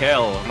 bloody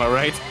hell, am I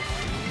right?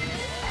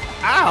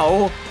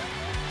 Ow!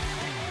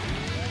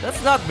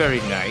 That's not very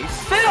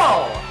nice.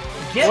 Phil!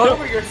 Get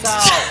over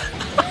yourself!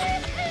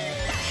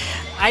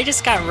 I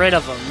just got rid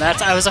of him.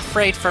 I was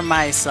afraid for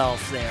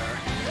myself there.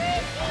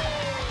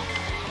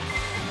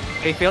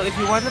 Hey Phil, if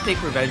you want to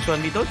take revenge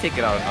on me, don't take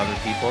it out on other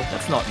people.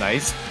 That's not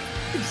nice.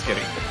 Just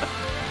kidding.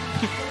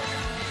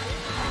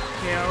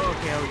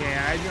 Okay.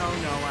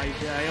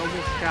 I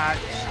almost got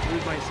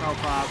screwed myself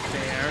up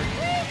there.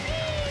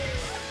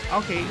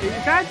 Okay,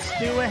 is that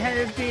Stu ahead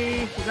of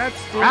me? Is that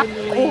Stu in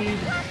the lead?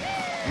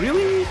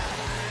 Really?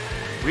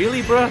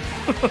 Really, bruh?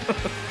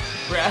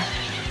 Bruh.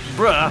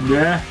 Bruh.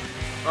 Yeah,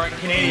 Alright,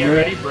 Canadian,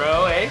 ready,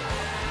 bro, eh?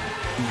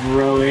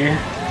 broy.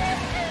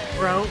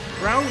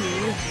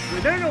 Brownies?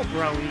 Well, there are no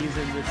brownies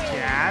in this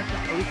chat.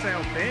 At least I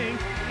don't think.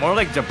 More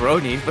like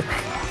jabronis, but...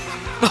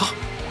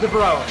 The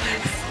bro.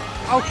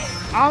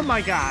 Oh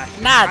my god.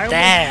 Not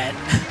that.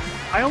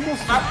 I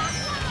almost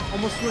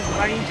went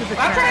right into the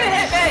I'm chat. trying to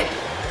hit me!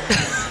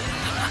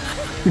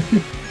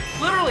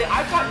 Literally,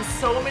 I've gotten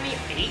so many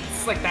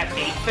 8s, like that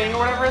 8 thing or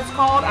whatever it's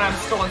called, and I'm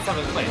still in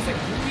 7th place. Like,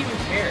 who even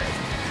cares?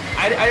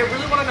 I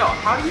really want to know,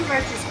 how do you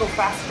guys just go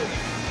faster than me?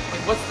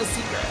 Like, what's the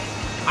secret?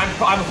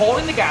 I'm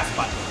holding the gas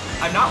button.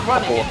 I'm not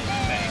running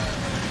anything.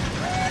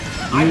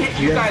 I hit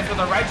you guys with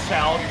a red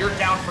shell, you're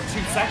down for 2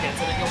 seconds,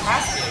 and then you'll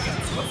pass me again.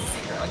 So what's the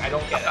secret? Like, I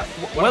don't get it.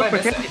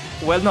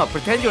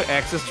 Pretend your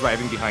ex is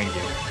driving behind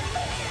you.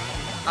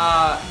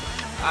 I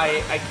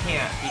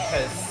can't,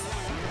 because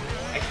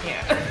I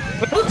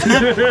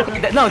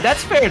can't. No,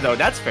 that's fair though,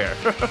 that's fair.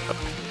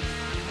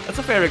 That's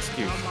a fair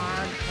excuse. Come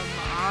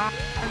on,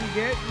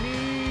 get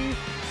me.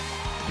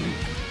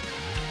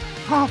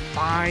 Oh,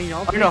 fine,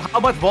 Or no, how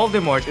about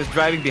Voldemort is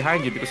driving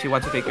behind you because he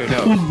wants to take your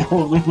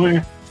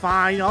nose?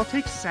 Fine, I'll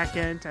take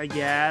second, I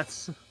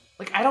guess.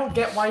 Like, I don't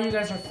get why you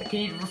guys are...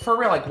 Can you, for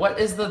real, like, what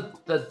is the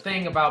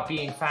thing about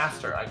being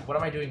faster? Like, what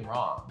am I doing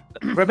wrong?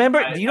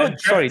 Remember, do you know...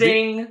 Sorry,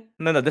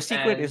 No, the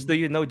secret is, do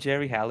you know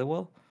Jerry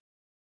Halliwell?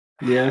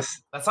 Yes.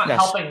 That's not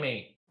Yes. helping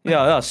me.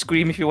 Yeah,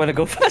 scream if you want to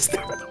go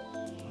faster.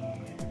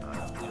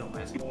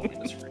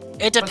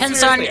 It depends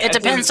seriously, on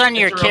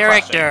your it's a real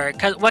character.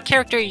 Cause what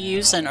character are you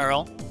using,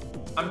 Earl?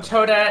 I'm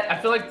Toadette. I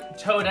feel like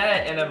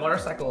Toadette in a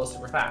motorcycle is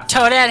super fast.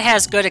 Toadette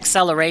has good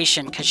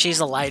acceleration because she's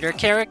a lighter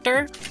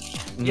character.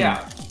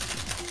 Yeah.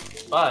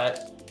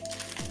 But...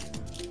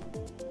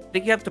 I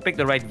think you have to pick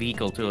the right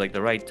vehicle too, like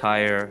the right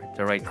tire,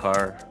 the right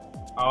car.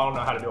 I don't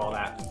know how to do all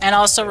that. And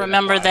also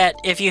remember that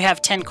if you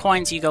have 10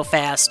 coins, you go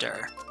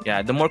faster.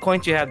 Yeah, the more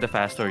coins you have, the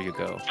faster you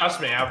go. Trust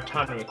me, I have a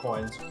ton of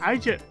coins. I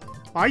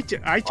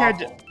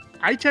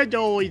tend to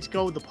always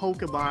go the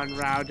Pokemon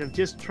route of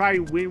just try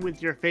to win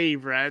with your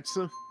favorites.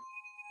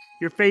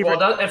 Your favorite.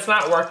 Well, it's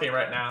not working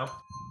right now.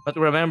 But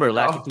remember,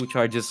 Lucky 2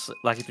 charges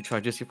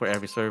you for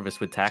every service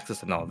with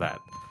taxes and all that.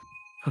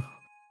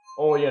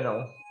 Oh, you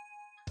know.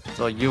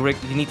 So you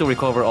need to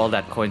recover all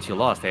that coins you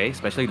lost, eh?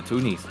 Especially the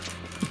toonies.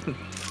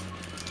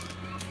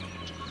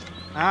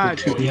 Ah,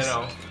 Oh, you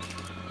know.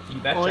 You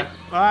betcha.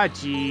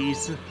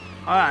 jeez.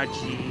 Ah,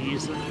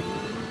 jeez.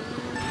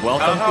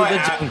 Welcome Oh, to the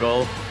yeah.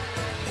 jungle.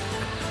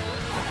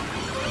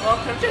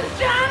 Welcome to the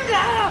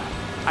jungle!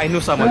 I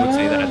knew someone would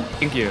say that.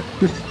 Thank you.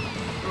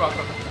 You're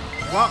welcome.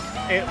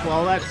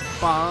 Well, that's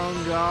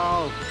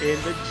Bongo in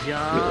the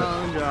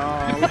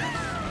jungle.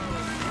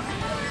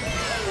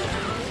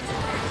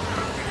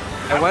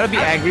 I want to be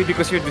angry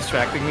because you're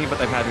distracting me, but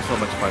I'm having so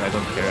much fun. I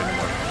don't care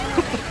anymore.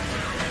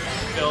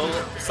 Phil,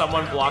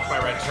 someone blocked my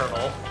red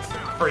turtle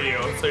for you,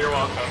 so you're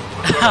welcome.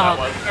 Whoever that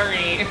was.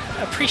 Sorry.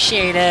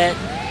 Appreciate it.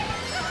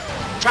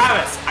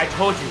 Travis, I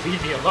told you,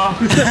 leave me alone.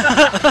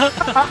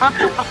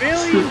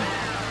 Really?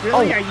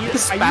 Oh, the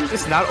spat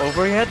is not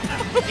over yet?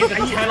 He's a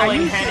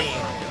kenneling Henny.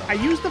 I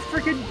used the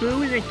frickin'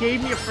 boo and it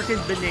gave me a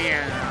frickin'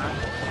 banana.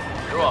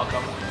 You're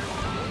welcome.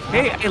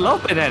 Hey, I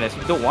love bananas.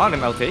 If you don't want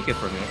them, I'll take it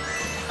from you.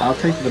 I'll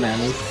take the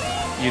bananas.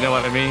 You know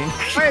what I mean?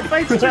 I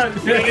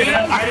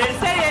didn't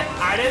say it.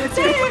 I didn't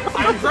say it.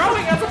 I'm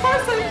growing as a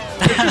person.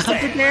 It's the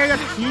banana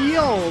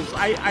peels.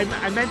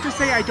 I meant to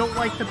say I don't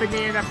like the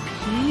banana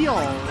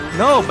peels.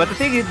 No, but the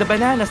thing is, the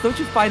bananas, don't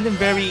you find them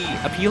very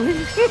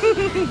appealing?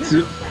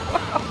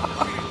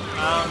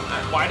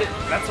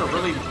 That's a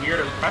really weird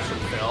impression,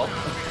 Phil.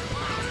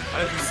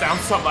 Why did you sound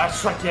so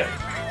much like it?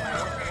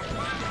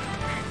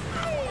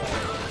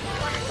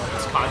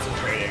 He's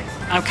concentrating.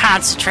 I'm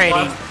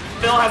concentrating.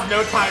 Phil has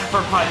no time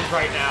for puns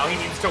right now. He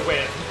needs to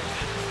win.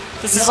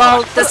 This is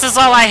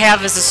all I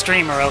have as a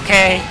streamer,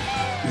 okay?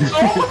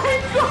 Oh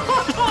my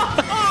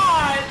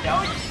god!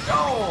 No, you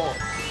don't.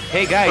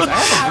 Hey guys, I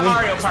have a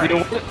Mario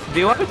Party. do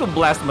you want me to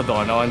blast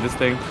Madonna on this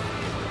thing?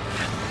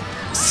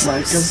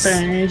 Like a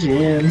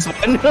virgin.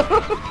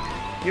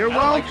 You're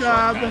Like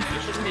welcome. shortcuts.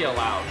 It shouldn't be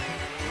allowed.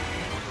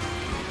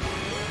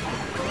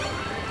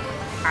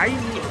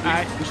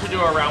 We should do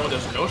a round where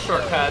there's no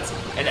shortcuts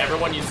and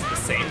everyone uses the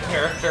same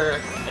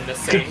character and the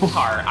same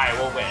car. I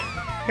will win.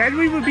 Then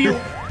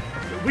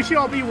we should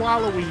all be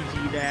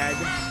Waluigi then.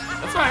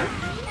 That's fine.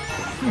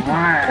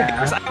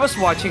 Because I was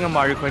watching a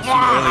Mario Kart stream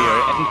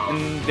earlier,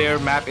 and their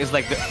map is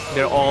like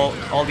they're all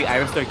the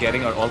items they're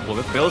getting are all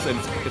bullet bills, and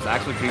it's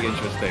actually pretty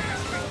interesting.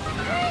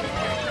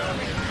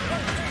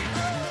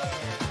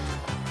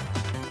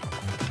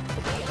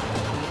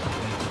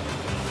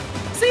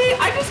 See,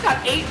 I just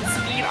got 8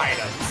 speed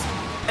items.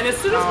 And as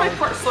soon as my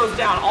cart slows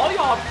down, all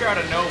y'all appear out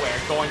of nowhere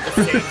going the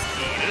same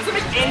speed. It doesn't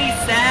make any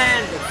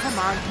sense. Come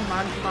on.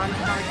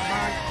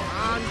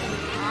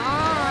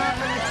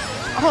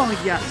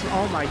 Oh yes,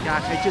 oh my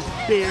gosh, I just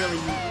barely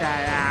beat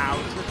that out.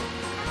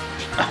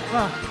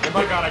 Oh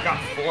my god, I got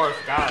 4th.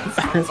 God,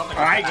 something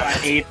I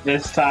got 8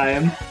 this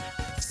time.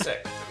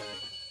 sick.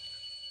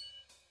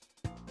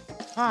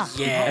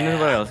 Yeah. And then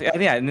what else?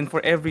 Yeah, and then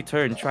for every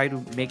turn, try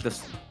to make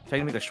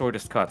the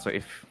shortest cut. So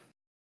if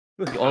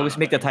you always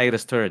make the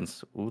tightest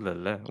turns. Ooh la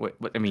la. What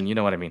I mean, you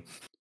know what I mean.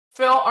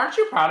 Phil, aren't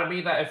you proud of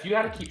me that if you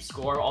had to keep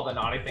score of all the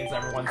naughty things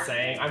everyone's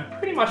saying, I'm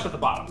pretty much at the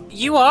bottom?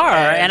 You are,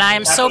 and I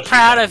am so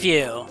proud of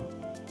you.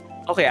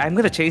 Okay, I'm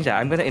gonna change that.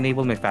 I'm gonna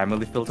enable my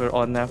family filter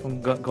on now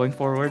from going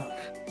forward.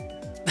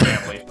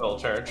 Family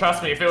filter.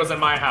 Trust me, if it was in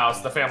my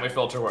house, the family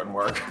filter wouldn't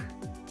work.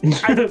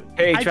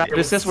 Hey,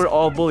 Travis says we're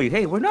all bullied.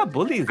 Hey, we're not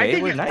bullies,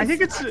 eh? We're nice. I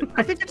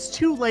think it's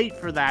too late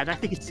for that. I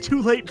think it's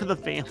too late for the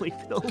family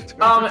filter.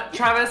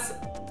 Travis,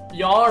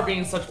 y'all are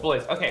being such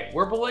bullies. Okay,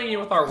 we're bullying you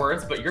with our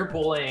words, but you're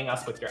bullying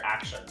us with your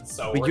actions.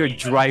 So with your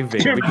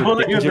driving, with your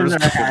dangerous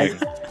driving.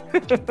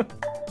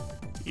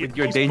 With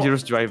your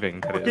dangerous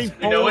driving. That is.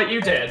 You know what you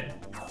did.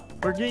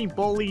 We're getting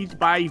bullied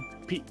by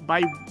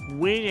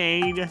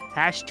winning.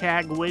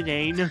 Hashtag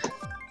winning.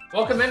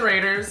 Welcome in,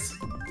 Raiders.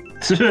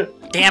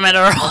 Damn it,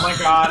 Earl. Oh my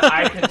god,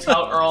 I can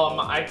tell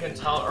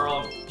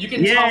Earl. You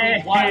can tell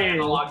me what,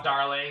 Analog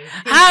Darling.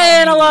 Hi,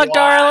 Analog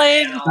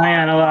Darling. Hi,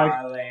 Analog.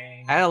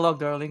 Analog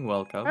Darling,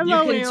 welcome.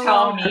 Hello, You can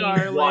tell me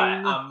Darling. what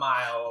a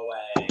mile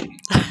away.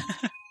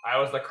 I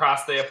was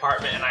across the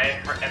apartment and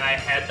I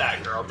had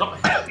that girl. Don't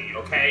hit me,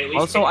 okay? At least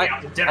Also, take me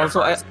out to dinner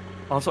first.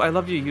 I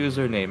love your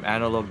username,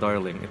 Analog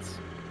Darling. It's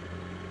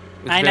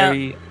I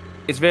know.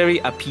 It's very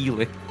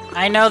appealing.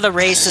 I know the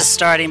race is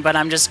starting, but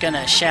I'm just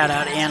gonna shout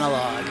out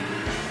Analog.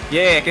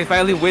 Yeah, I can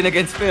finally win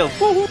against Phil.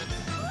 Woo-hoo.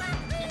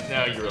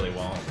 No, you really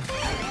won't.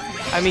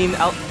 I mean,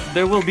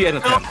 there will be an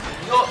attempt.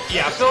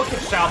 Phil can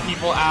shout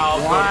people out,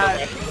 go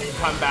to the restroom,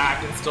 come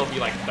back, and still be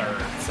like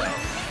 3rd, so.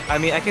 I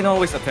mean, I can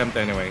always attempt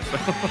anyway. So.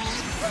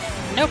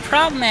 No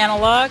problem,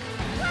 Analog.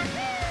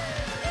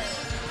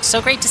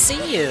 So great to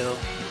see you.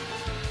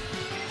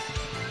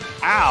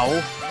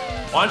 Ow!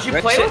 Why don't you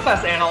play with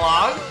us,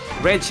 Analog?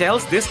 Red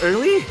shells this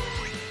early?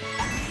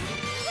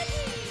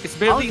 It's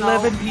barely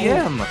 11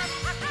 p.m.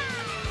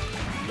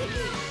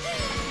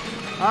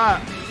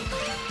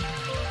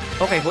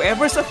 Okay,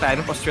 whoever's a fan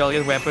of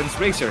Australian weapons,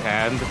 raise your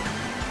hand.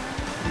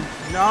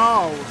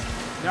 No,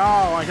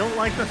 I don't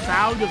like the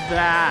sound of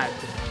that.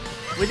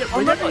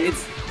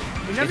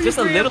 It's just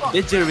a little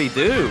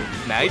didgeridoo,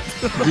 mate.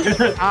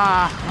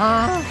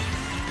 I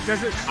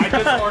just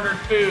ordered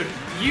food.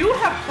 You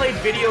have played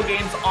video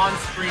games on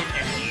stream,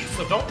 MD,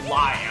 so don't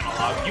lie,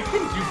 Analog. You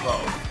can do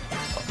both.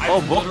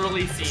 I've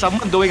literally seen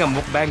someone doing a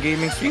mukbang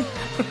gaming stream.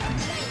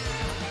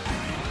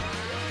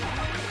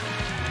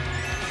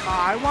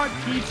 I want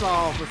pizza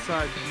all of a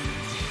sudden.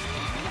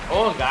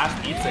 Oh gosh,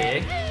 pizza,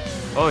 eh?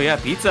 Oh yeah,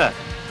 pizza.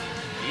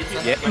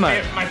 Pizza. Yeah,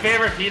 my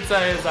favorite pizza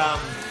is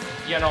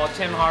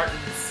Tim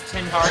Hortons.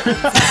 Tim Hortons.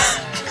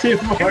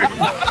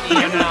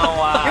 You know,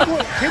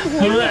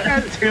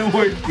 Tim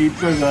Hortons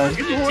pizza though.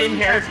 Tim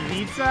Harris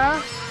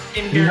pizza.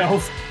 Tim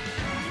Harris.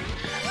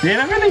 They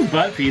have anything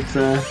but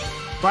pizza.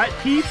 Butt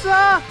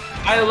pizza?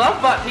 I love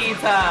butt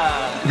pizza.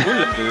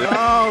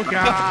 Oh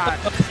god.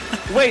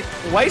 Wait,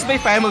 why is my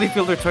family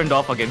filter turned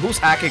off again? Who's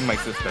hacking my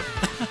system?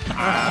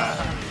 I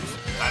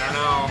don't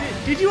know.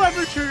 Did you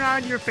ever turn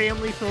on your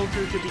family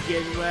filter to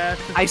begin with?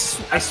 I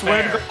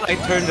swear to God, I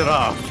turned it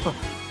off.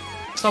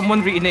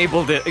 Someone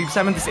re-enabled it.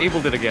 Someone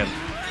disabled it again.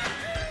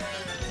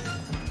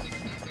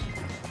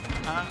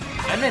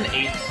 I I'm in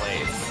 8th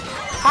place.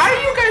 How do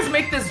you guys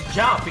make this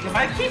jump? Because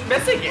I keep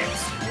missing it.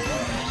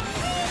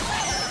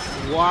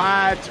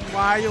 What?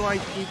 Why do I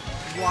keep...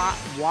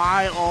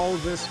 Why all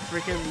this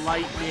freaking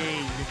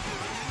lightning?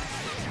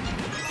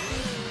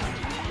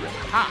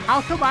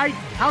 How come I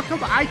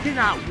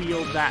cannot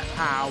wield that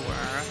power?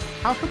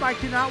 How come I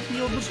cannot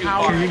wield the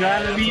power? You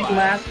gotta be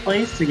last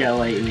place to get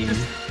lightning.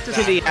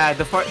 Actually,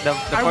 the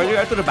farther you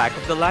are to the back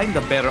of the line, the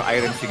better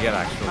items you get,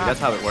 actually. That's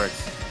how it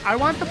works. I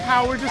want the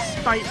power to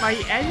smite my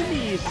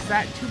enemies. Is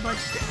that too much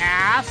to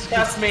ask?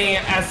 Trust me,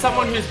 as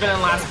someone who's been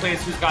in last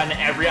place, who's gotten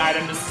every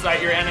item to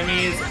smite your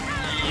enemies,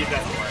 it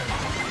doesn't work.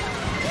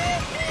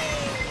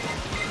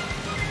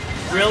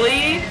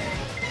 Really?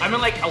 I'm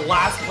in like a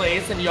last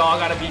place and y'all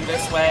gotta be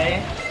this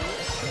way?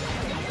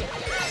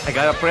 I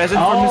got a present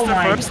for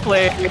Mr. First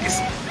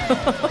Place.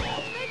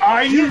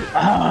 Are you?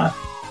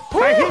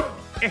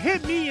 It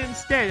hit me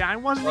instead. I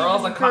wasn't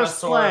even in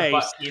first place.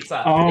 But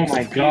pizza. Oh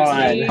my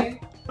god.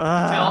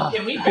 Phil,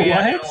 can we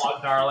ban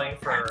Analog Darling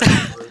for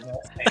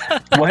rudeness?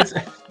 What's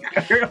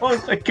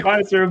Everyone's a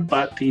connoisseur of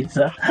butt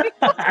pizza.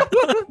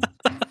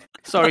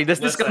 Sorry, does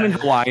this come in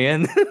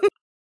Hawaiian?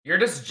 You're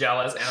just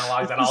jealous,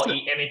 Analog, that I'll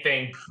eat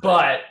anything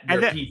but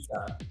your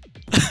pizza.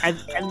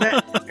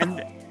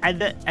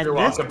 You're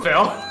welcome,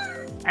 Phil.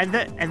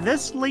 And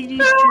this,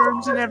 ladies,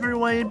 germs, and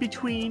everyone in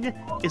between,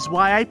 is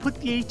why I put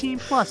the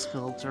 18+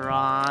 filter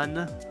on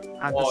the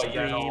screen.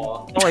 Yeah,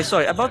 no. Oh, wait,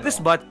 sorry. About this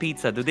butt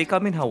pizza, do they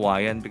come in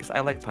Hawaiian? Because I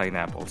like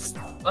pineapples.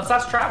 Let's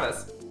ask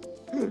Travis.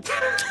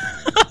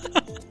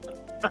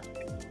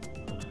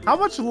 How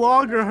much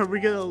longer are we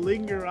gonna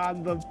linger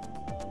on the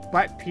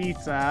butt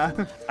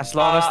pizza? As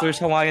long as there's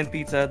Hawaiian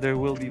pizza, there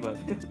will be butt.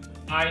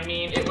 I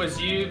mean, it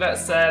was you that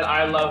said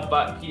I love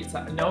butt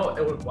pizza. No,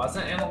 it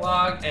wasn't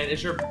Analog. And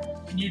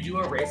can you do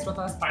a race with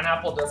us?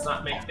 Pineapple does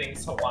not make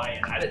things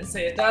Hawaiian. I didn't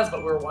say it does,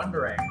 but we're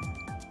wondering.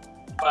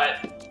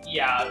 But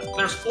yeah,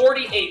 there's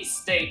 48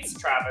 states,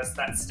 Travis,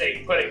 that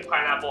state putting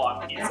pineapple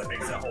on pizza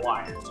makes it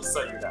Hawaiian. Just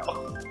so you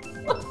know.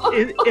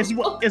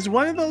 Is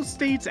one of those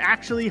states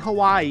actually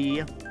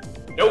Hawaii?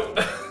 Nope.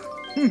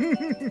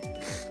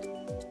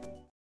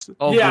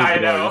 Oh, yeah, I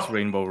know. It's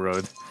Rainbow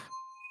Road.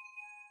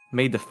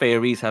 May the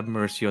fairies have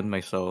mercy on my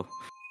soul.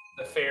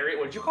 The fairy?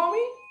 What'd you call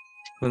me?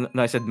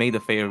 No, I said may the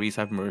fairies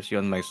have mercy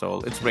on my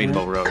soul. It's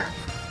Rainbow Road.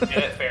 Get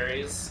it,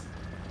 fairies?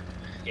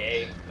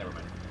 Yay. Never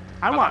mind.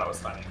 I thought it was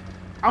funny.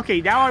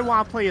 Okay, now I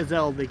want to play a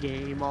Zelda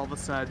game all of a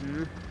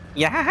sudden.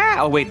 Yeah!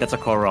 Oh wait, that's a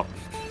Korok.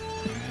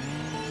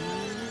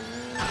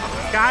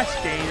 Gosh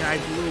dang, I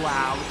blew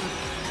out.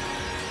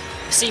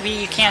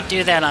 CB, you can't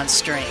do that on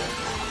stream.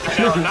 I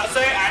know, I'm not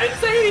saying, I didn't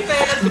say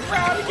anything. I'm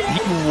proud again.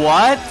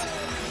 What?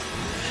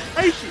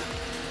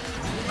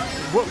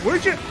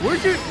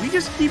 We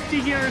just keep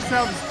digging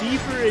ourselves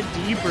deeper and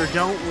deeper,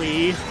 don't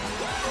we?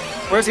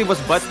 First it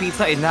was butt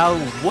pizza, and now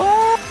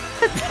what?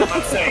 I'm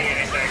not saying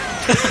anything.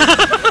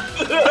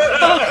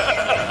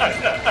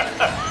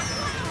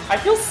 I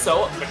feel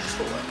so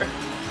mature.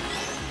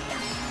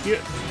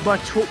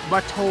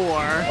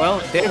 Mature.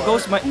 Well, there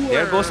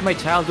goes my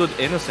childhood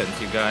innocence,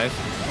 you guys.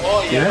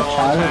 Oh yeah,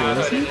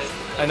 childhood innocence?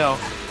 I know.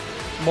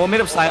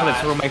 Moment of silence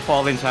for my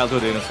fallen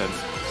childhood innocence.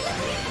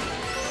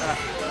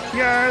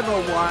 You're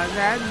the one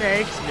that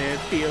makes me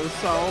feel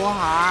so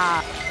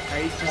high.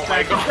 Just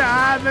like a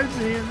diamond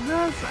in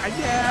the sun. I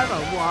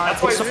never want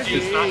to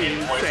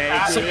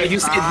So you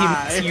said he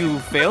makes you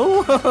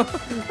Phil?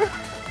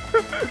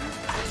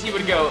 He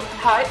would go,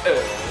 hi,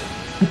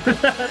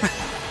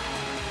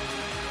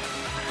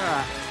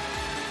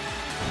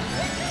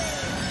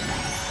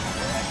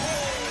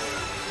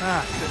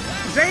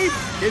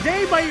 Did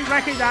anybody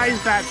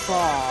recognize that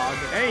song?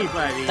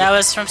 Anybody? That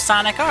was from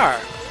Sonic R.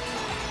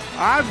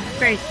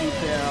 Thank you,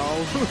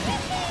 Phil.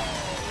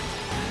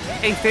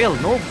 Hey Phil,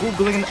 no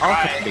googling and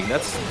alt-tabbing.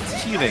 That's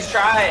cheating. Let's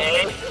try,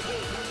 eh?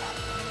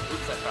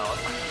 Oops, I fell.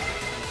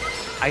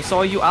 I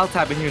saw you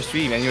alt-tab in your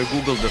stream and you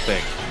googled the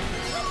thing.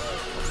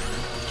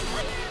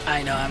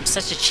 I know, I'm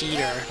such a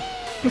cheater.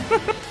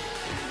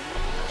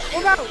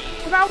 Well,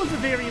 that was a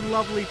very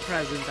lovely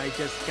present I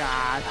just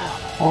got.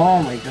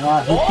 Oh my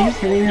god, who keeps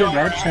hitting the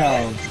red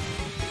shells?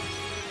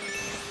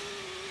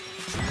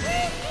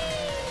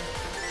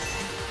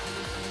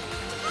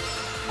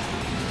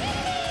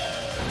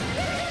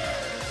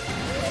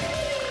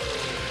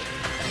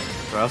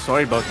 Well,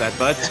 sorry about that,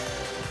 bud.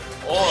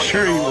 Oh,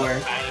 sure you were.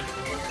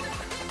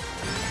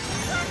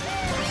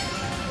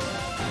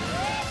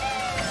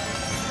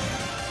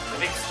 I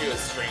think Stu is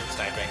stream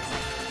sniping.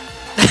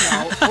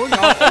 Oh no.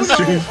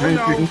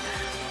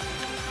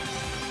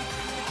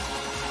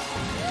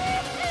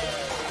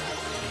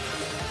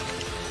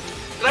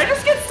 Did I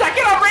just get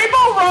second on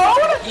Rainbow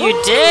Road? You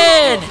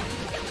did!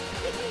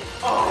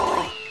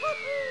 Oh.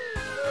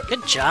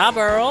 Good job,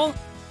 Earl.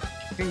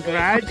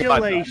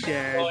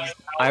 Congratulations.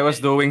 I was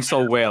doing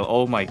so well.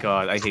 Oh my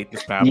god, I hate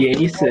this map.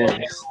 Jesus.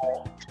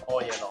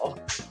 Oh, you know.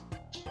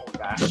 Oh,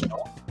 gosh.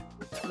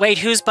 Wait,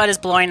 whose butt is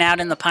blowing out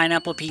in the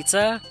pineapple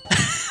pizza?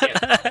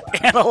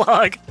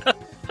 Analog.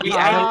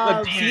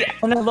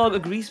 Analog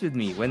agrees with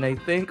me. When I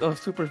think of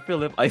Super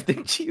Philip, I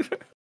think cheater.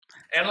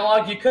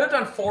 Analog, you could have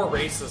done 4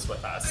 races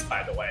with us,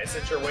 by the way,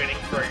 since you're waiting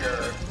for your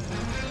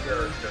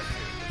food.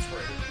 It's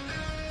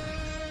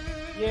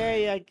free.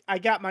 Yay! I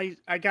got my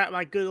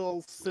good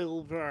old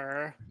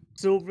Silver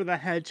the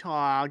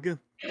Hedgehog.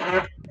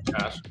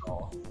 Gosh,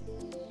 no.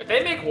 If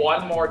they make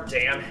one more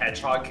damn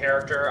hedgehog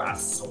character, I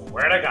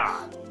swear to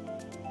God.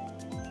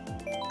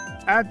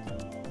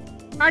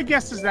 My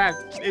guess is that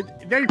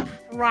they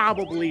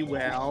probably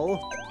will.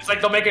 It's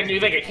like they'll make a new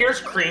thing. Here's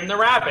Cream the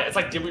Rabbit. It's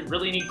like, did we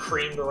really need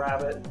Cream the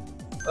Rabbit?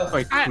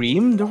 Wait,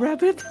 Cream the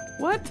Rabbit?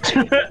 What?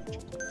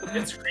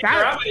 It's Cream the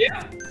Rabbit,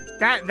 yeah.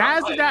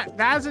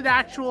 That's an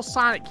actual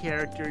Sonic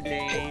character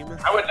name.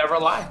 I would never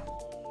lie.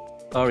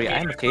 Sorry,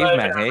 I'm a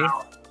caveman, hey?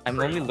 I'm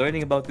only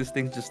learning about these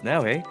things just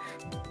now, hey?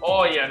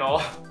 Oh, yeah,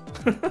 no.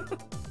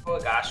 Oh,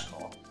 gosh,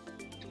 no.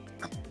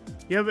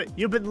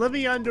 You've been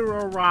living under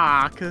a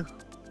rock.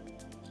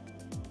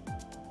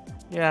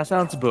 Yeah,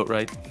 sounds about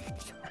right.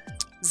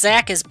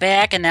 Zach is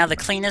back and now the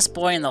cleanest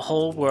boy in the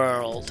whole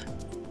world.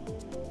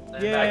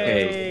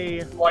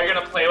 Yay! Well, you're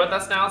gonna play with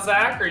us now,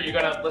 Zach, or are you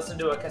gonna listen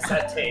to a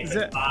cassette tape?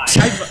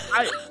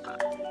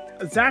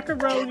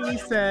 Zacharoni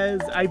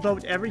says, I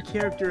vote every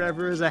character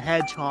ever as a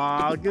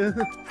hedgehog.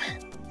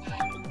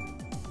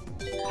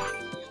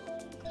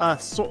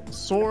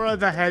 Sora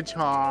the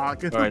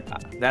Hedgehog. Alright,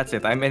 that's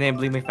it. I'm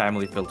enabling my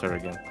family filter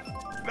again.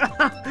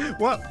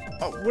 What?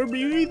 We're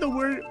muting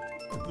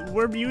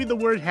the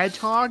word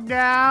hedgehog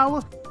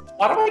now?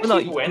 Why do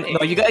I keep winning?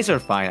 No, you guys are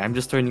fine. I'm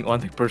just turning on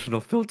the personal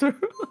filter.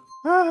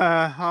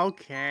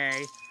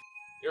 Okay.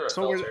 You're a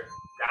So we're- filter.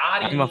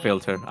 I'm a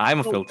filter. I'm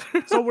a filter.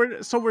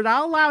 So we're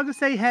not allowed to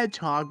say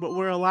hedgehog, but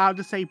we're allowed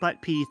to say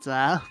butt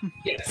pizza.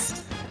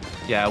 Yes.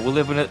 Yeah, we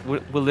live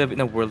in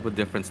a world with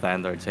different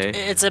standards, hey?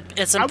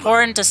 It's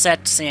important to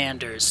set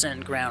standards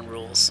and ground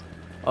rules.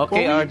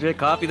 Okay, RJ,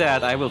 copy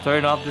that. I will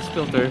turn off this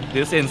filter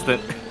this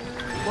instant.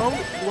 Well,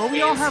 we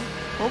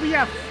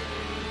have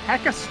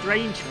hecka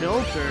strange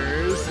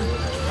filters.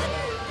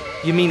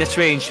 You mean a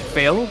strange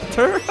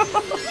filter?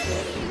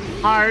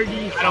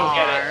 Hardy I don't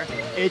get har.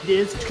 It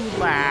is to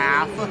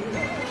laugh.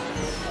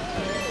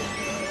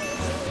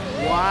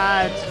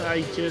 What?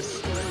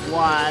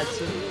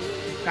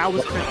 That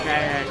was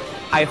pathetic.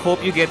 I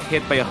hope you get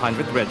hit by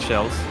 100 red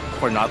shells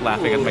for not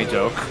laughing at my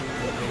joke.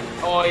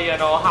 Oh, you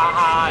know,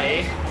 ha.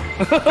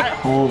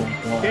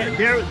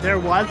 There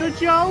was a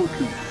joke?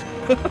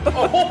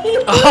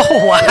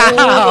 Oh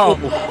wow!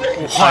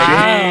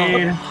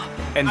 Wow!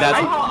 And that's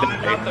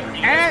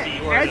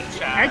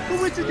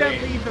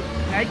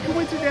And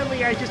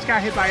coincidentally, I just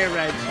got hit by a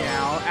red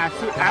shell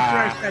after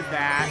I said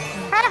that.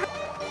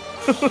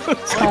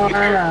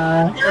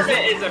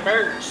 Kermit is a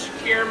birch.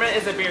 Kermit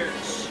is a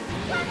birch.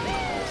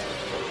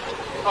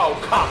 Oh,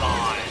 come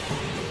on.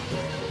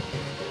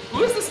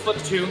 Who is this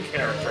Splatoon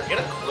character? Get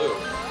a clue.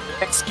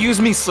 Excuse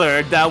me,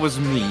 sir, that was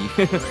me.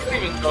 I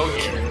can't even go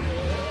here.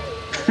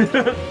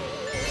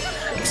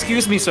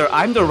 Excuse me, sir,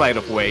 I'm the right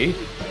of way.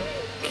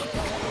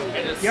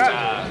 I just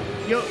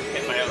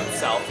hit my own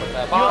self with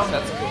that bomb.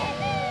 That's cool.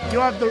 You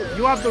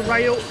have the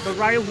right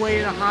of way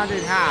in a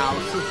haunted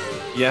house.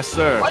 Yes,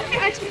 sir. Why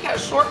can't I take that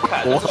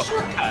shortcut? That's a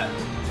shortcut.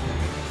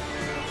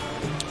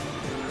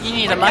 You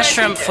need a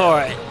mushroom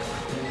for it.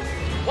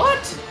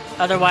 What?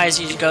 Otherwise,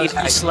 you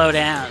slow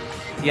down.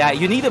 Yeah,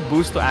 you need a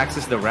boost to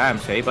access the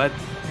ramps, hey, bud?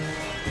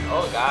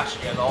 Oh gosh,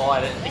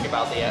 I didn't think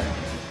about that yet.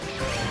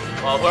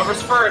 Well,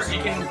 whoever's first,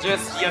 you can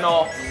just,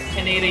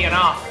 Canadian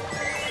off.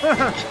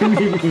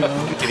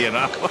 Canadian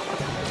off.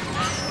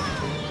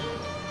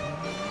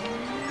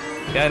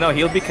 Yeah, no,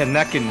 he'll be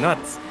connecting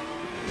nuts.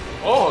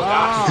 Oh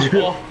gosh.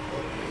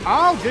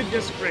 Oh,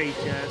 goodness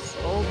gracious.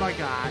 Oh my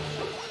gosh.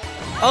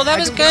 Oh, that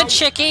was good,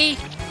 Chicky.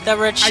 The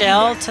red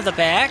shell to the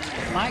back.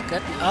 My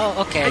goodness. Oh,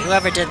 okay.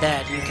 Whoever did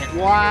that, you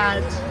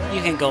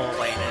can go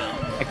away now.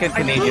 I can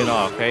Canadian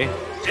off, hey?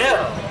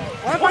 Jill.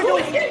 What if I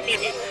don't hit me?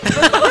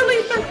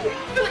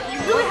 You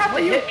really have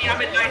to hit me.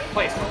 I'm in 9th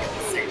place. For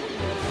goodness sake.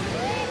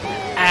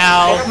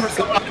 Ow.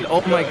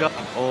 Oh my god.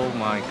 Oh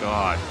my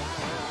god.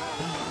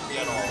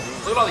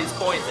 Look at all these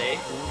coins, eh?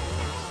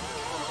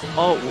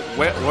 Oh,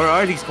 where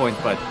are these coins,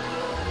 bud?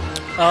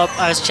 Oh,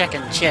 I was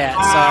checking chat.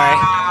 Sorry.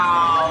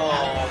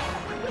 Wow.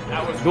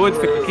 That was Good.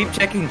 rude. Keep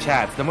checking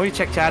chats. The more you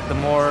check chat, the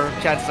more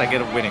chances I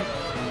get of winning.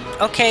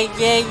 Okay,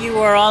 yay, you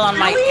are all on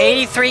my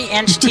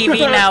 83-inch TV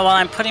now while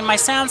I'm putting my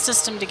sound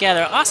system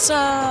together.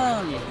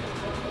 Awesome!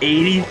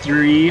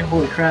 83?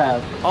 Holy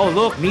crap. Oh,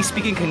 look, me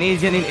speaking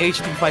Canadian in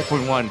HD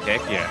 5.1.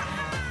 Heck yeah.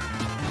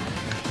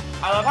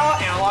 I love how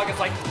Analog is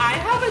like, I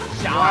have a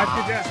job.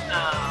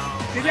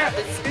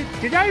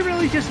 Did I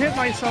really just hit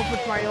myself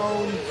with my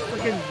own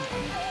freaking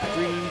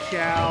dream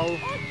shell?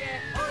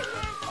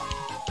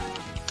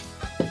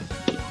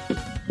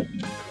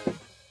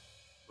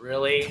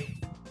 Really?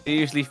 You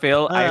usually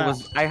fail.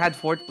 I had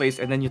 4th place,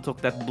 and then you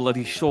took that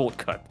bloody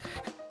shortcut.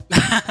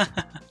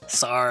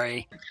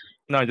 Sorry.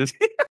 No, just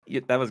yeah,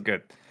 that was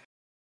good.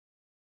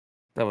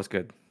 That was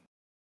good.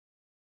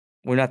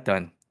 We're not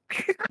done.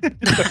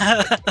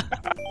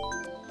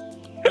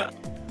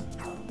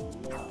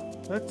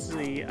 Let's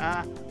see.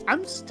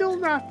 I'm still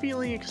not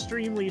feeling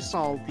extremely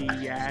salty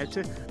yet.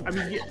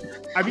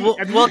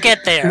 We'll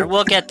get there.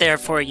 We'll get there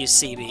for you,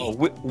 CB. Oh,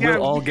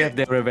 we'll all get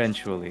there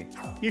eventually.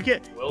 You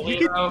could.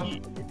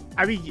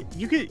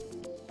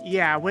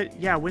 Yeah,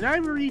 when I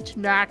reach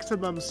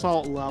maximum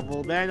salt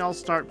level, then I'll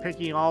start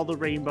picking all the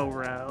rainbow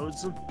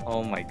roads.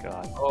 Oh my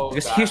god. Oh,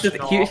 Because gosh, here's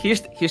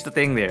the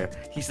thing there.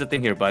 Here's the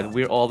thing here, bud.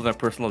 We're all on a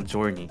personal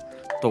journey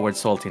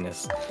towards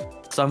saltiness.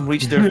 Some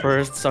reach there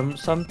first,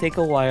 some take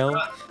a while.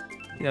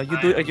 You know,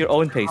 you do it at your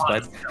own pace,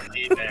 bud.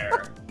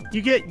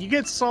 You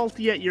get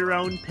salty at your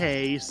own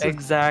pace.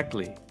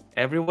 Exactly.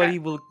 Everybody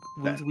will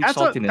reach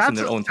saltiness in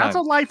their own time. That's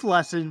a life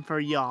lesson for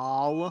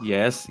y'all.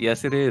 Yes,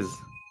 it is.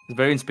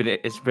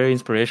 It's very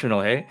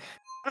inspirational, hey?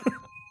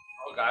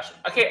 Oh gosh.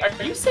 Okay,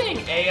 are you saying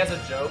A as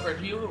a joke, or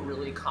do you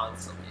really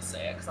constantly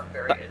say it? Because I'm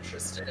very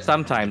interested.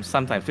 Sometimes,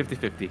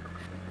 50-50.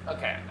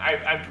 Okay,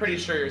 I'm pretty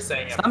sure you're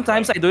saying it.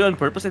 Sometimes I do it on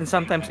purpose, and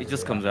sometimes it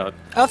just comes out.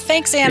 Oh,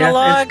 thanks,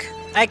 Analog.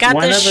 I got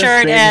this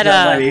shirt at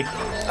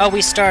Oh,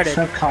 we started.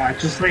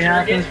 Subconsciously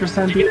happens for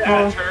some people.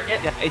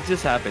 Yeah, it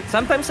just happens.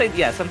 Sometimes I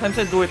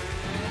do it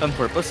on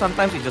purpose.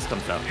 Sometimes it just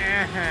comes out.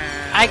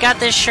 I got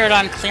this shirt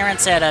on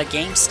clearance at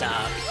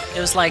GameStop. It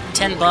was like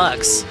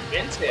 $10.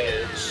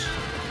 Vintage.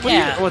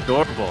 Yeah. So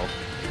adorable.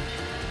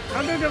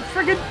 Oh no,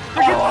 friggin'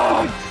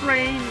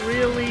 train,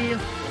 really?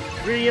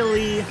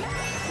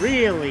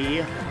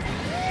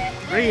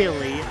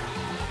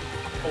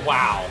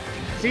 Wow.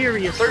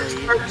 Seriously.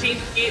 13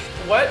 feet.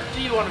 What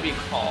do you want to be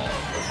called?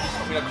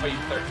 I'm gonna call you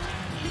 13.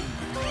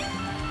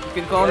 You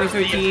can call me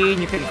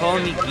 13, you can call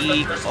me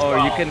geek, or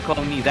you can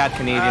call me that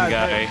Canadian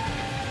guy.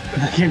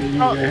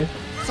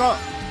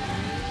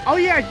 Oh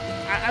yeah,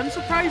 I'm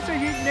surprised I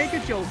didn't make a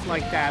joke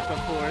like that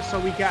before. So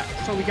we got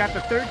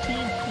the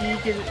 13th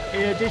peak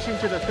in addition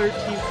to the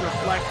 13th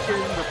reflection,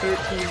 the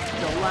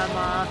 13th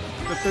dilemma,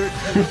 the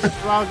 13th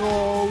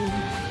struggle.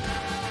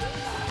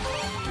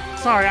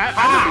 Sorry,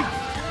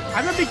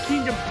 I'm a big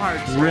Kingdom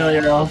Hearts. Really,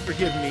 Earl?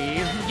 Forgive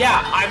me.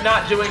 Yeah, I'm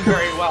not doing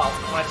very well.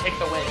 So I want to take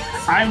the wins.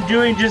 I'm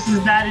doing just as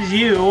bad as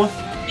you.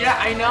 Yeah,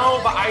 I know,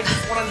 but I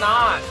just want to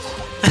not.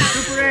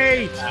 Super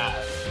 8.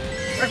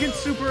 Freaking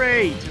Super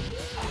 8.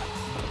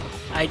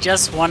 I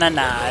just wanna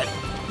not.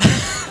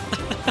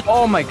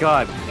 Oh my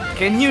god.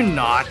 Can you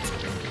not?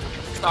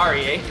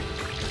 Sorry, eh?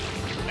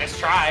 Nice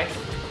try.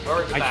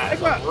 Over to that.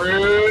 got-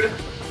 Rude.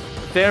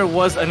 There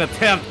was an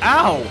attempt.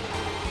 Ow!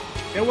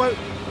 It was.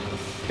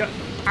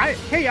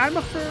 Hey, I'm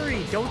a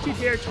furry. Don't you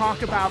dare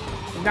talk about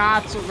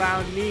knots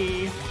around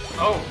me.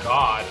 Oh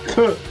god.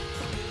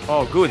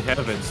 Oh, good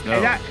heavens, no.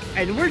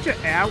 And we're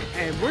just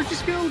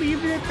gonna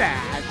leave it at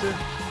that.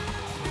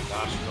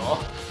 Gosh, no.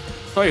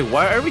 Sorry,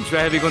 why are we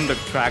driving on the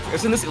track?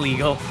 Isn't this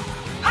illegal?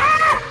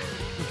 Ah!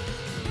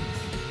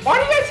 Why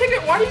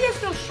do you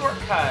guys know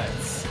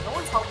shortcuts? No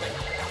one's helping.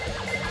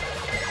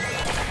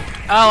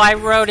 Oh, I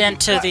rode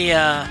into the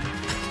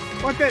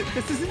What the?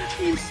 This isn't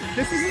Team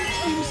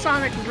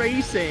Sonic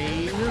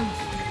Racing.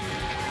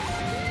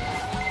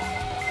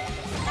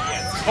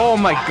 Oh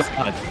my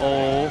god.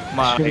 Oh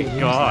my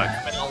god.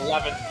 I'm in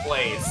 11th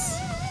place.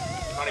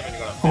 I'm not even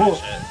gonna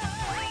finish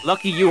it.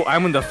 Lucky you,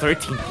 I'm in the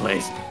 13th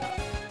place.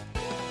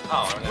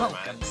 Oh, never mind.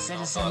 Welcome,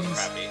 citizens. citizens. Oh, that was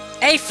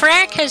crappy. Hey,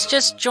 Frack has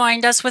just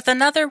joined us with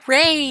another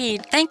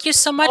raid. Thank you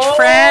so much,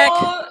 Frack.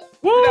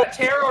 You got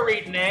tarot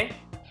reading, eh?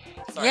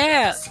 Sorry,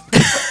 Yeah.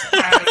 I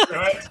had to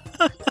do it.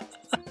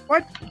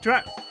 What?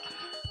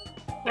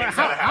 Things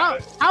gotta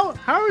happen.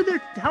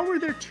 How are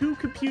there two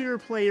computer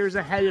players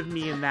ahead of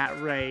me in that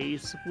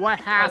race? What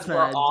Because happened?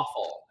 we're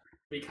awful.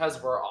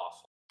 Because we're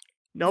awful.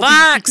 No,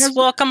 Vox, because-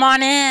 welcome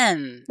on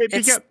in.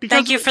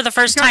 Thank you for the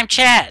first time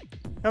chat.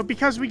 No,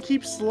 because we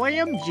keep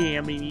slam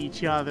jamming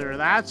each other.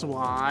 That's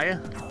why.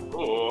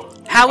 Ooh.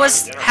 How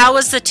was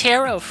the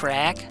tarot,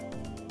 Frack?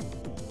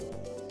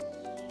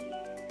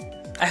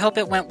 I hope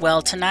it went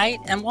well tonight,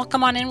 and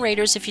welcome on in,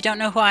 Raiders. If you don't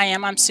know who I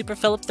am, I'm Super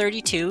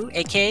Philip32,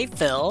 aka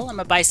Phil. I'm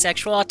a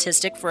bisexual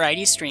autistic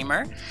variety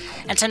streamer,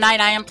 and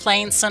tonight I am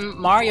playing some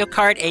Mario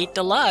Kart 8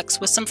 Deluxe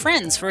with some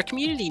friends for a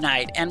community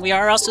night, and we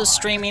are also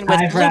streaming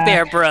with Blue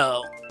Bear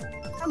Bro.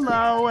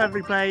 Hello,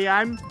 everybody.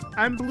 I'm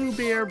Blue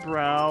Bear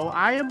Bro.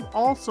 I am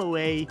also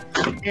a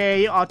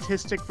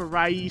autistic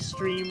variety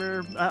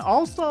streamer, but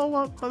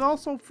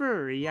also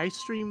furry. I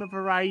stream a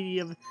variety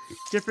of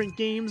different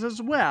games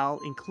as well,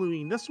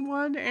 including this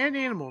one and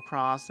Animal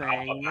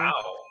Crossing. Wow.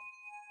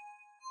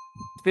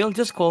 Phil,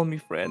 just call me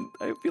friend.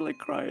 I feel like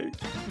crying.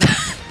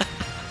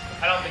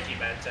 I don't think he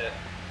meant it.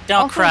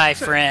 Don't Also, cry,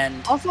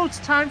 friend. Also, it's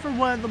time for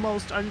one of the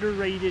most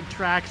underrated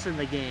tracks in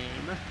the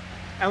game,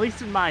 at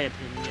least in my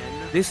opinion.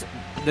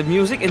 The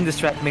music in this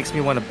track makes me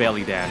want to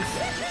belly dance.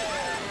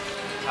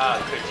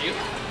 Could you?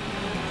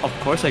 Of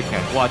course I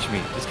can. Watch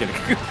me. Just kidding.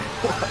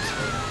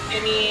 I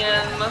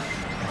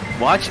mean...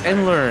 Watch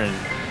and learn.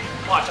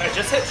 Watch, I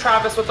just hit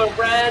Travis with a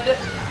red,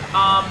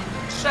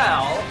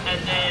 shell,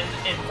 and then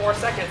in 4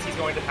 seconds he's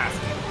going to pass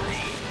me.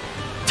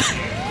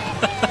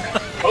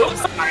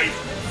 Oops,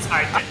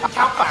 I didn't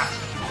count that.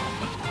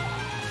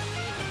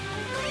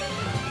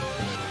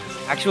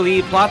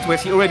 Actually, plot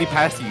twist, he already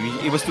passed you.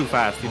 It was too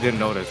fast. You didn't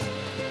notice.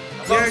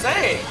 That's what I'm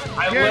saying.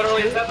 I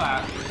literally said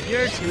that.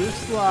 You're too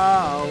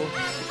slow.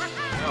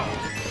 No.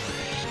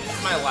 This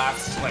is my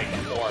last, like,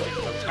 war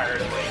because I'm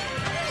tired of, like,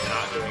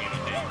 not doing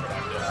anything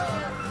productive.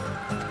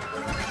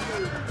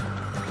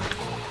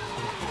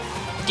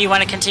 Do you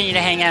want to continue to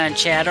hang out and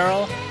chat,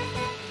 Earl?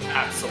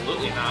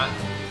 Absolutely not.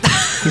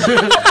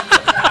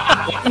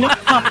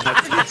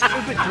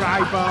 Stupid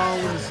dry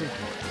bones.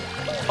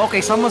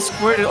 Okay, someone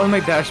squirted on my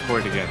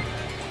dashboard again.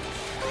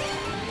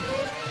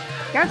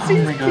 That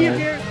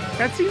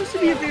seems to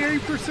be a very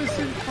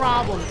persistent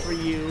problem for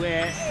you.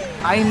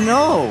 I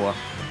know.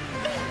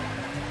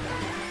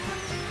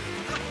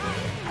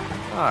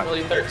 Fuck.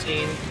 Really,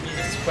 13. Can you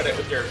just quit it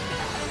with your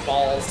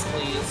balls,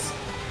 please?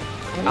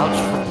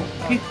 Ouch.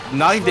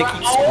 Not if they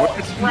keep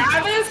squirting.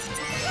 Travis?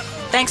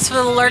 Thanks for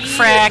the lurk,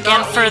 Frag,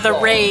 and for the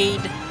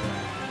raid.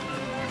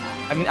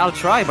 I mean, I'll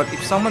try, but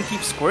if someone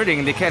keeps squirting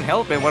and they can't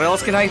help it, what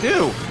else can I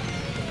do?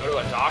 Go to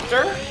a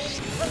doctor?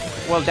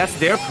 Well, that's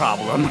their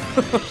problem.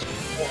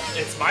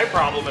 It's my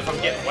problem if I'm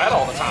getting wet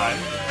all the time.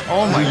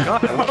 Oh my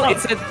god.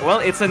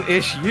 It's an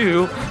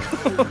issue.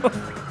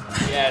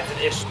 Yeah, it's an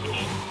issue.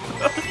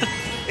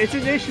 It's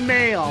an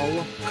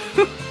Ishmael.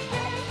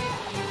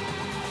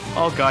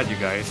 Oh god, you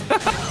guys.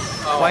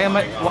 Oh why am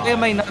my God.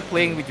 I not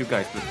playing with you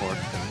guys before?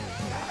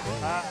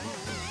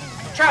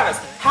 Travis,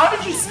 how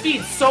did you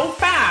speed so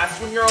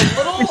fast when you're a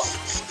little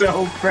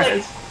So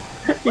pressed.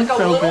 like a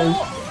so little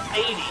pressed.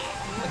 baby?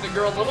 Like a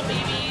girl, little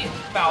baby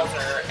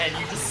Bowser, and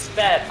you just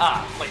sped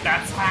up. Like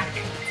that's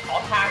hacking. It's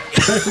called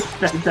hacking.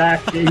 That's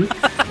acting.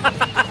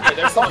 Okay,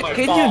 there's some of my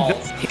Can balls. you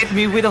just hit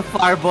me with a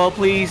fireball,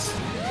 please?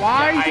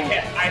 Why?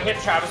 I hit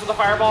Travis with a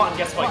fireball, and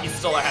guess what? He's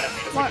still ahead of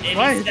me. It's like,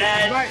 What? he's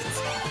dead.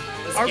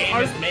 This game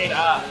is made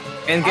up.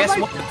 And guess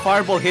what? The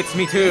fireball hits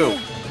me too.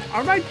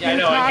 Are my Yeah, I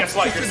know, and guess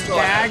what? just You're a still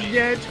ahead of me.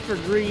 magnet for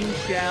green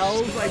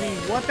shells? I mean,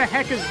 what the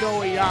heck is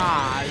going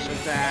on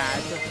with that?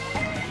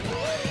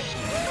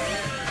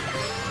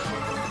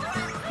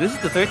 This is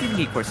the 13th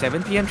week for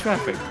 7 p.m.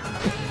 traffic.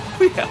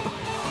 Yeah.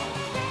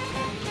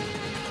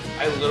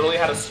 I literally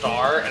had a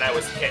star, and I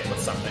was hit with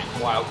something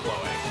while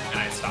glowing, and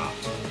I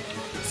stopped.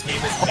 This game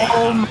is made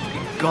Oh up. my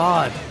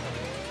god.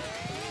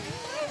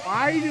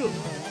 Why do?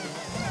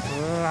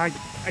 I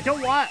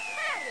don't want.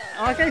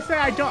 Like I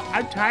said,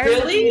 I'm tired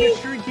Really?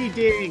 of being a shrinky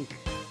dink.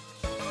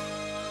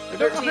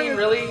 13,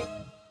 really?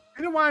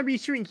 I don't want to be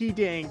shrinky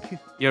dink.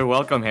 You're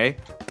welcome, hey.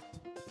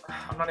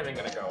 I'm not even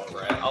gonna go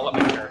over it. I'll let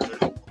my character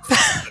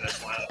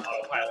finish my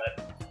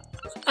autopilot.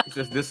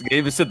 This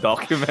game is a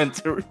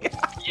documentary.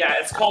 Yeah,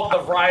 it's called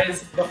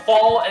The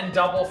Fall and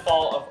Double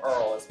Fall of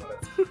Earl is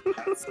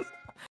what it's.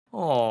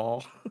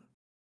 Aww.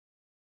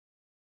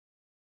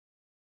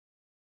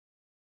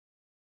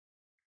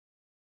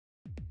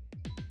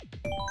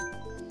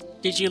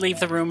 Did you leave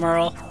the room,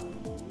 Earl?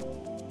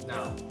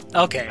 No.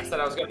 Okay. I said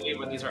I was gonna leave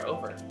when these are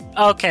over.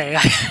 Okay.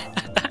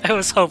 I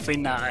was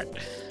hoping not.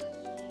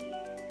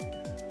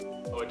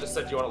 Oh, it just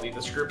said, do you want to leave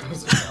this group? I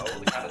was like, no.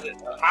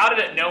 Like, how did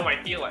it know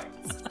my feelings?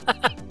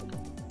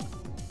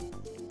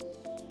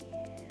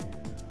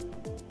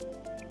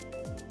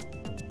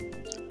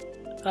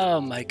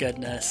 Oh my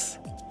goodness.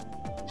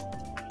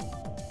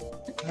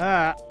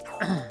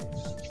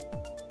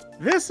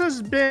 This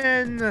has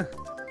been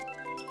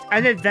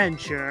an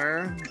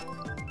adventure.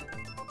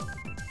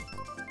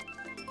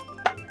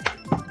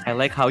 I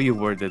like how you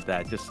worded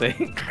that, just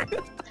saying.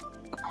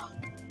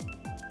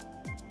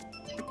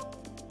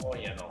 Oh,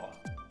 yeah, no.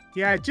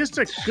 Yeah, just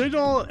a good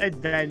old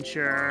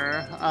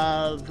adventure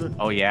of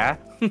Oh yeah?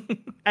 an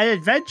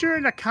adventure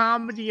and a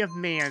comedy of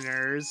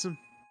manners.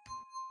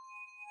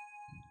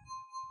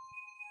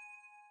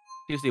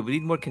 Seriously, we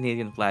need more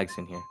Canadian flags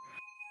in here.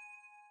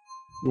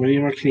 We need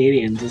more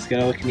Canadians. Let's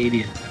go,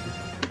 Canadians.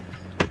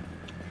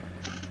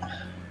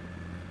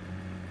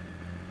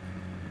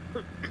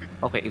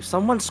 Okay, if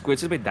someone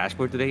squirts my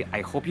dashboard today,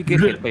 I hope you get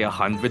hit by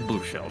 100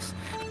 blue shells.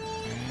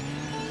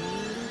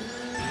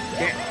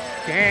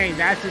 Dang,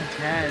 that's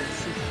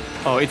intense.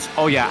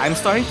 Oh yeah, I'm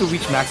starting to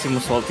reach maximum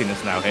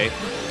saltiness now, hey?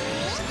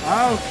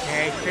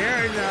 Okay,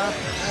 fair enough.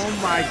 Oh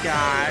my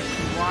gosh.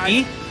 Why?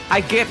 See? I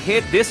get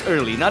hit this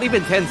early, not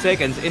even 10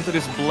 seconds into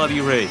this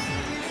bloody race.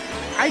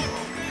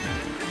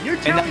 You're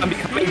And telling now I'm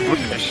becoming me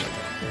British.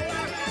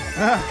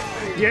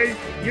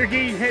 you're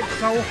getting hit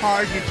so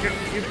hard you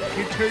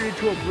turn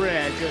into a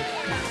bridge.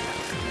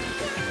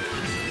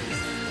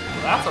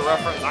 Well, that's a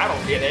reference I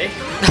don't get, eh?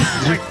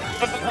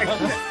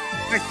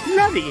 Like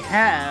bloody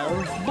hell!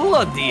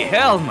 Bloody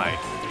hell, mate.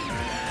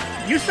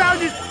 You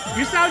sounded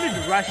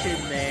Russian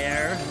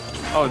there.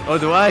 Oh,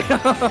 do I?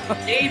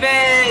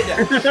 David!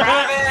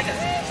 Travis!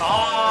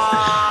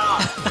 Ah!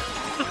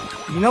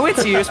 You know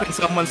it's serious when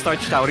someone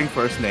starts shouting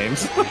first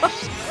names.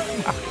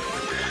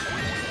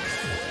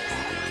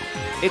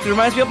 It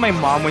reminds me of my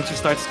mom when she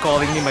starts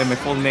calling me by my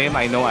full name.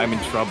 I know I'm in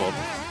trouble.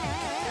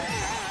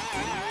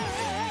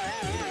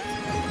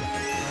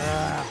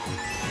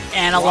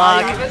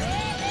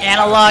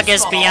 Analog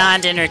is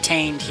beyond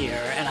entertained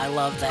here, and I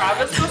love that.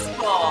 Travis was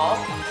small.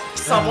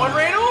 Someone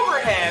ran over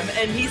him,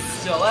 and he's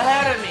still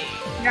ahead of me.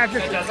 Yeah,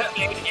 That doesn't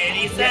make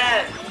any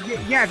sense.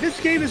 yeah, this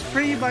game is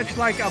pretty much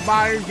like a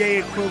modern day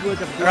equivalent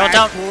of Earl,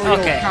 don't- gladiatorial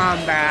okay.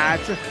 combat.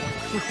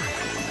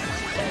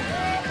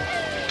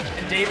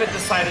 And David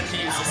decided to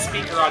use the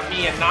speaker on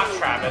me and not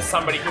Travis,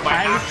 somebody who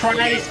might I was actually...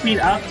 trying to speed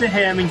up to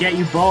him and get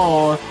you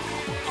both.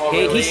 Oh,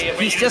 Hey, really? he's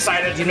But you just-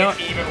 decided to you know- make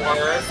me even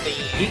worse.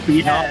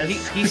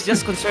 Yes. He's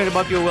just concerned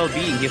about your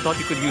well-being. He thought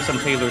you could use some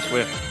Taylor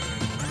Swift.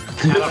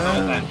 I don't know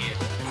what that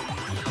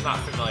means. I'm not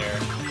familiar.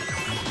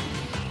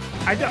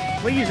 I don't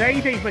please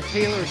anything but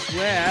Taylor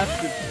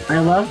Swift. I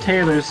love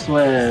Taylor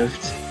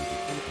Swift.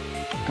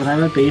 But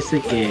I'm a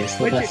basic gay,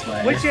 so that's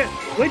why.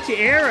 Which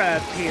era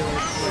of Taylor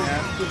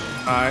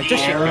Swift?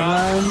 Just shake it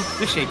off. Um,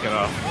 Just shake it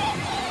off.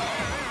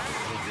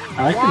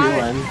 I like the new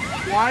one.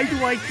 Why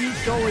do I keep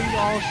going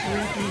all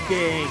shrinky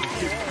ding?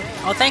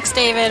 Oh, thanks,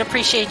 David.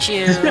 Appreciate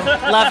you.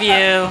 Love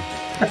you.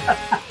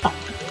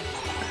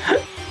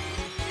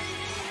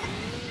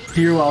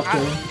 You're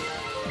welcome.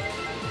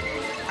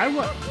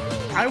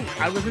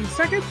 I was in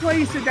second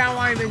place and now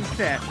I'm in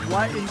fifth.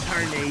 What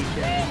incarnation?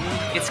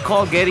 It's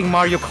called getting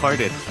Mario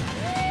Karted.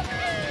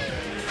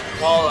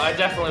 Well, I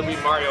definitely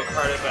beat Mario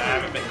Kart, but I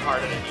haven't been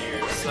karted in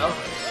years, so...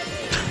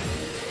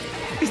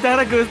 Is that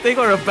a good thing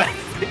or a bad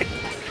thing?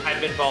 I've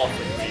been both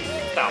for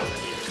 3,000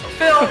 years. So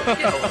Phil,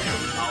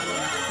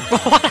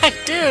 What I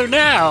do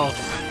now?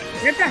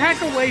 Get the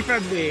heck away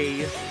from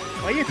me!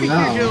 What do you think No.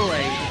 you're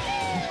doing?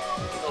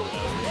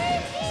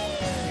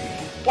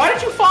 Why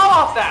did you fall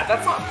off that?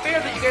 That's not fair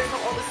that you guys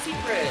know all the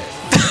secrets.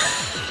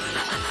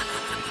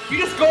 You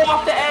just go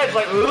off the edge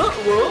like, whoa.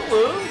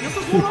 You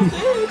just go off the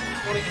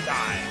edge. What if you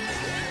die?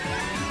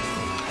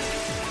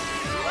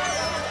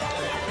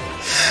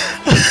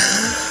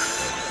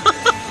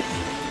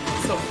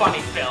 So funny,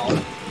 Phil.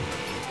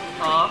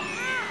 Huh?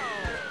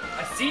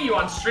 I see you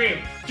on stream.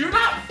 Do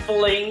not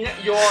fling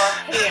your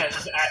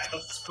hands at the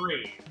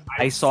screen.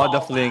 I saw the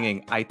that.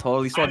 flinging. I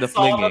totally saw the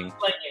saw flinging.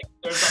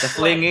 There's a The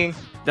fling. flinging.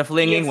 The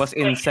flinging He is was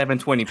in flinging.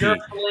 720p. You're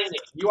flinging.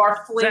 You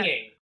are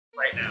flinging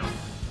right now.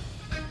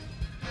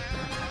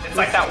 It's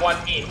like that one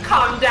meme.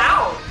 Calm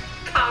down.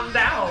 Calm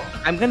down.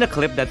 I'm gonna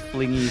clip that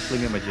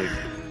flingamajig.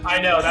 I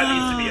know that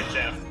needs to be a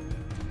gif.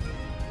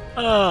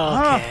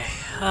 Oh, okay.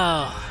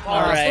 Oh, Well,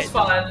 all this right. was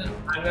fun.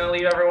 I'm gonna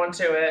leave everyone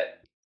to it.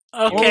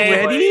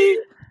 Okay. Already?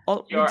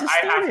 Oh, You're, we're just I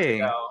have to starting.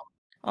 go.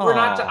 We're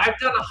not. Aw. I've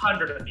done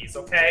 100 of these,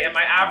 okay, and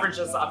my average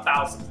is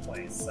 1,000th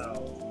place.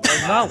 So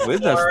You're not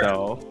with us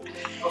though.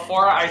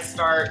 before I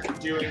start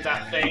doing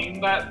that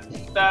thing that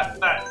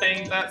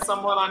thing that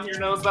someone on here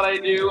knows that I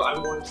do,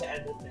 I'm going to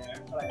end it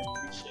there. But I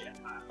appreciate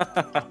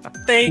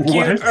that. Thank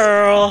you, What?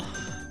 Earl.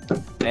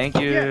 Thank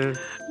you.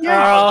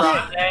 Earl.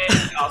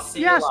 I'll see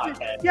you Yes, later.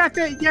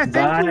 thank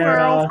Bye, you,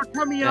 Earl, Earl. for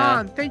coming Yeah,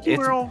 on. Thank you,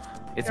 it's- Earl.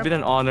 It's been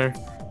an honor.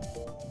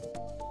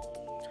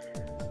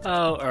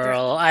 Oh,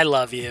 Earl, I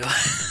love you.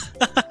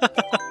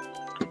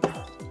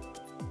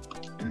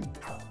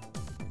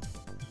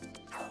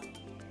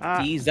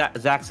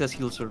 Zach says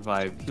he'll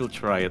survive. He'll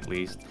try at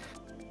least.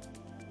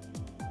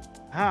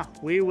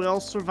 We will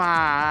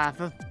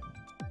survive.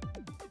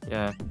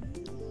 Yeah.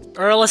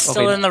 Earl is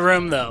still Okay. in the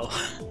room, though.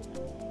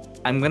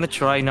 I'm gonna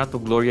try not to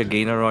Gloria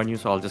Gaynor on you,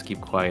 so I'll just keep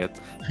quiet.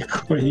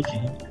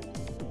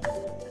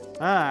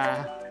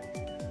 Ah,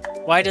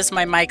 Why does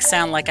my mic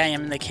sound like I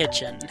am in the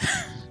kitchen?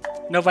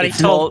 Nobody It's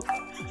told.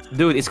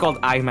 Dude, it's called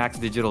IMAX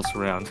Digital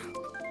Surround.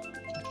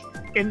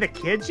 in the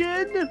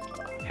kitchen?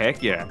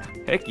 Heck yeah.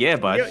 Heck yeah,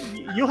 bud.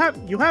 You have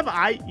an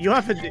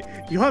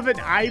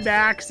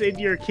IMAX in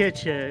your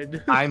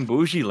kitchen. I'm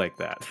bougie like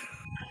that.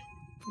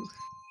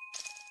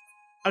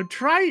 I'm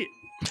trying.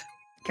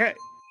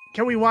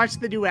 Can we watch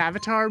the new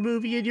Avatar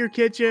movie in your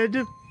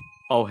kitchen?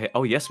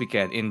 Oh yes, we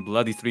can. In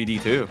bloody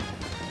 3D too.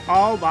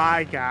 Oh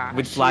my gosh.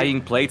 With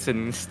flying plates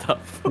and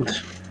stuff.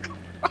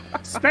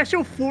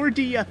 Special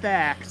 4D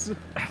effects.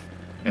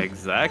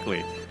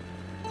 Exactly.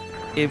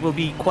 It will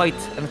be quite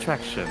an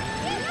attraction.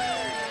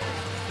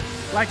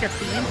 Like a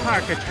theme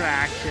park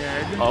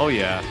attraction. Oh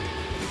yeah.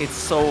 It's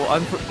so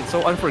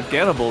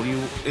unforgettable.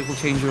 It will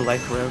change your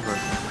life forever.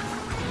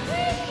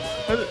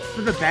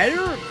 For the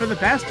better, for the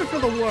best, or for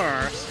the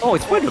worst? Oh,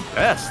 it's for the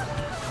best.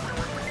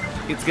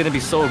 It's gonna be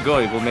so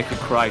good. It will make you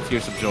cry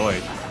tears of joy.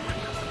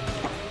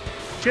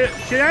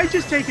 Should I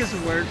just take his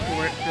word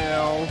for it,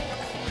 Phil?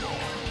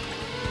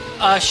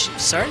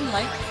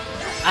 Certainly.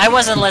 I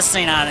wasn't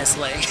listening,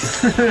 honestly.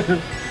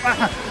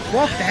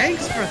 Well,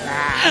 thanks for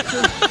that.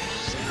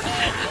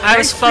 I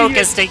was Thanks for your-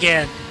 focused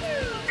again.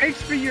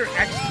 Thanks for your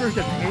expert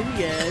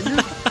opinion.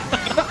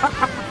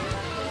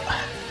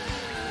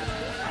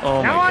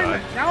 Oh now my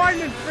god. now I'm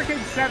in freaking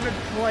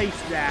 7th place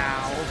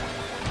now.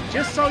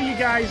 Just so you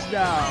guys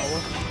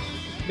know.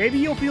 Maybe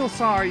you'll feel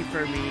sorry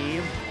for me.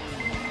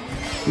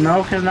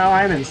 No, because now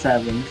I'm in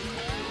 7th.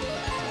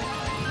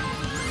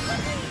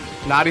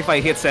 Not if I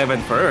hit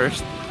 7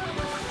 first.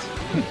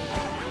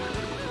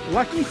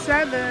 Lucky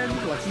 7th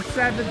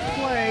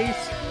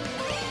place.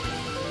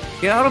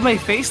 Get out of my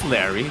face,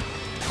 Larry.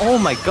 Oh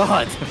my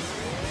god.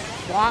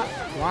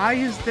 Why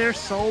is there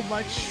so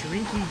much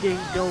shrinky dink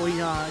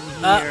going on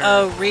here?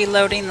 Uh-oh,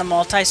 reloading the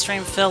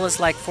multi-stream. Phil is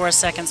like 4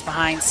 seconds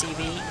behind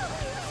CB.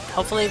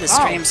 Hopefully the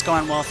stream's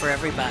going well for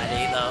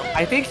everybody, though.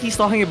 I think he's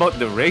talking about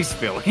the race,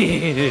 Phil.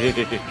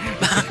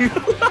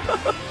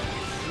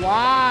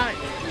 Why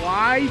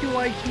do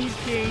I keep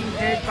getting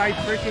hit by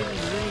frickin'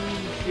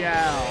 green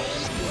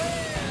shells?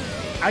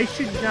 I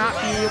should not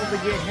be able to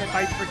get hit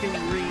by frickin'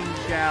 green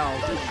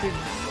shells. It should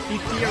be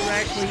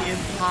theoretically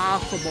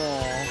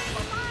impossible.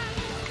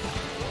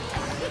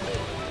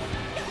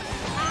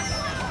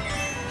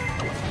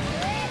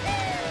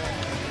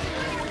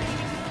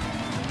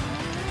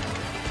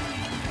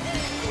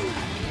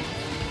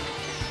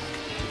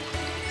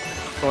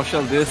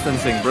 Social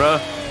distancing, bruh.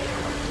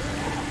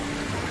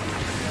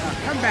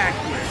 Come back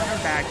here.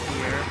 Come back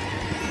here.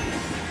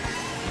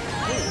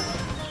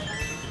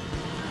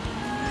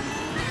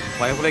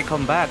 Why would I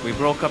come back? We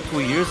broke up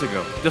 2 years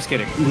ago. Just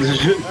kidding.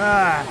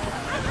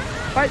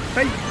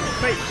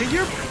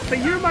 But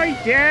you're my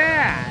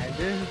dad.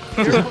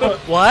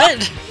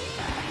 What?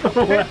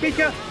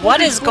 Because,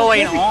 What is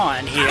going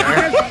on here?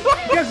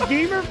 Because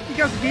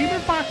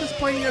GamerFox is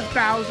playing as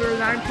Bowser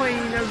and I'm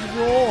playing as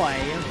Roy.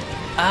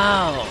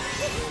 Oh.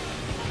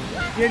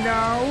 You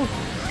know?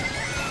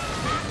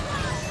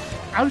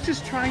 I was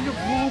just trying to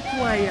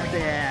roleplay a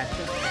bit.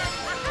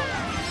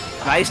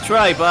 Nice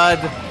try, bud.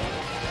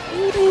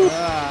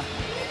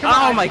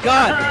 Oh my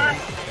god!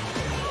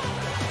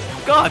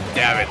 God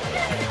damn it!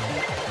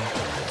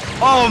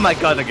 Oh my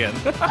god again!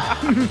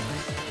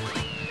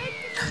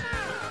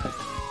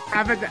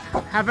 Have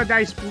a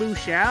nice blue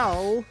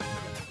shell.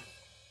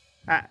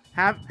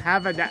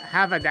 Have a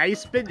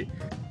nice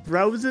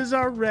roses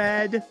are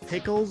red,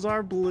 pickles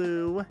are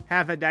blue.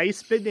 Have a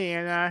nice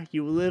banana.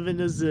 You live in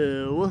a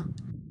zoo.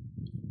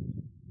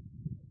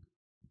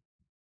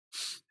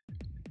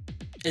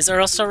 Is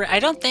Earl still? I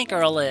don't think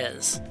Earl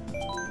is.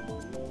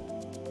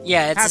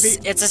 Yeah,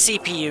 it's a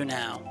CPU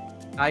now.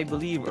 I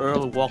believe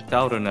Earl walked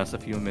out on us a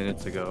few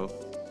minutes ago.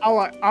 Oh,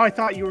 I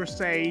thought you were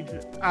saying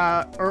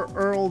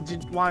Earl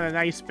did want a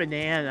nice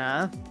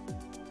banana.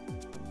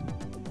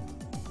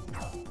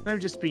 I'm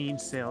just being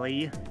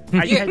silly.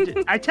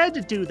 I tend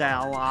to do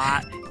that a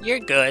lot. You're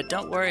good.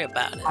 Don't worry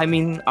about it. I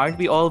mean, aren't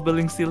we all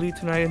being silly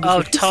tonight? In this Oh,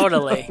 race?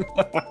 totally.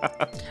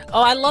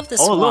 Oh, I love this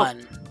one. Look.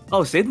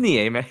 Oh, Sydney,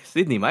 eh?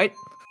 Sydney, mate.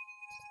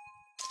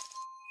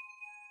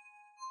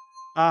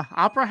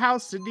 Opera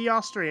House, Sydney,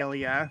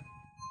 Australia.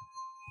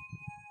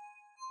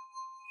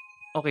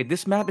 Okay,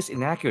 this map is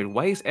inaccurate.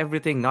 Why is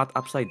everything not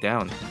upside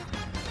down?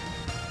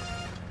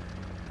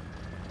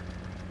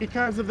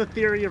 Because of the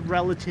theory of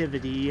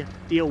relativity.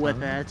 Deal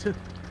with it.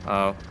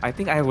 Oh, I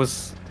think I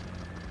was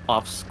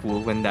off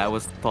school when that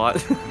was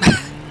taught.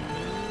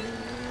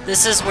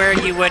 This is where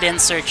you would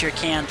insert your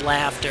canned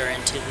laughter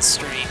into the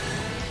stream.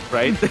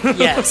 Right?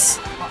 Yes.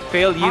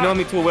 Fail, you know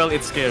me too well,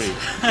 it's scary.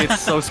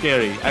 It's so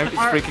scary. It's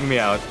freaking me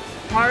out.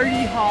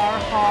 Party har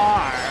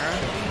har.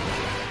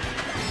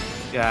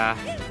 Yeah.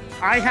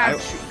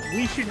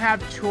 We should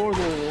have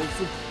chortles.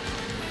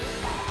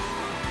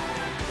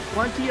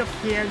 Plenty of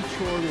canned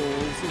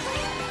chortles.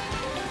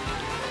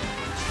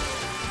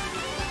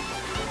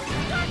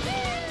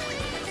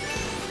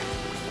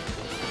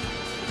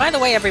 By the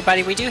way,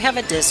 everybody, we do have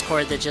a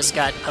Discord that just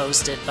got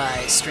posted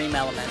by Stream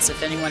Elements.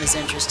 If anyone is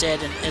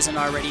interested and isn't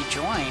already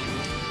joined,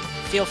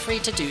 feel free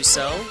to do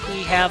so.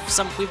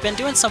 We've been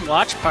doing some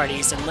watch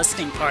parties and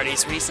listening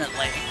parties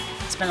recently.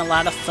 It's been a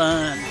lot of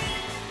fun.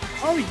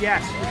 Oh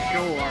yes,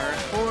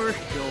 for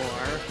sure.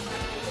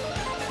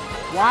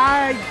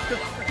 Why the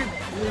frickin'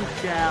 blue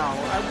shell?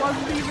 It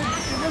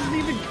wasn't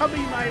even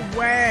coming my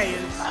way.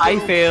 Hi,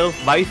 Phil.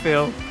 Bye,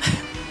 Phil.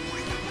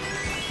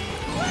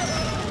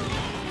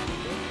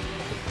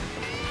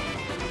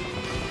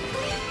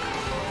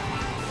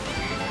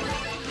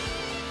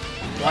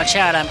 Watch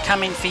out, I'm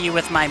coming for you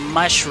with my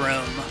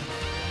mushroom.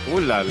 Ooh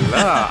la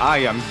la, I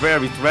am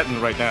very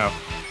threatened right now.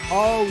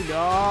 Oh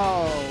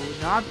no,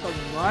 not the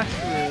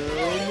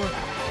mushroom.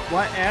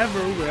 Whatever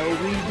will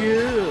we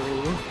do?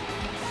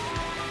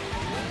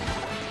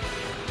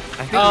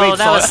 Oh,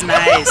 that was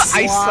nice.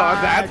 I saw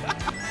that.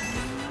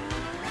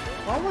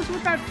 What was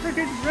with that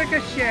frickin'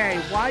 ricochet?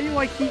 Why do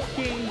I keep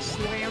getting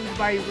slammed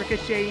by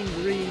ricocheting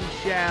green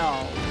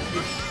shells?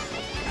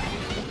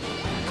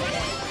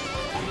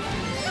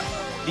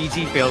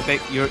 DG Phil,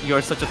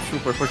 you're such a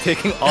trooper for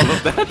taking all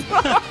of that.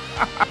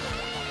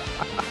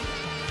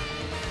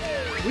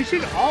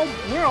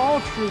 We're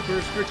all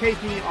troopers for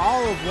taking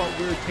all of what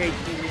we're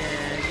taking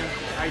in,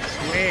 I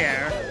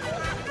swear.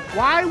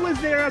 Why was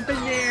there a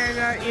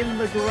banana in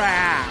the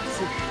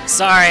grass?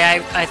 Sorry,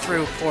 I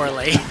threw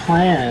poorly.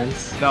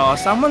 Plants. No,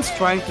 someone's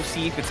trying to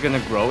see if it's gonna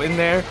grow in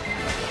there.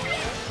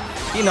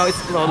 You know,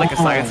 it's like a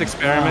science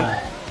experiment.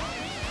 God.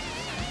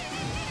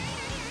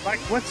 Like,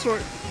 what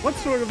sort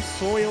of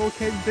soil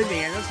can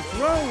bananas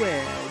grow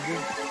in?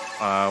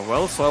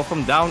 Well, soil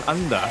from down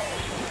under.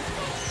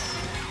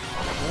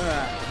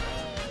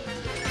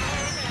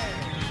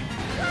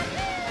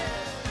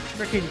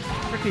 Frickin'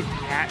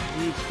 cat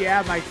needs to get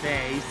out of my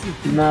face.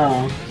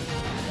 No.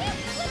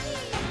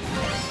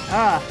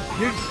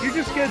 You're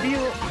just gonna be.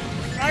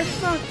 I'm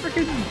not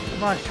freaking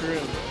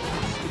mushroom.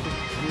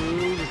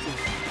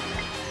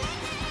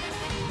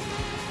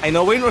 I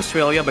know we're in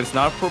Australia, but it's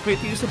not appropriate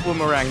to use a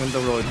boomerang on the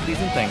road. Please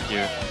and thank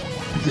you.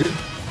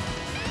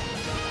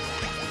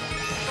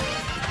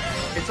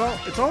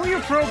 It's only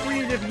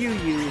appropriate if you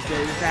use it.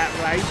 Is that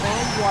right,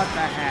 Mom? What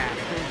the heck?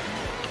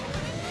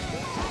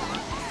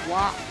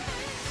 What?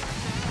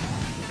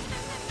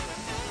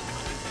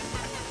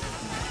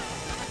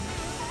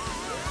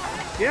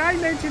 Did I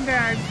mention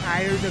that I'm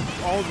tired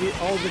of all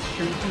the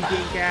shrinky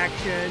dink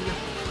action?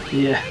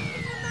 Yeah.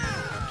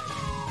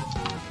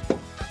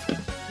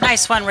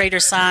 Nice one, Raider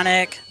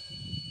Sonic.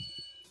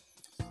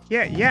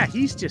 Yeah,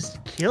 he's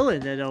just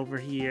killing it over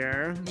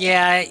here.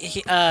 Yeah,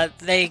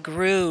 they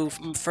grew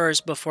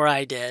first before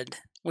I did,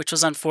 which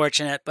was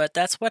unfortunate, but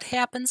that's what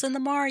happens in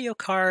the Mario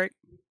Kart.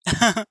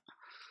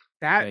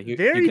 Very you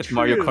get true.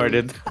 Mario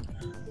Karted.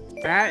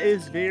 That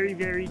is very,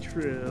 very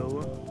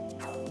true.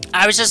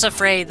 I was just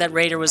afraid that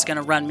Raider was going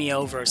to run me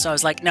over, so I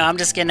was like, no, I'm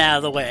just getting out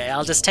of the way.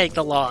 I'll just take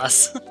the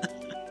loss.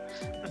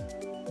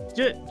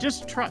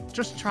 Just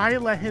try to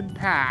let him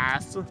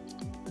pass.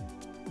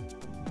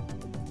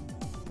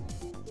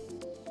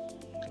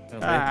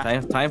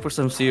 Time for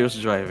some serious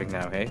driving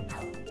now, hey?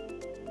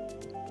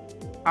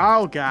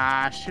 Oh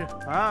gosh.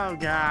 Oh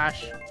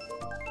gosh.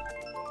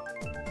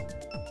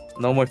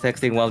 No more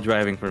texting while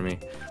driving for me.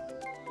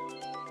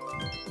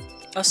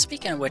 Oh,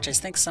 speaking of which, I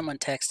think someone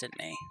texted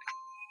me.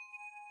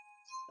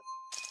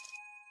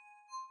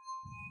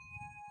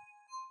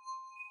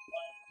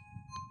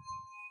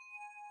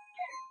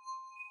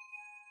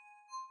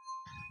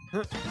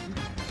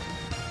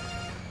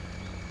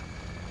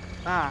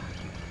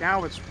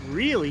 Now it's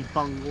really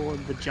bungle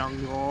in the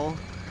jungle.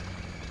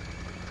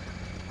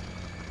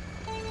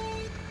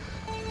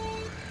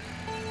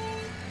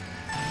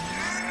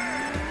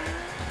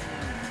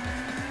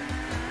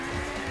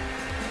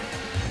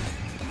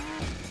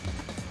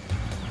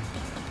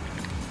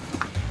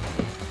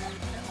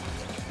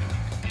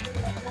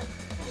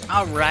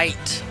 All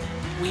right.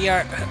 We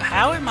are...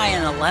 How am I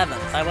in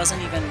 11th? I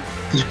wasn't even...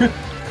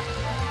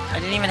 I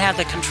didn't even have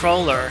the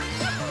controller.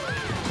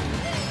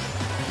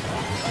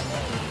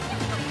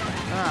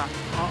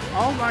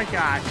 Oh my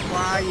gosh,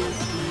 why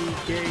is he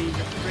getting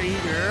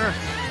Raider?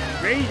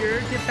 Raider,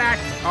 get back!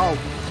 Oh,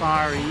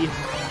 sorry.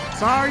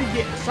 Sorry,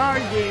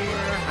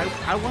 gamer.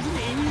 I wasn't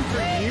aiming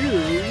for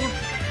you.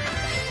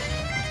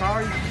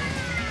 Sorry,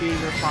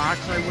 Gamer Fox.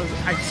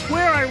 I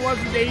swear I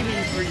wasn't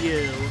aiming for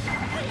you.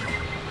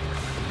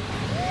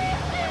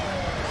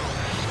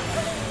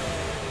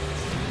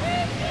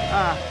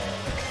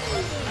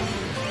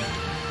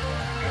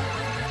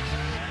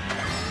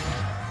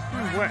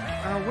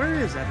 Where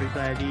is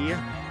everybody?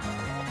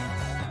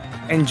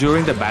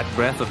 Enduring the bad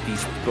breath of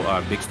these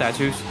big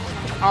statues.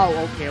 Oh,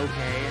 okay.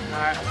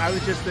 I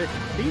was just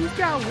things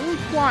got a little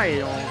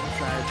quiet all of a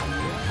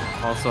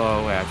sudden.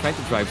 Also, trying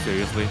to drive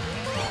seriously.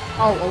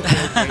 Oh, okay.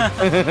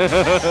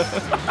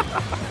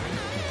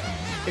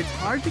 It's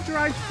hard to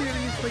drive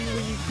seriously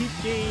when you keep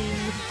getting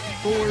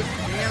forced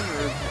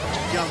hammer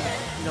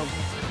jump,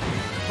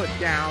 put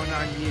down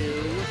on you.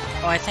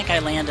 Oh, I think I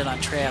landed on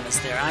Travis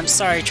there. I'm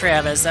sorry,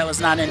 Travis. That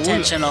was not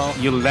intentional.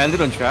 You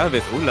landed on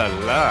Travis. Ooh la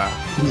la.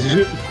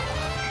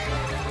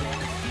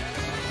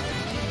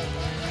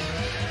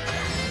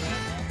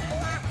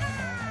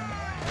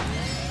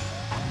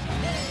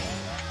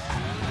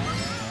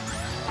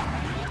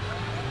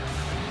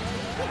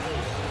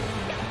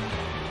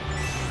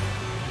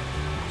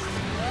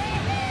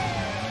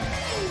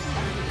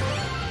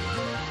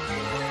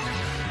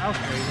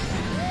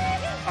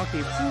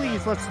 Okay,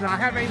 please, let's not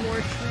have any more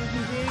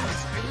shrinky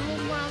dinks. I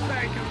don't want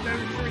that because they're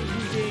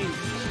shrinky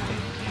dinks.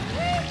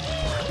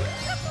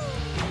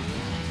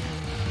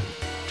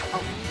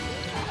 Oh.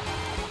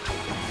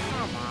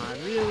 Come on,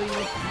 really?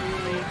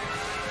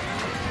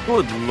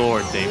 Good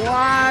lord, David.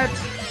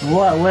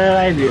 What? What did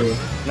I do?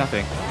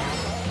 Nothing.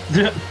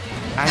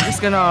 I'm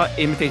just gonna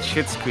imitate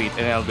Schitt's Creek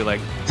and I'll be like,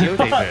 Ew,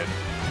 David.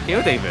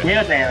 Ew, David.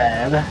 Ew,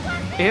 David.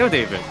 Ew,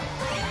 David.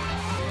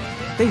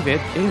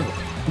 David, ew.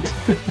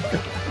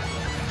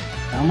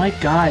 Oh my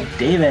god,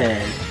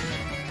 David.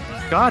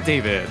 God,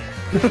 David.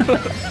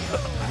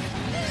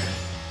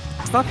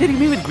 Stop hitting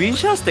me with green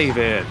shells,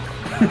 David.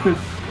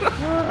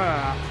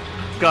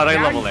 God,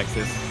 I love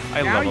Alexis.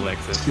 I love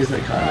Alexis. She's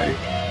iconic.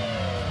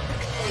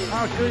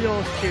 Oh, good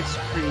old Schitt's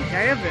Creek.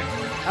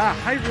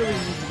 I really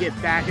need to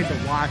get back into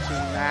watching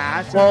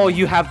that. Oh,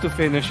 you have to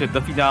finish it.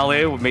 The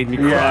finale made me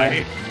cry.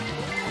 Yeah.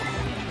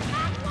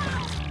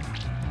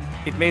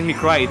 It made me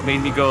cry. It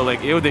made me go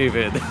like, ew,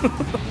 David.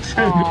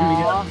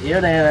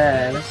 Ew,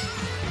 David.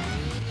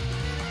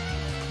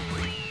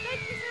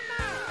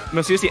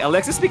 No, seriously,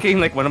 Alexis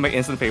became like one of my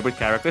instant favorite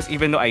characters,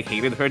 even though I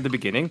hated her at the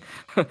beginning.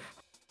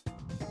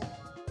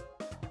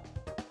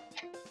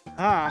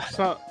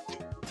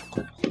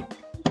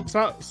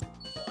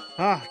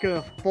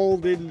 Gonna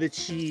fold in the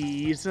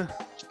cheese.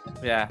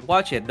 Yeah,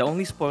 watch it. The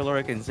only spoiler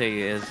I can say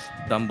is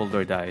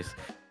Dumbledore dies.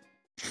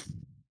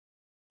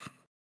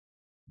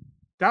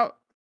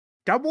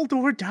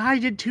 Dumbledore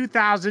died in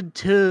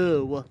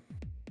 2002.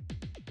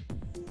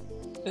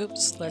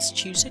 Oops, let's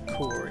choose a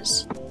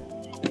course.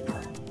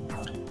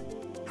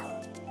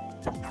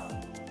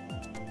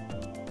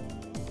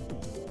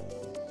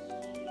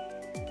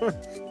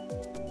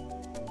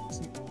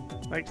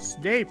 Like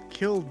Snape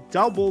killed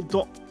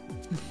Dumbledore.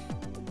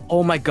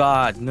 Oh my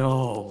god,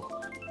 no.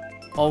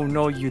 Oh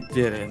no, you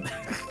didn't.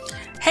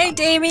 Hey,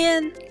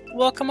 Damien!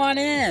 Welcome on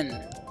in.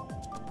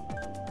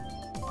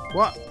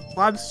 Well,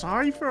 I'm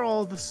sorry for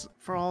all the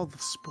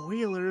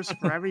spoilers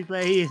for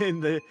everybody in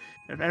the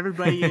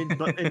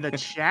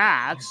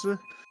chats.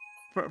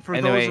 For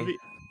Anyway, those of you,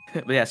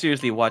 but yeah,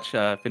 seriously, watch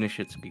Finish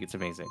It Speak. It's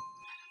amazing.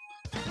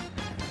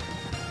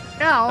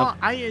 yeah,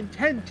 I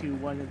intend to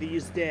one of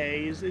these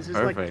days. This is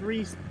like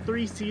Perfect.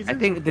 three seasons. I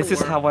think this is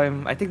four. how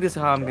I think this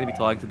is how I'm gonna be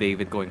talking to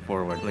David going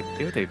forward. Like,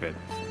 dear David.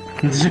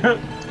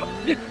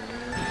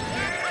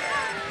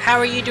 How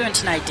are you doing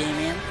tonight,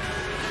 Damien?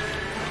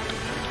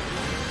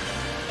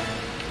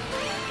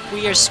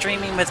 We are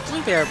streaming with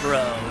Bluebear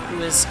Bro,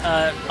 who is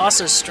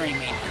also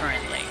streaming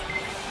currently.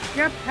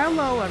 Yep,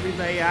 hello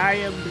everybody, I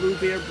am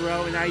Bluebeard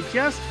Bro, and I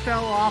just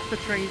fell off the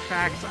train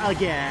tracks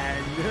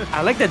again.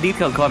 I like the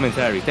detailed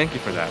commentary. Thank you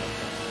for that.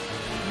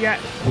 Yeah,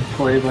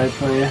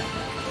 Play-by-play.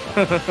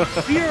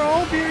 we are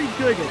all very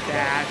good at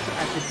that,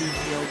 at the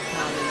detailed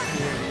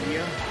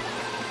commentary.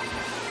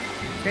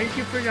 Thank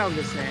you for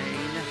noticing.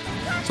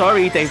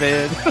 Sorry,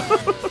 David.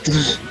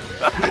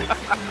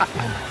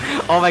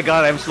 Oh my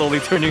god, I'm slowly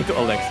turning to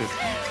Alexis.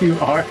 You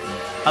are.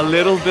 A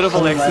little bit of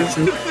Alexis.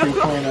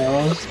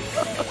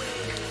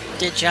 2.0.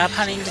 Did job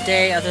hunting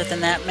today other than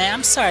that, man?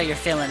 I'm sorry you're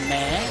feeling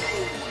mad.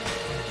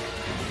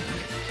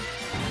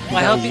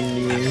 Well,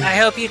 I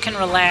hope you can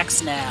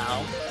relax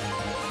now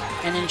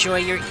and enjoy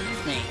your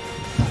evening.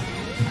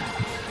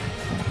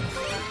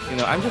 You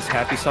know, I'm just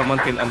happy someone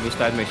can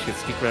understand my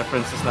shit-speak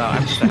references now.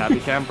 I'm just a happy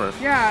camper.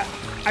 Yeah,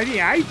 I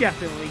mean, I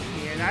definitely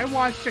can. I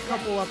watched a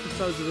couple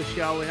episodes of the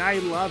show, and I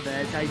love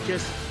it.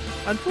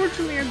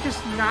 Unfortunately, I'm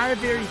just not a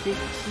very big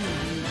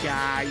TV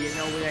guy, you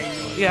know what I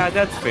mean? Yeah,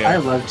 that's fair. I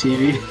love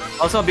TV.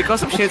 Also,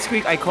 because of Shit's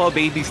Creek, I call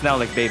babies now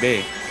like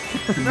bebe.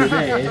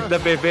 Bebe. The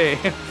bebe.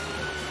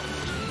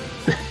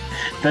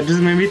 That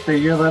just made me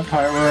think of that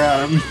part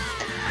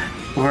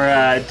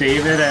where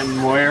David and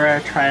Moira are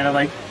trying to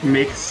like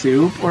make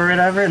soup or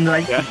whatever, and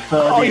like Yeah.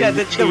 fold Oh in yeah,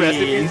 the the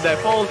recipes cheese. that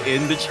fold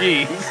in the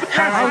cheese.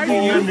 How do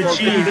you in the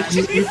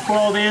cheese? You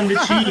fold in the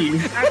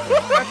cheese.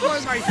 That's one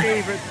of my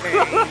favorite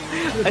things.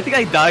 I think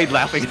I died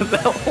laughing at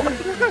that one.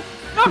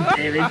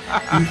 David,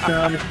 you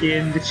fold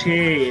in the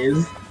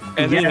cheese.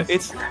 And Yes.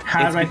 it's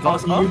How do I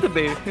because help you? of the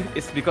baby.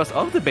 It's because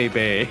of the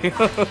baby.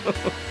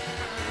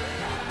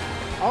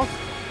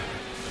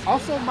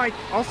 Also, my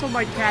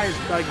cat is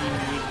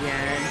bugging me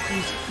again.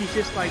 He's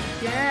just like,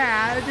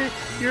 Dad,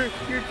 you're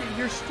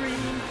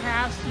streaming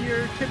past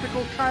your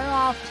typical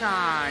cutoff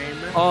time.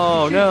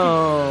 Oh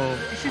no!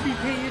 You should be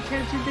paying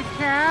attention to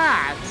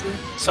cats.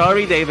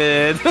 Sorry,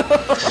 David.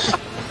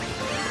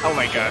 Oh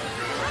my god,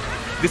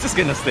 this is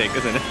gonna stick,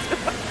 isn't it?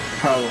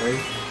 Probably.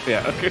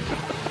 Yeah. Okay.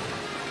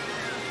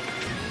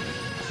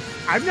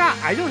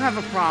 I don't have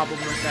a problem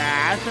with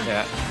that.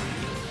 Yeah.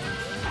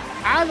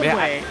 Out of the Yeah,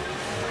 way.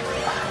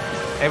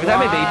 Every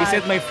time I What?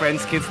 babysit my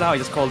friends' kids now, I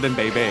just call them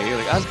baby.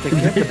 Like, I'll take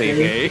care of the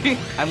baby.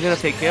 I'm gonna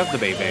take care of the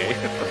baby.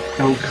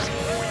 Nope.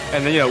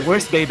 And then, you know,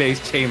 where's baby's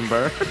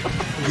chamber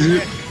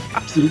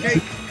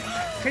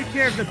Take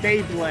care of the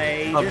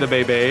Beyblade. of the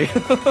baby?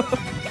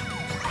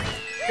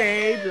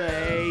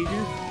 Beyblade.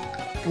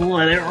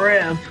 Let it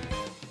rip.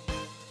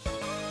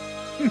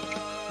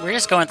 We're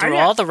just going through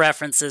all the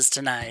references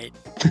tonight.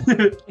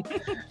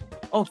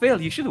 Oh, Phil,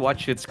 you should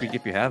watch Schitt's Creek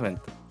if you haven't.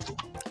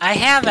 I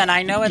haven't.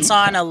 I know it's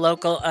on a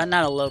local,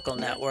 not a local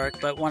network,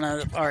 but one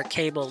of our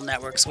cable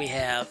networks we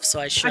have, so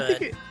I I should.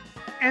 think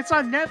it's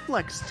on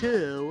Netflix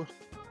too.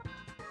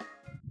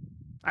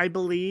 I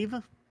believe.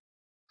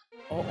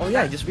 Oh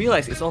yeah, I just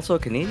realized it's also a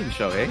Canadian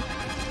show, eh?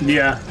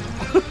 Yeah.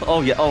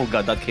 Oh yeah, oh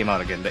god, that came out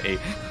again, the A.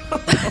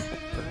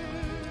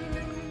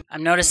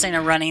 I'm noticing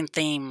a running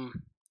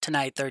theme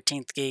tonight,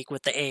 13th Geek,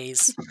 with the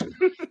A's.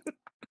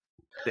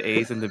 The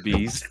A's and the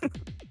B's.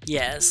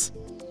 Yes.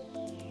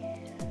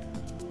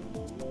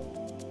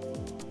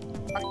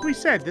 Like we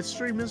said, this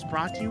stream is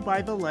brought to you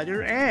by the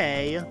letter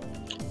A.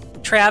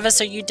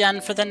 Travis, are you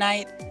done for the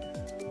night?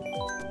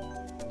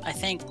 I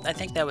think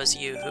that was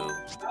you who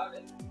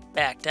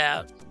backed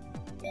out.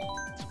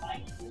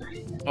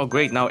 Oh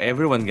great, now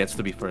everyone gets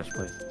to be first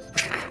place.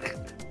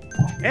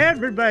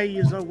 Everybody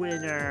is a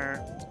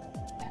winner.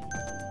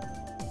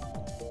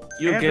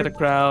 You get a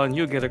crown,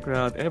 you get a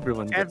crown,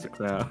 everyone gets a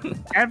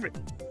crown.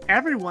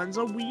 Everyone's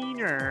a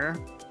wiener.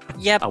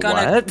 Yep, A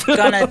gonna what?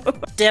 gonna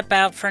dip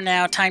out for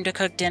now. Time to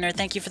cook dinner.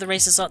 Thank you for the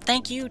races.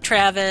 Thank you,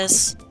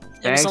 Travis.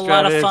 It Thanks, was a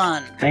lot of Travis.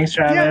 fun. Thanks,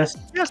 Travis.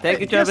 Thank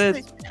you,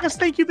 Travis. Yes,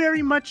 thank you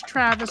very much,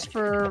 Travis,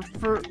 for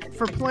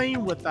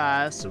playing with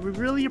us. We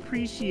really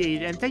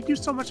appreciate it, and thank you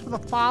so much for the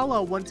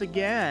follow once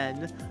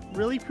again.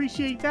 Really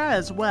appreciate that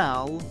as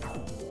well.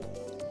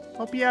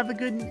 Hope you have a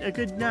good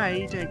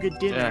night and a good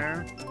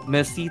dinner. Yeah.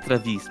 Merci,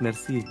 Travis.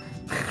 Merci.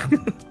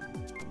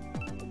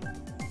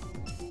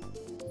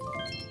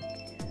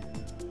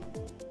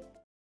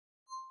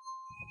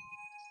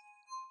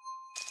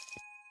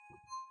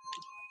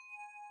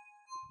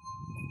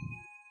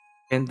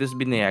 Can this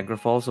be Niagara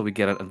Falls so we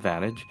get an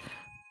advantage?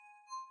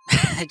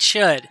 It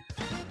should.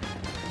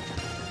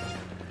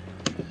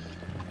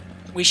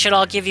 We should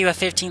all give you a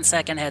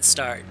 15-second head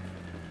start.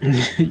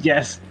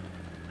 Yes.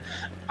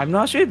 I'm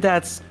not sure if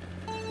that's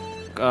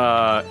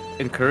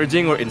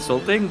encouraging or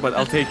insulting, but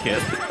I'll take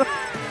it.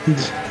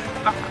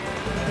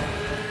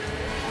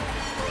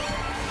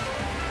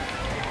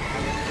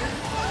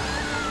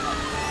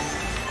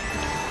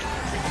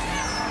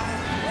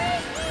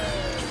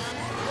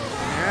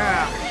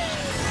 Yeah.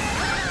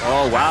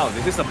 Oh wow,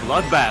 this is a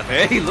bloodbath.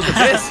 Hey, look at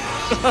this.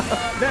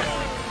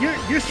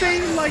 You're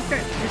saying like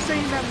that. You're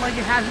saying that like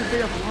it hasn't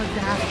been a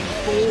bloodbath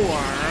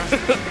before.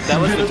 That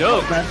was the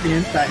joke. That's the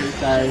entire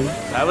time.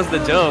 That was the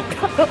joke.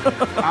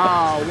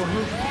 Oh. Well,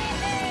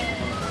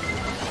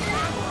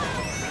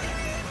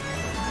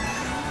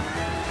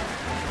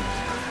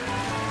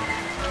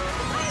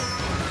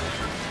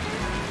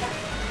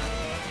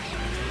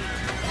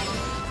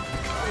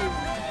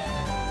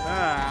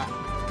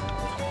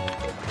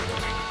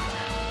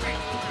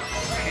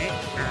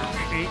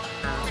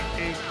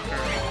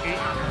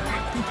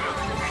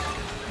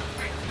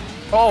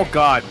 Oh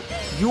god,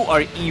 you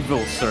are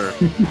evil, sir.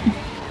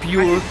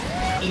 Pure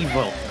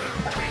evil.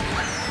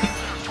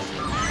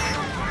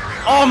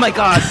 Oh my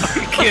god, are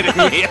you kidding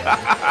me?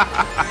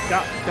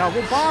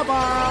 double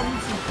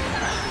bombs.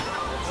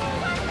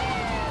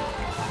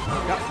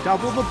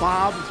 Double the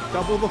bombs,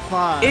 double the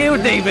fun. Ew,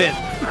 David.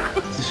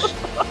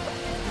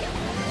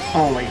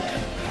 Oh my god.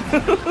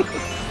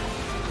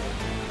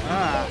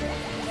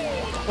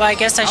 Well, I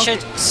guess I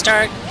should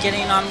start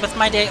getting on with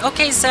my day.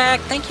 Okay, Zach,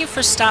 thank you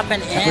for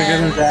stopping in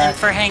and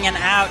for hanging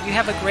out. You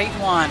have a great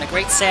one, a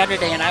great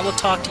Saturday, and I will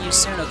talk to you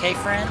soon, okay,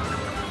 friend?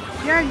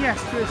 Yeah, yes.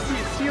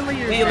 See you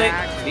later,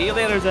 Zach. See you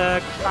later,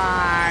 Zach.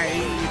 Bye.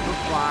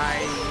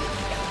 Bye.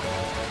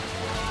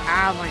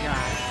 Oh my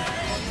god.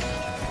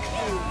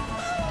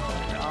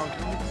 Oh,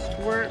 don't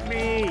squirt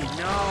me.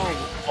 No.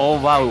 Oh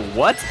wow,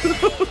 what?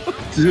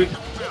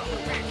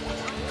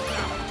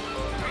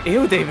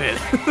 Ew, David.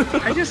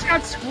 I just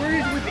got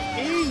squirted with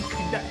ink.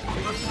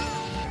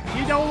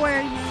 You know what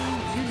I mean?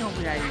 You know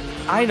what I mean.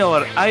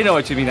 I know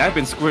what you mean. I've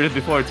been squirted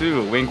before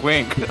too. Wink,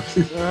 wink.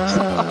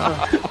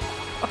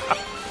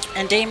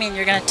 And Damien,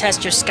 you're gonna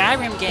test your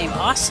Skyrim game.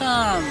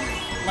 Awesome.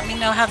 Let me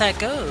know how that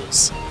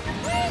goes.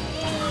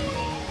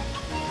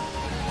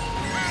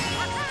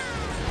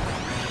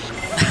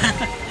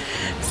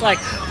 It's like,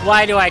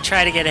 why do I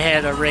try to get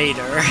ahead of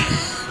Raider?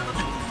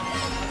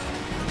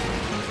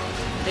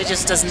 It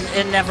just doesn't,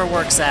 it never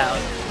works out.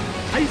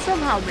 I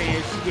somehow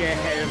managed to get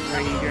ahead of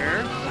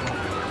Raider.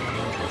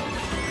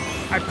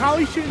 I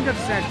probably shouldn't have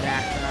said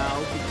that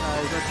though,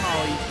 because I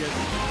probably just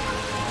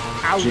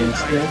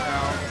Jinxed it?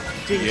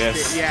 myself. Jinxed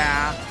Yes. it,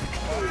 yeah.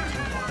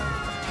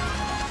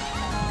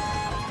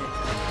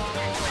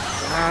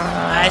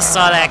 I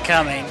saw that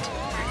coming.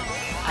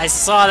 I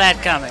saw that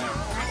coming.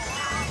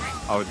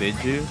 Oh, did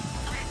you?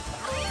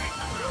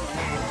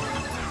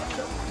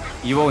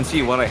 You won't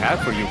see what I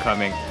have for you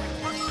coming.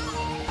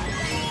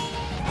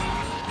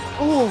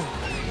 Oh,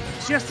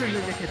 just in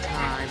the nick of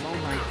time. Oh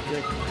my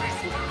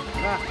goodness.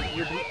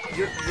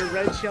 Your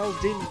red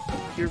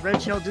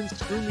shell didn't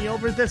screw me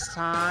over this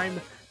time.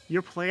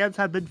 Your plans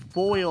have been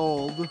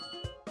foiled.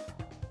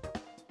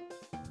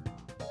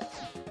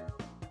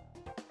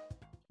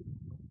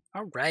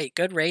 All right,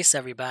 good race,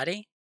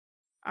 everybody.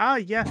 Ah,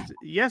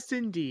 yes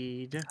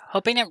indeed.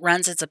 Hoping it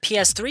runs. It's a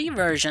PS3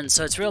 version,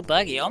 so it's real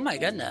buggy. Oh my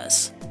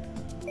goodness.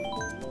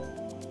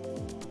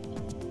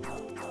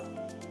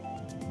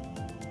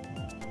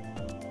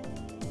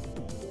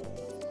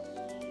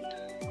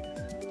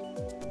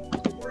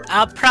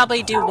 I'll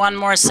probably do one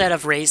more set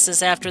of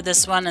races after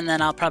this one, and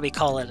then I'll probably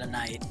call it a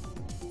night.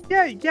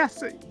 Yes,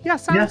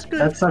 sounds good.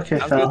 That's okay,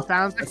 Phil.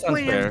 Sounds like That sounds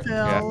fair,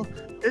 plan,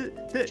 Phil.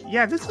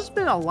 Yeah, this has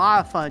been a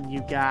lot of fun,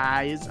 you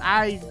guys.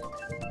 I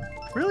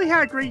really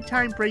had a great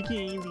time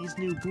breaking these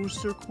new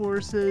booster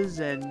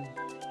courses and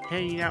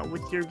hanging out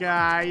with your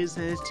guys,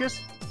 and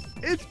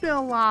it's been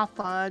a lot of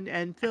fun.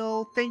 And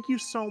Phil, thank you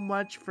so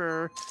much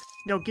for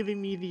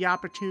giving me the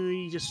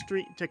opportunity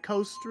to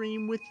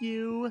co-stream with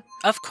you.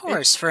 Of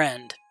course,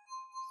 friend.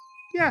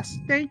 Yes,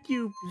 thank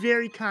you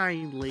very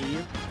kindly.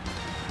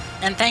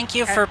 And thank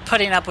you for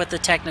putting up with the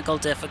technical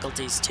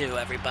difficulties too,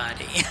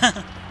 everybody.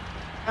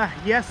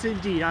 Yes,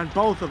 indeed, on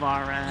both of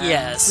our ends.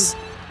 Yes.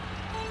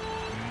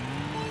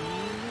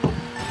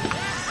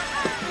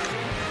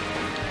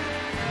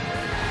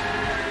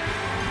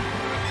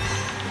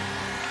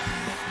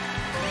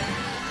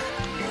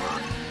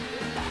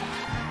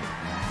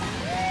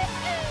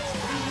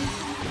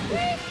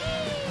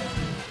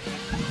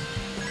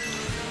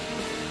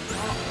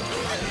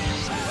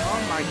 Oh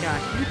my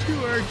gosh, you two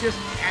are just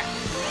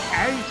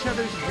at each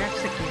other's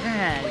necks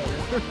again.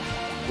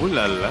 Ooh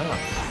la la.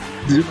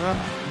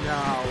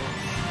 No.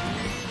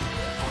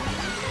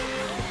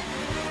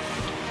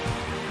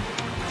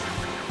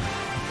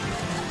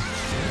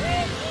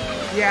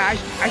 Yeah,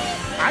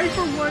 I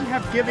for one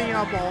have given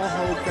up all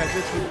hope that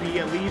this would be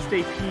at least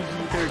a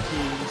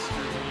PG-13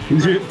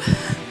 stream.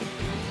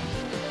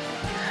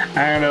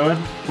 I don't know.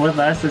 With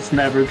us, it's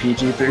never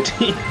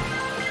PG-13.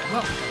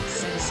 Well,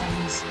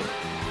 citizens.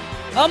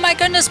 Oh my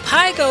goodness,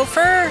 Pie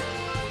Gopher!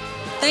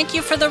 Thank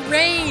you for the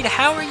raid.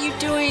 How are you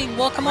doing?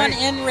 Welcome on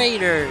in,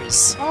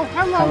 Raiders. Oh,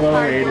 hello, Hello,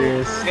 Pie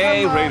Raiders. Gopher.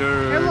 Hey, Hello.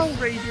 Raiders. Hello,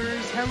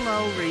 Raiders.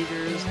 Hello,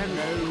 Raiders.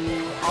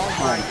 Hello. Oh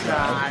my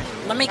God.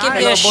 Let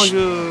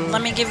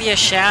me give you a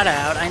shout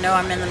out. I know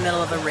I'm in the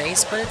middle of a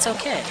race, but it's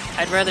okay.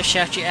 I'd rather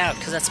shout you out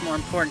because that's more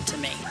important to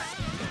me.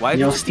 Why did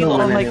You'll you steal still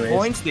all win my anyways.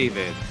 points,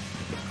 David?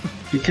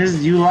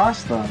 Because you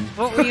lost them.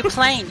 What were you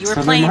playing? You were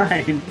So playing. they're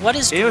mine. What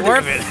is Ew,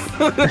 Dwarf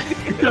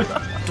David.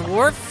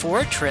 Dwarf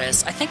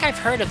Fortress? I think I've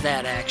heard of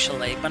that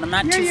actually, but I'm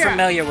not too Yeah.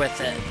 familiar with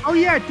it. Oh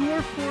yeah,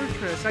 Dwarf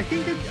Fortress. I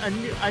think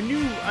a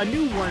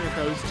new one of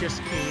those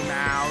just came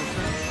out.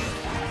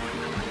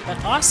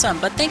 But awesome.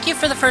 But thank you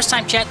for the first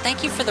time chat.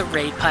 Thank you for the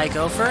raid, Pie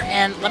Gopher.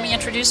 And let me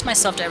introduce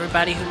myself to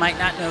everybody who might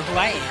not know who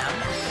I am.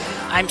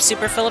 I'm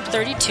Super Philip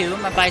 32.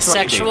 I'm a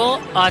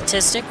bisexual,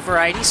 autistic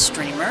variety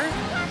streamer.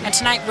 And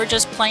tonight we're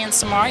just playing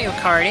some Mario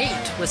Kart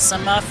 8 with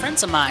some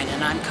friends of mine,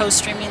 and I'm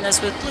co-streaming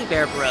this with Blue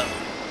Bear Bro.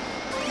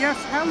 Yes,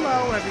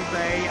 hello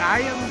everybody.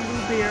 I am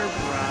Blue Bear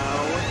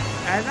Bro,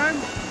 and I'm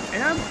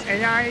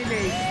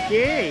a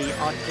gay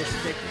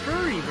autistic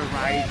furry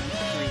variety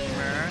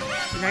streamer.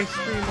 And I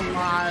stream a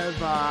lot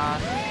of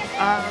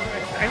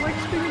I like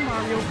streaming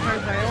Mario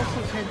Kart, but I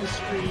also tend to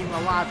stream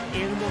a lot of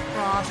Animal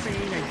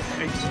Crossing.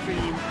 I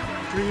stream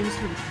Dreams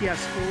for the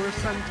PS4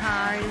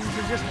 sometimes,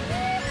 and just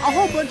a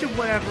whole bunch of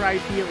whatever I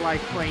feel like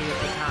playing at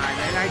the time.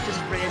 And I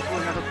just ran to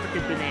another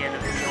freaking banana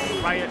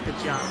peel right at the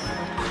jump.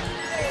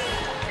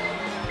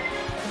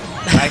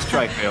 Nice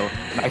try, Phil.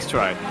 Nice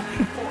try.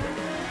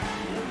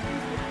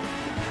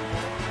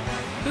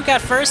 Who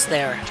got first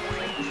there?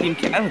 Team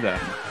Canada.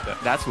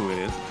 That's who it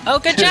is. Oh,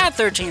 good job,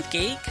 13th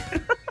Geek.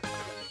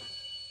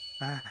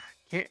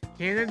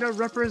 Canada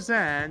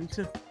represent.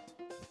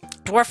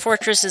 Dwarf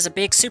Fortress is a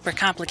big, super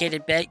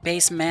complicated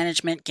base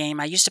management game.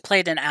 I used to play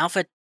it in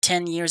alpha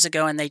 10 years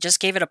ago, and they just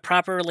gave it a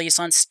proper release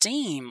on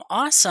Steam.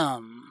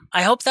 Awesome.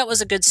 I hope that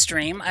was a good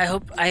stream.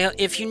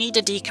 If you need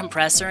to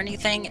decompress or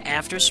anything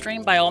after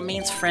stream, by all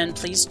means, friend,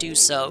 please do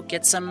so.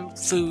 Get some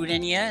food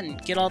in you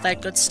and get all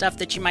that good stuff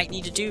that you might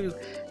need to do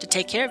to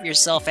take care of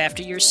yourself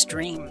after your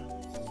stream.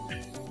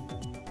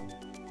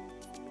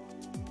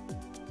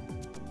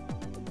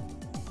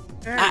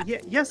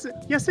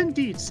 Yes,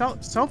 indeed.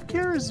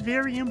 Self-care is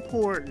very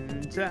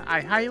important. I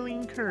highly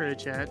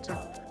encourage it.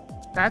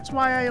 That's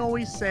why I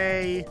always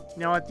say,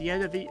 at the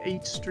end of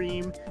each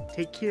stream,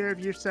 take care of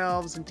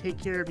yourselves and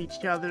take care of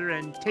each other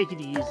and take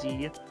it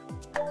easy.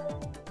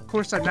 Of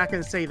course, I'm not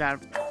going to say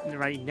that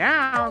right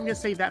now. I'm going to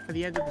say that for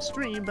the end of the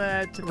stream,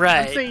 but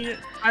right.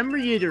 I'm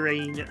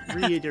reiterating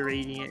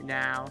it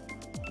now.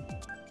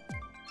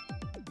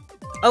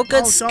 Oh,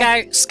 good.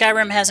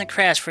 Skyrim hasn't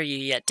crashed for you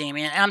yet,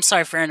 Damien. I'm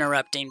sorry for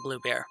interrupting, Blue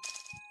Bear.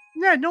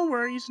 Yeah, no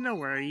worries, no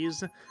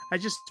worries. I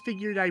just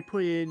figured I'd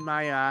put in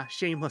my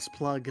shameless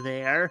plug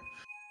there.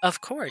 Of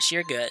course,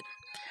 you're good.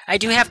 I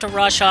do have to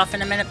rush off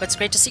in a minute, but it's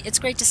great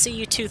to see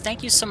you too.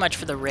 Thank you so much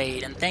for the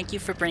raid, and thank you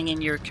for bringing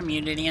your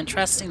community and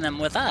trusting them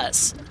with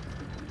us.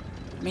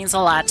 It means a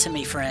lot to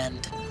me,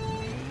 friend.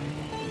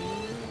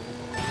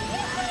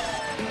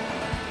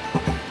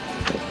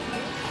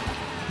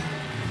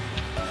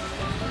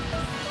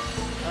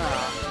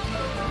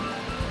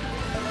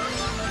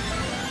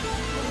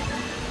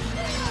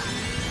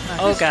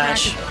 Oh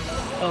gosh.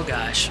 Oh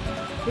gosh.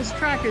 This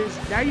track is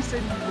nice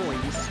and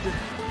moist.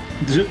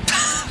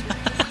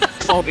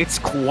 Oh, it's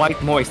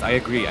quite moist. I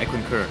agree. I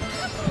concur.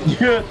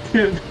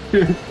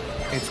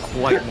 It's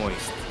quite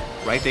moist.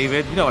 Right,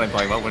 David? You know what I'm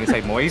talking about when I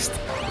say moist,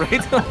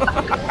 right?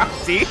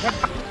 See?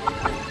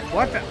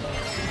 What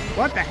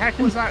the heck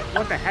was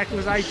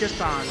I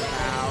just on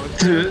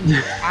about?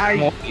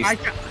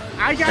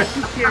 I got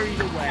too carried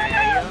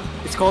away.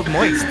 It's called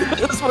moist.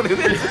 That's what it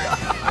is.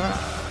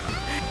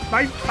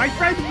 My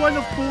friend 1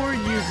 of 4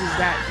 uses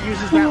that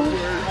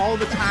word all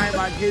the time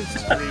on his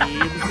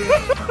streams.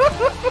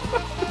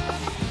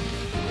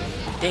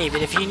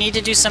 David, if you need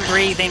to do some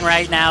breathing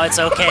right now, it's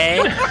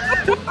okay.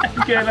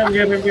 I'm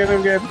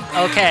good.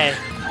 Okay.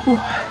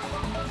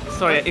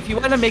 Sorry, if you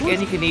want to make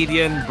any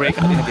Canadian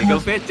break up in a giggle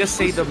fit, just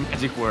say the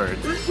magic word.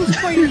 Who's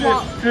playing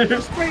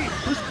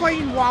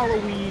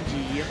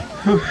Waluigi? Is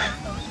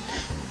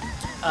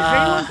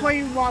anyone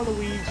playing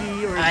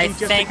Waluigi, or is I he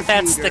just think a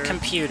that's the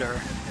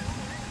computer.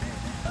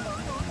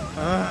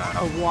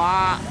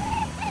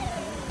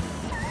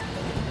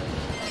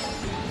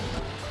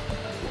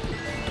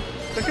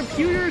 The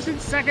computer's in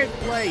second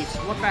place.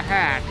 What the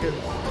heck?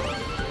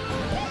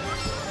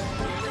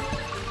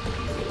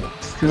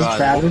 Because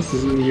Travis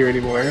isn't here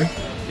anymore.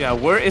 Yeah,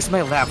 where is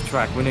my laugh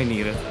track when I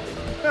need it?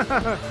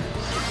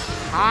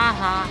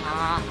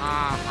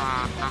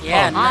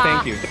 Yeah,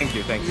 thank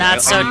you.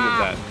 Not so, I needed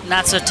that.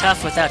 not so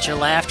tough without your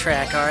laugh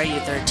track, are you,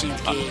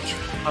 13th Geek?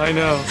 I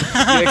know.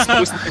 You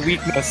exposed my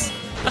weakness,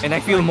 and I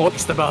feel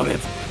moist about it.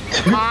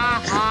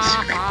 Ha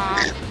ha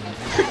ha!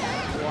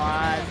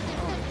 What?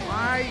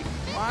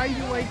 Why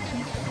do I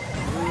keep?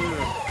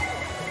 Ugh.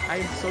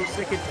 I'm so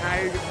sick and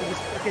tired of these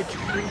fucking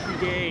shrinky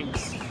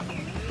things.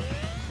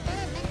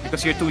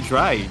 Because you're too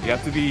dry. You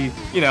have to be,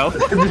 you know.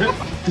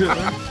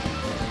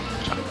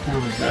 Oh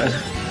my god.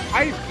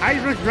 I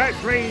regret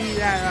bringing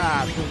that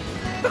up.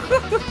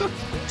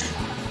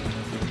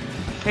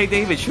 Hey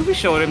David, should we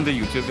show him the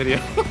YouTube video?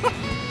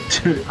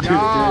 No.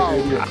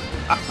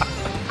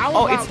 How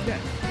Oh, about that?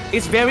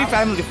 It's very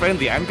family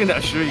friendly. I'm gonna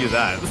assure you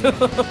that.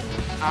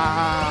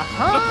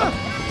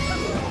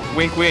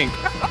 Wink, wink.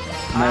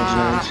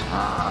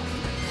 Imagine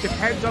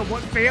Depends on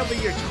what family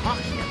you're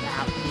talking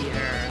about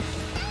here.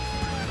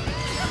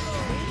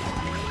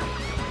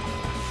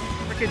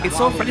 Frickin' It's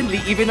so Wally. friendly.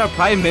 Even our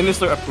prime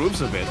minister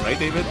approves of it, right,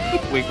 David?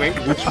 Wink, wink.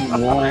 Which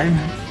one?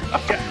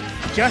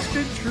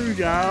 Justin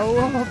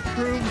Trudeau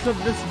approves of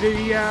this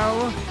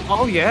video.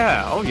 Oh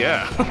yeah, oh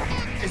yeah.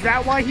 Is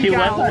that why He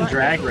got went on ele-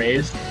 Drag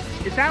Race.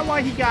 Is that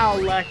why he got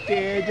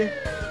elected?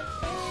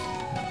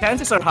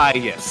 Chances are high,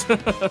 yes.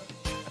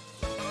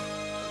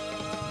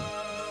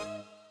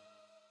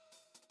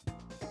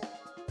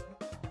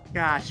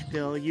 Gosh,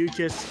 Bill, you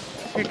just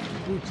picked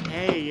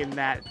Boutte in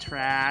that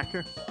track.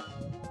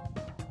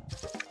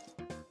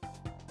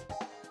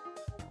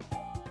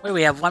 What do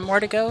we have? One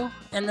more to go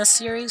in this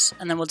series,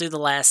 and then we'll do the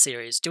last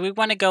series. Do we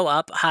want to go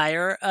up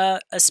higher a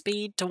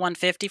speed to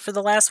 150 for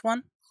the last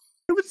one?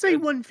 I would say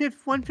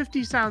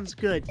 150 sounds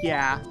good,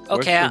 yeah.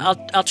 Okay,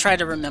 I'll try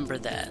to remember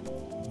that.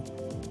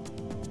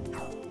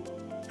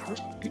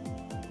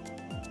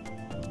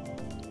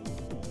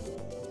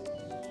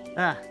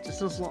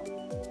 Just as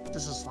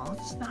long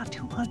as it's not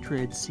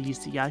 200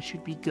 cc, I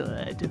should be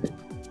good.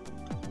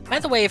 By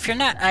the way, if you're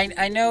not,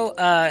 I know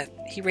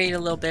he rated a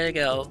little bit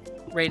ago,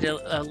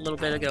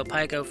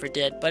 Pygo for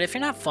did, but if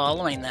you're not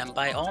following them,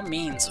 by all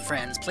means,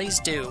 friends, please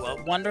do.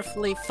 A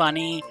wonderfully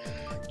funny,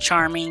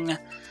 charming,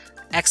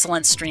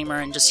 excellent streamer,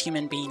 and just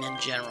human being in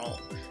general.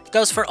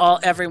 Goes for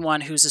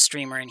everyone who's a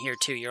streamer in here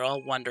too. You're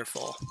all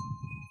wonderful.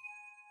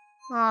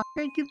 Aw,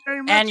 thank you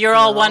very much. And you're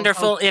all Bill.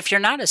 wonderful if you're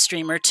not a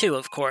streamer too,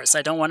 of course.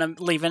 I don't want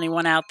to leave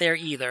anyone out there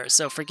either,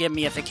 so forgive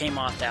me if it came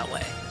off that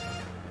way.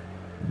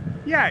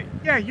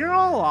 Yeah, you're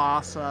all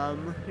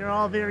awesome. You're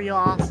all very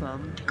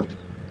awesome.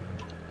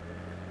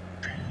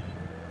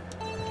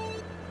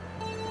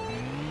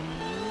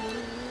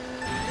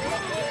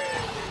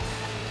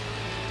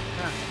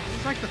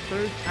 It's like the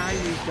third time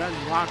we've done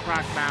Rock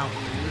Mountain.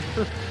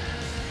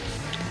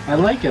 I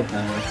like it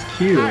though. It's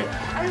cute.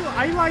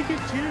 I like it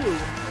too.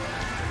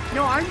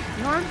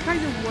 I'm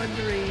kind of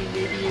wondering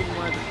maybe in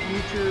one of the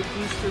future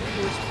booster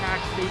push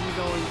packs, maybe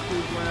they'll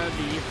include one of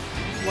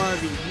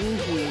the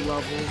woohoo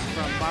levels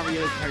from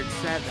Mario Kart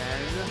 7,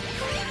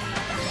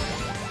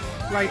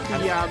 like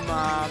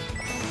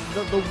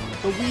the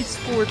Wii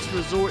Sports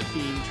Resort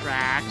theme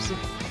tracks.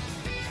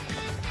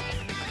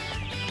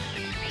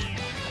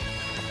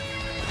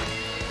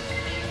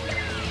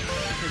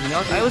 You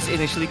know, I was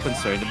initially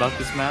concerned about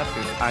this map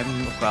because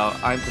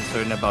I'm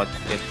concerned about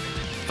it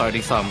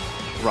starting some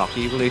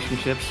rocky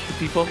relationships with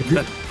people.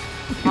 What?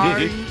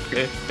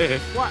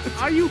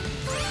 Are you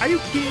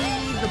kidding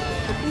me? The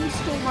boo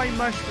stole my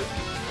mushroom.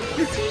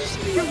 There seems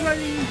to be a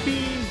running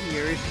theme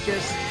here. It's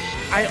just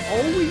I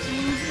always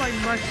lose my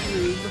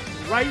mushroom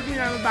right when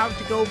I'm about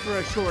to go for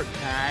a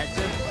shortcut.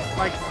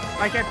 Like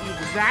at the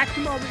exact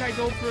moment I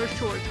go for a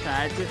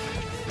shortcut,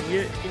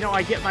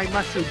 I get my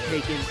mushroom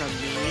taken from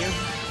me.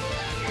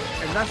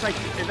 And thus I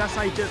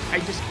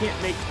just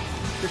can't make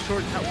the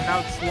shortcut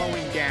without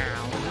slowing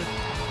down.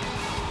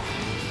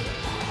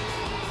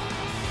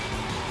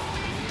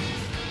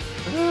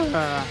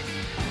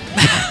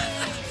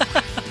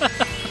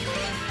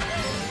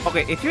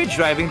 Okay, if you're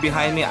driving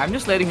behind me, I'm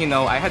just letting you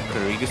know I had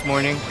curry this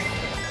morning.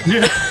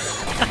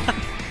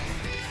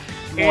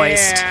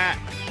 Moist. Yeah.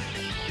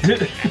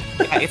 Yeah,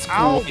 it's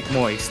quite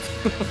moist.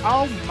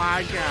 Oh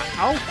my god.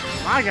 Oh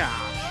my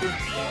gosh.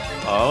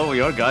 Oh,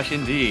 your gosh,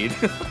 indeed.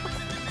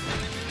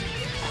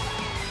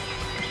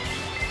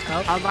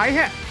 I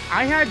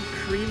had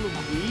cream of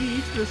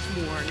wheat this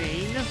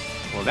morning.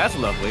 Well, that's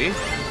lovely.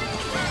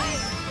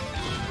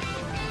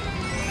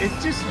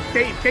 It's just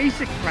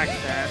basic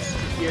breakfast,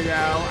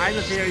 I'm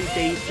a very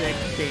basic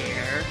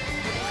bear.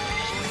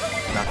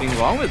 Nothing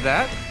wrong with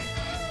that.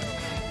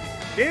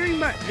 Very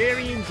much,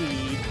 very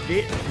indeed.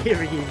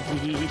 Very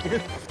indeed.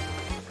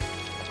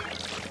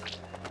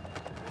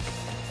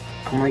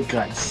 Oh my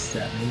god,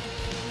 7.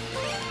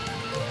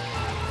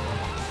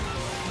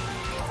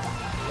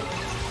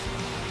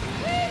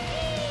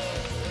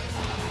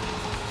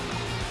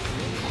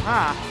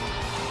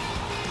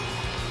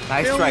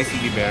 Nice Bill- try,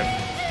 CD Bear.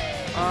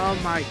 Oh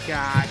my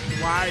gosh,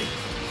 why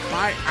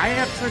I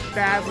have such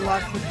bad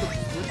luck with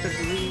the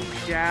green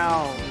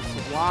shells.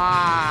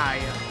 Why?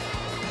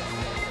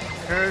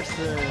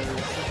 Curses.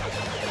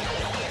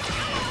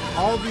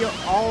 All of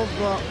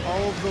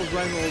the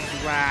Reynolds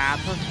rap.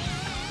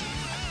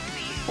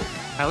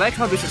 I like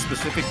how this is a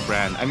specific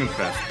brand. I'm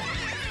impressed.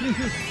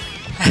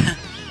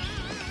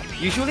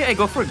 Usually I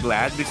go for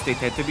Glad because they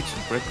tend to be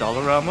cheaper at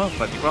Dollarama,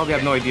 but you probably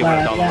have no idea what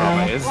a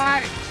Dollarama is.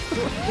 Glad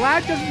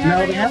doesn't have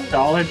No, they have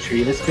Dollar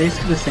Tree. It's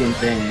basically the same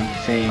thing.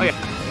 Oh yeah,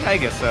 I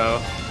guess so.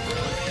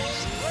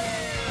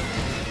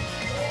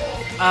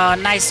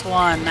 Nice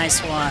one, nice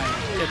one.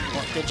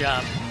 Good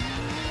job.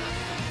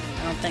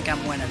 I don't think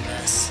I'm winning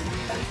this.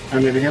 Or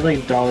maybe they have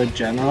like Dollar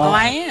General. Oh,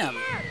 I am.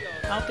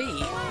 I'll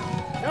be.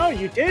 No,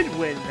 you did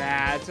win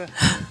that.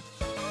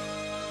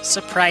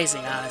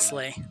 Surprising,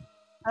 honestly.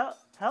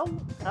 Hello,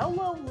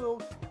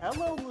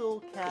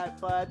 little cat.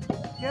 But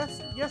yes,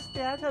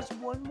 Dad has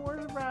one more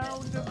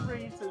round of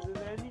races, and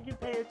then you can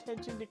pay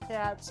attention to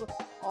cats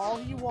all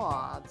he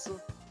wants.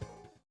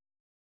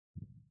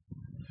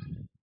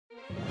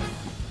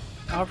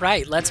 All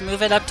right, let's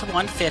move it up to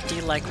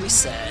 150, like we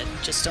said.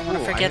 Just don't want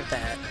to forget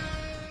that.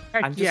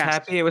 I'm just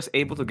happy I was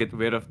able to get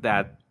rid of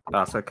that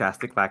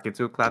sarcastic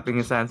Pakitu clapping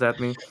his hands at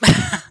me.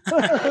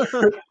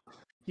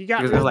 You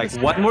got because there's like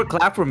one more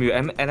clap from you,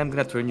 and I'm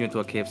gonna turn you into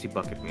a KFC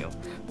bucket meal.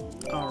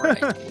 All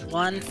right,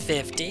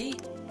 150.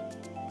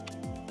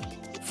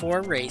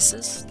 4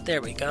 races.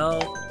 There we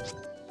go.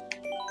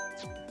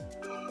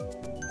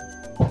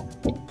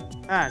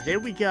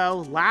 There we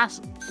go.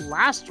 Last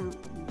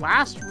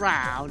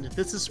round.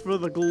 This is for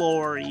the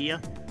glory.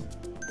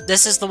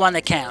 This is the one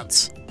that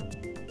counts.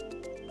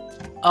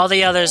 All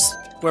the others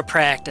were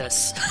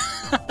practice.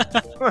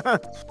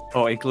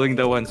 Oh, including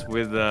the ones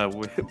with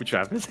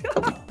Travis.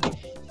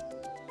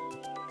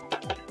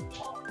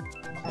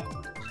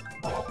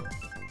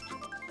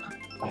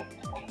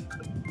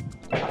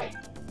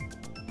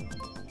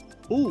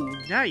 Ooh,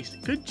 nice.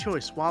 Good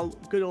choice.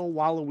 Good old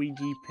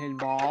Waluigi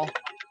pinball.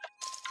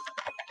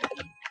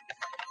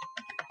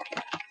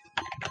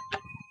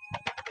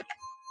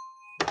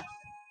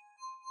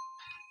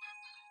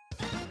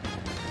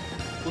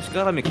 Who's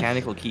got a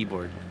mechanical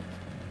keyboard?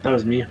 That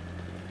was me.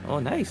 Oh,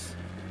 nice.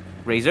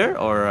 Razer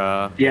or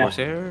yeah.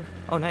 Corsair?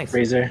 Oh, nice.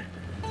 Razer.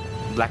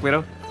 Black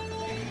Widow?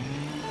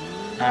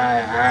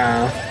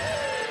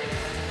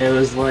 It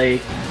was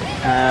like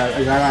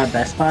I got it on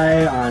Best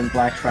Buy on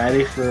Black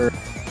Friday for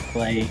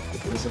like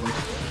was it like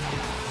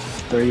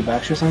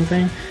 $30 or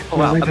something? Oh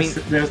wow! Like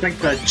there was like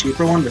the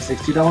cheaper one, the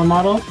 $60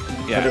 model.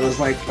 Yeah. But it was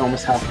like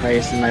almost half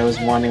price, and I was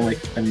wanting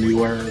like a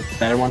newer,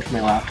 better one for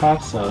my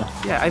laptop. So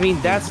yeah, I mean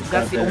that's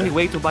the only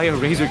way to buy a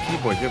Razer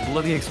keyboard. They're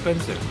bloody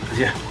expensive.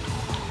 Yeah.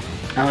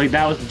 And like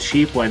that was the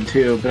cheap one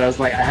too, but I was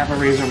like, I have a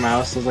Razer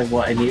mouse, so I was like,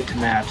 well, I need it to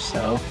match,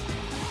 so.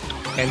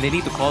 And they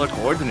need to color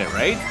coordinate,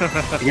 right?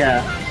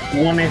 Yeah.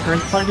 When I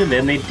first plugged it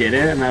in, they did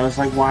it, and I was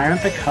like, why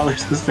aren't the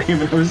colors the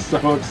same? And I was so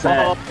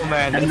upset. Oh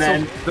man, and that's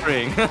then, so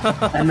boring.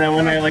 And then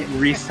when I like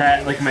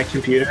reset like my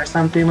computer or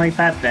something like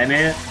that, then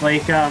it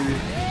like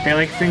they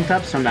like synced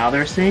up, so now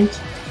they're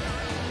synced.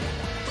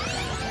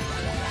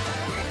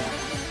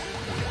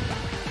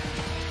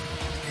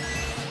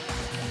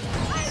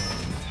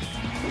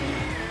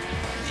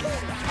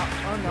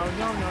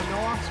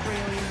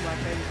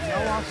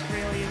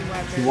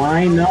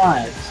 Why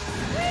not?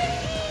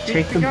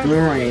 Take the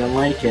boomerang and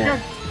like it.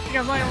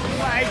 Because I don't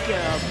like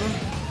him.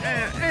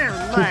 I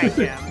don't like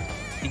him.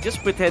 He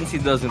just pretends he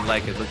doesn't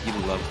like it, but he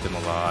loves him a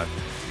lot.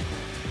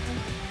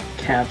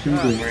 Captain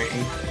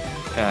Boomerang.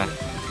 Yeah.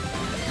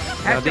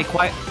 They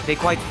quite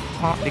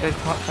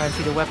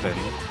fancy the weapon.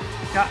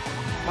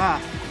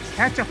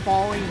 Catch a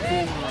falling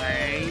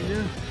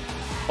boomerang.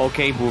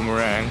 Okay,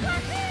 Boomerang.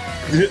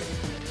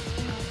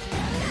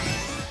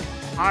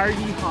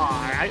 Hardy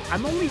hard.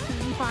 I'm only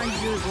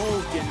 35 years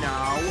old, you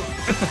know.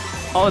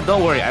 Oh,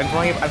 don't worry. I'm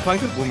trying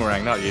to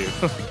Boomerang, not you.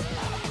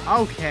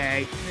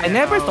 Okay. I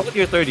never thought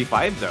you're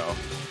 35 though.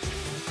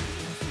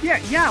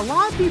 Yeah. A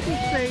lot of people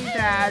say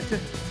that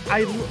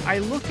I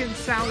look and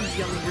sound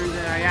younger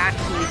than I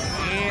actually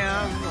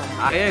am.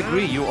 I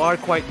agree. You are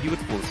quite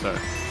youthful, sir.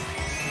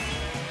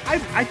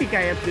 I think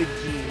I have good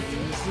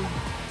genes.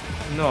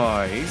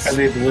 Nice. Are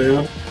they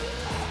blue?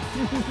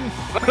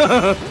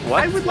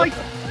 What?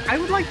 I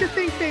would like to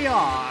think they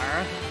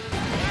are.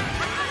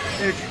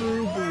 They're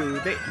true blue.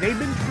 They've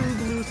been true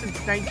blue since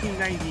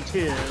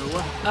 1992.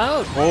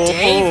 Oh,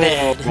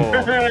 David!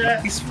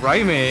 He's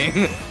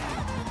rhyming.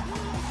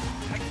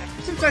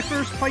 Since I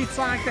first played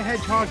Sonic the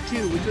Hedgehog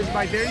 2, which was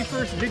my very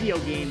first video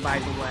game, by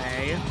the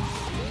way.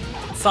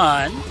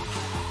 Fun.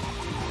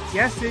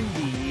 Yes,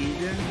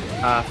 indeed.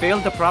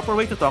 Failed the proper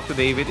way to talk to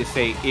David is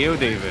say, "Ew,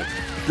 David."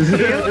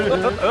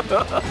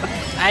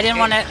 I didn't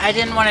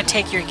want to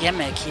take your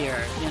gimmick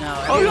here. You know.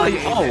 Oh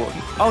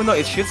no!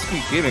 It's shit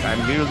street gimmick.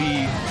 I'm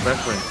merely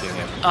referencing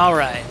him. All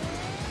right.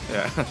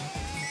 Yeah.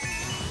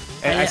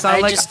 And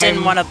I just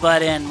didn't want to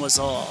butt in. Was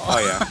all. Oh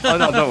yeah. Oh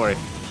no! Don't worry.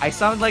 I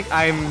sound like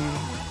I'm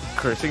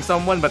cursing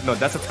someone, but no,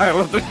 that's the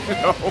title of the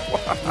show.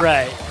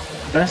 Right.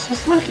 That's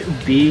just like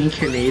being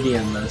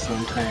Canadian though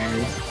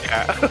sometimes.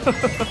 Yeah.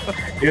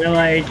 You're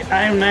like,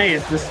 I'm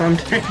nice, but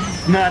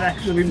sometimes not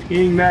actually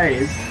being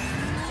nice.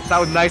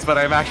 Sound nice, but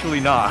I'm actually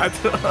not.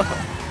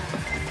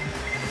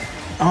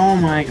 Oh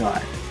my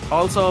god.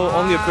 Also,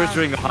 only occurs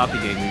during a hockey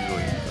game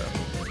usually. So.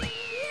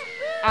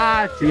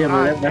 That's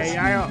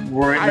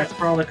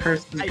where all the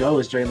curses go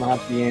is during the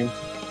hockey game.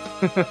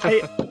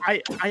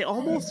 I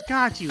almost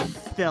got you,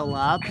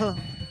 Philip.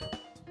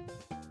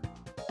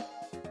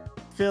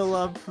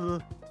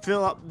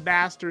 Philip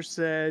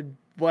Masterson,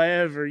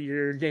 whatever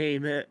your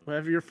name is,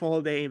 whatever your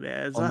full name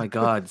is. Oh my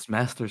God, it's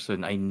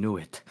Masterson. I knew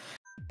it.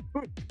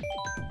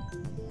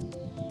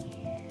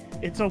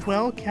 It's a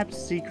well-kept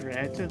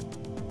secret.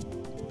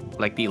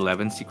 Like the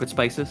 11 secret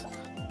spices.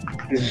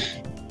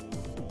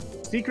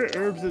 Secret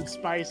herbs and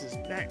spices.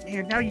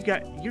 Man, now you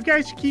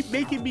guys keep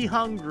making me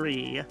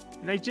hungry,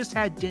 and I just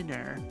had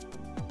dinner.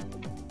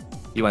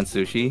 You want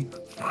sushi?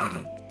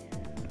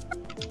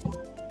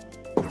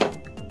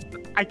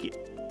 I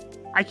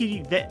can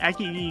eat that.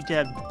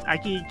 I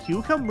can eat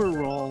cucumber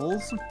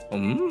rolls.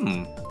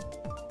 Mmm.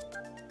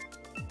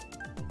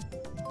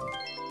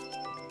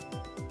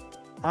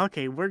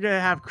 Okay, we're gonna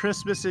have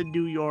Christmas in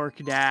New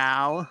York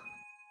now.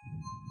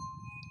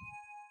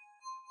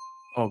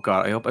 Oh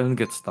God, I hope I don't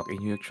get stuck in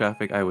New York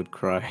traffic. I would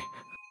cry.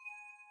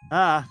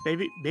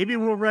 Maybe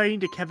we'll run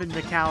into Kevin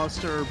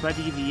McAllister or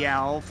Buddy the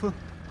Elf.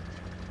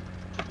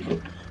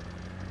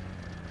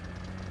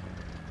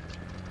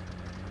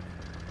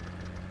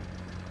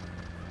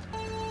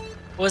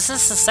 Was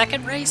this the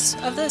second race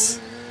of this?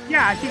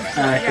 Yeah, I think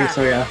so. I think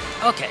so, yeah.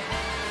 Okay.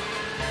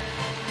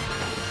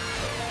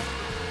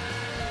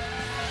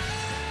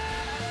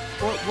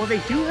 Well, they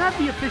do have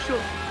the official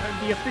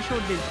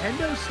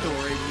Nintendo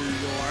store in New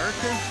York.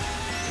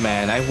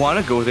 Man, I want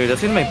to go there.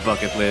 That's in my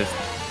bucket list.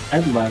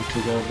 I'd love to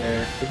go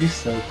there. It'd be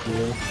so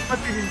cool. But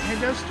the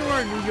Nintendo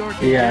store in New York.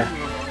 Yeah.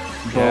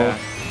 Yeah.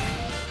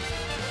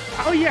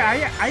 Oh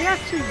yeah, I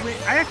actually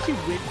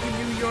went to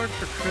New York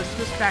for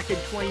Christmas back in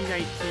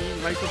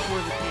 2019, right before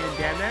the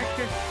pandemic.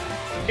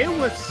 It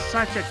was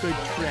such a good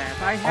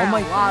trip. I had a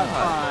lot of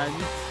fun.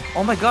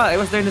 Oh my God, I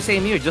was there in the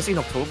same year, just in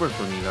October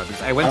for me.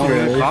 Because I went to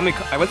really?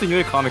 I went to New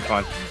York Comic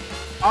Con.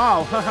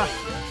 Oh.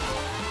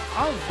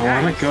 Oh,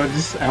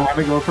 nice. I want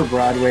to go for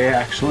Broadway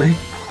actually.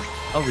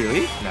 Oh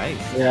really?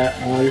 Nice. Yeah,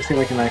 I want to see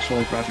like an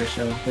actual Broadway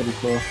show. That'd be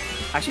cool.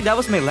 Actually, that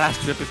was my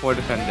last trip before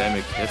the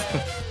pandemic hit.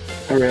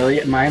 Oh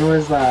really? Mine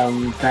was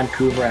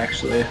Vancouver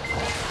actually.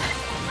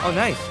 Oh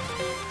nice.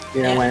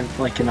 Yeah, I went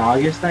like in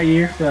August that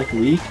year for like a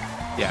week.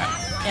 Yeah.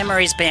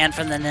 Emery's banned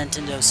from the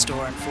Nintendo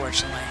store,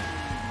 unfortunately.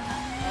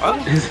 Oh.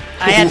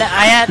 I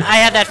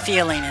had that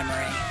feeling,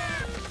 Emery.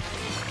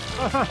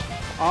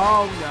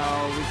 Oh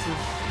no, this is...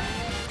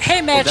 Hey,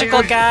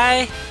 magical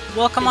guy,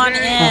 welcome on Oh,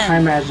 hi,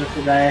 in.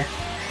 Magical Guy.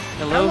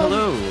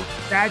 Hello.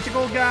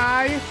 Magical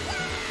guy.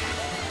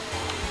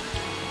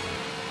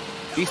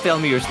 Please tell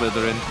me you're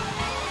Slytherin.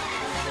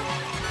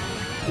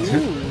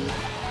 Ooh.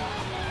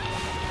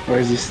 Or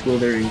is he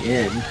slithering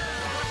in?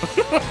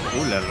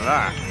 Ooh la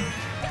la.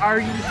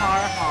 Argy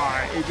har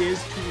har, it is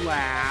to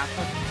laugh.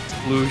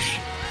 Sploosh.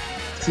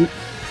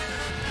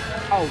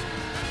 Oh,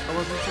 I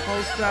wasn't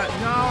supposed to.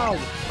 No,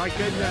 my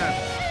goodness.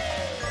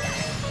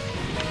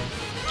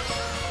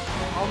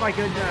 Oh my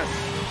goodness.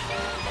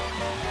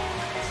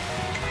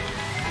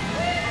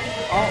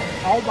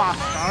 Oh my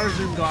stars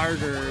and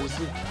garters.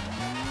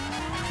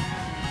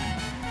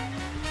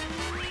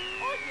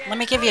 Let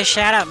me give you a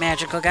shout out,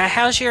 magical guy.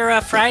 How's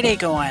your Friday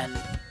going?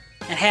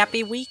 And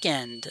happy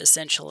weekend,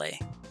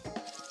 essentially.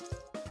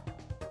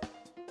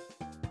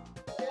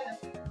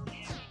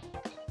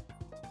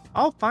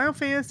 Oh, Final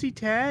Fantasy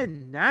X,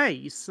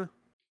 nice.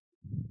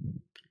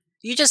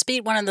 You just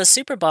beat one of the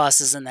super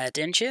bosses in that,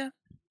 didn't you?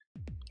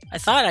 I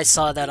thought I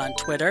saw that on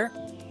Twitter.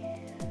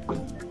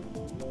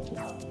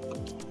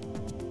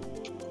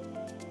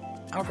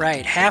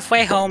 Alright,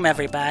 halfway home,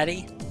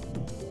 everybody.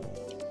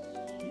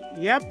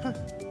 Yep.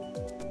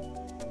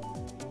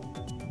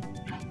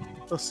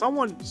 So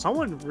someone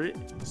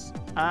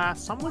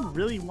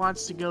really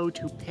wants to go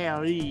to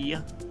Paris.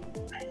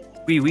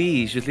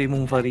 Oui, je l'ai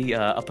mon Paris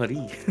à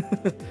Paris.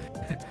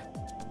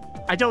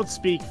 I don't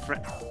speak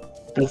French.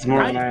 That's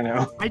more than I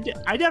know.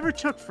 I never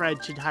took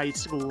French in high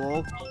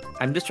school.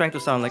 I'm just trying to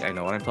sound like I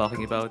know what I'm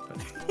talking about.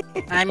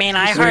 I mean,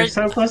 You're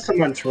so close to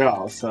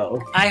Montreal,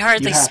 so... I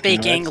hardly you have to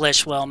speak know it.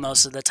 English well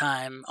most of the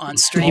time, on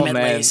stream at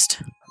man.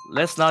 least.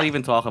 Let's not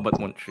even talk about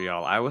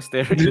Montreal. I was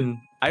there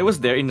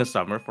in the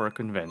summer for a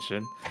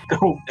convention.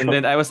 Oh, And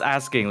then I was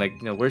asking,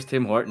 like, where's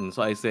Tim Hortons?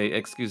 So I say,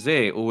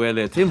 excusez, où est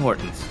le Tim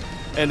Hortons?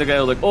 And the guy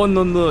was like, oh,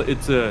 no,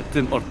 it's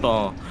Tim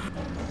Hortons.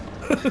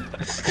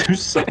 They're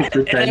so And I'm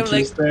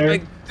pretentious there.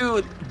 like,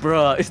 dude,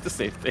 bruh, it's the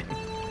same thing.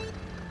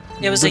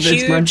 It was a But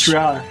it's huge...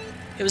 Montreal.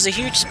 It was a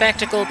huge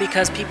spectacle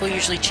because people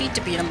usually cheat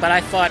to beat them, but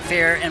I fought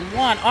fair and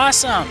won.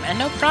 Awesome, and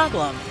no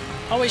problem.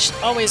 Always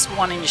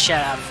wanting to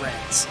shout out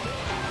friends.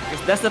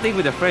 Because that's the thing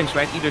with the French,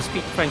 right? Either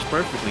speak French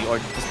perfectly or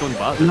just don't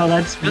bother. No,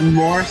 that's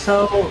more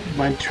so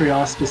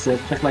Montreal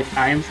specific. Like,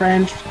 I'm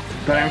French,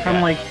 but I'm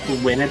from, like,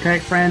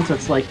 Winnipeg, France, so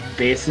it's, like,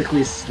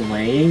 basically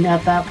slang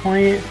at that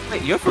point.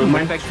 Wait, you're from Well,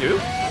 Winnipeg too?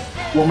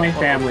 Well, my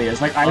family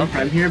is. Like, I'm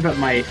from here, but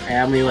my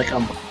family, like,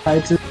 on both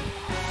sides is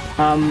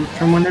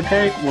from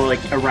Winnipeg. Well, like,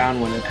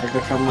 around Winnipeg.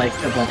 They're from, like,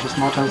 a bunch of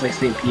small towns, like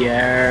St.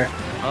 Pierre,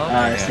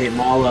 St.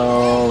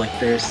 Malo. Like,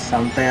 there's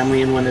some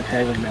family in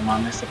Winnipeg. Like, my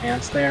mom has some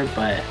aunts there,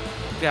 but...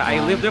 Yeah,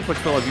 I lived there for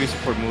 12 years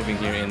before moving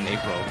here in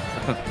April.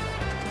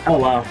 Oh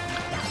wow.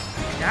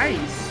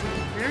 Nice.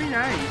 Very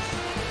nice.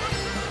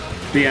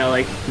 But yeah,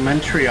 like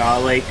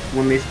Montreal, like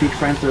when they speak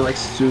French, they're like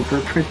super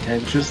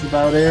pretentious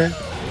about it.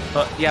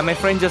 Yeah, my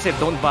friend just said,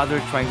 don't bother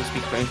trying to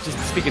speak French, just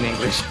speak in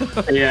English.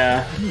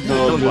 Yeah.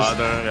 Don't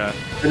bother, yeah.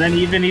 And then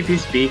even if you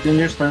speak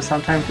English, then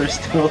sometimes they're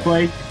still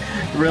like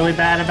really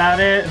bad about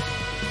it.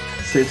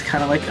 So it's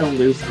kind of like a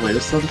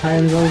lose-lose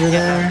sometimes over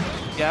there.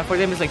 Yeah, for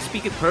them it's like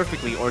speak it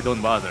perfectly or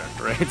don't bother,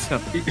 right? So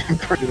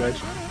pretty much.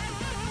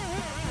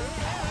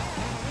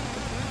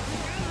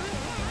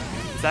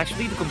 it's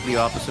actually the complete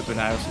opposite when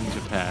I was in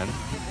Japan.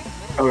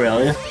 Oh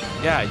really?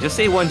 Yeah, just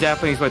say one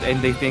Japanese word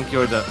and they think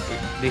you're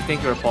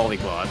a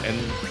polyglot, and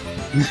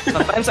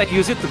sometimes I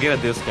use it to get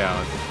a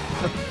discount.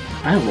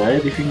 I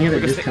would. If you can get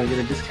a discount, get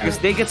a discount. Because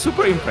they get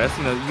super impressed,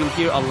 you know, you'll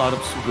hear a lot of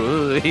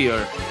sugoi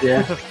or...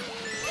 Yeah.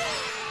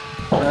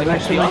 I've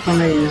actually like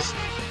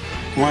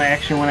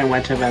when I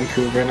went to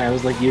Vancouver and I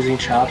was like using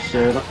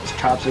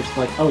chopsticks,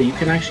 like, oh, you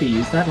can actually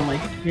use that? I'm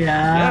like,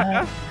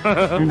 yeah.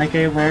 I'm like,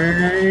 I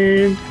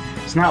learned.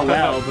 It's not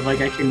well, but like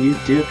I can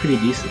do it pretty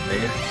decently.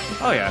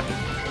 Oh yeah.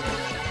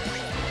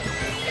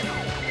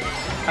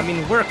 I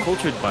mean, we're a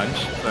cultured bunch,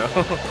 so...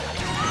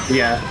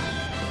 Yeah.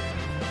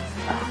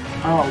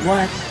 Oh,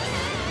 what?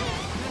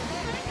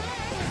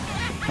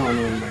 Oh, no,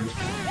 never mind.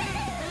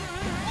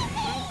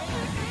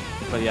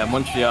 But yeah,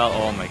 Montreal,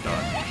 oh my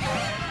god.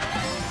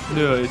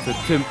 No, it's a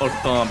Tim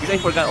Hortons. Because I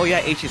forgot, oh yeah,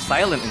 H is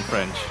silent in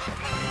French.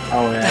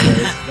 Oh yeah, it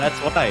is. That's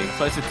why.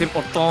 So it's a Tim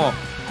Hortons.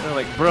 They're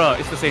like, bruh,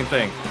 it's the same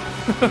thing.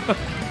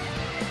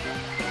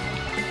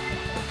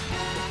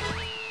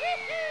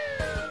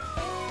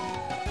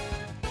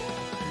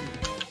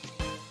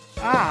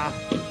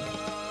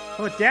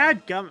 Oh,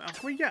 dadgum.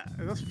 We got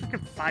those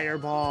freaking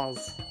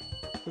fireballs.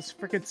 Those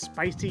freaking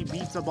spicy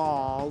pizza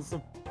balls.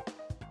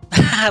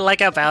 I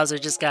like how Bowser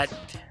just got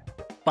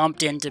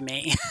bumped into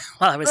me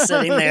while I was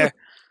sitting there.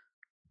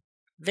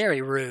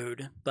 Very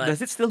rude, but...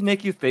 Does it still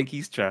make you think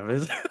he's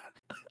Travis?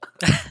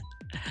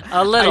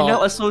 A little. I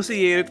now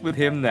associate it with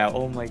him now.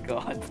 Oh my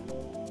god.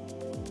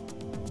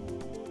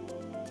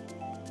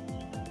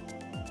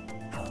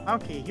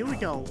 Okay, here we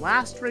go.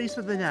 Last race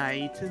of the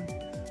night.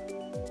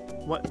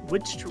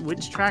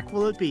 Which track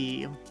will it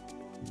be?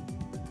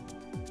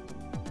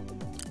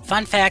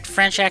 Fun fact,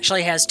 French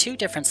actually has 2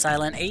 different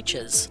silent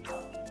H's.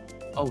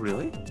 Oh,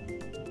 really?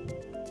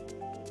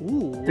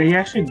 Ooh.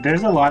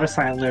 There's a lot of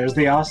silent letters.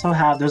 They also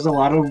there's a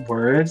lot of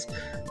words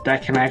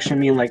that can actually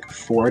mean like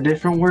 4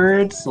 different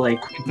words.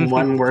 Like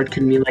one word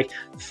can mean like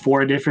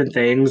 4 different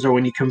things, or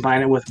when you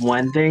combine it with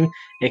one thing,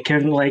 it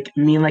can like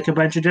mean like a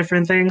bunch of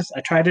different things.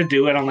 I tried to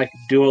do it on like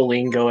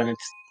Duolingo and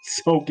it's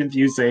so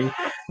confusing,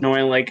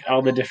 knowing like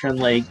all the different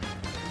like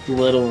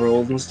little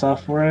rules and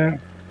stuff for it.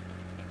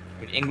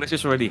 English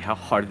is already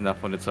hard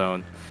enough on its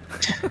own.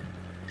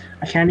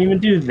 I can't even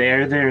do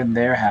there, and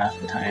there half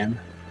the time.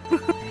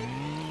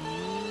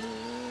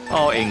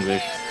 Oh,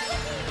 English.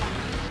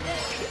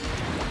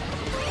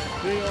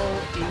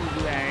 Real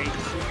English.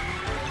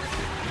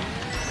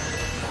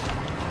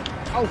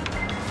 Oh!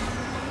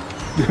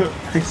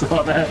 I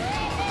saw that.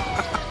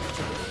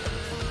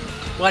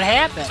 What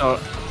happened? So,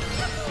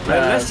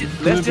 let's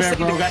just say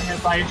got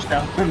hit by a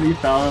shell and he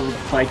fell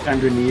like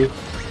underneath.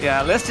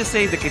 Yeah, let's just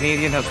say the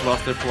Canadian has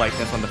lost their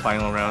politeness on the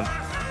final round.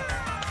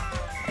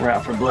 We're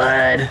out for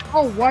blood.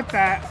 Oh, what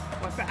the?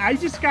 I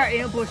just got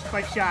ambushed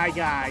by Shy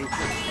Guys.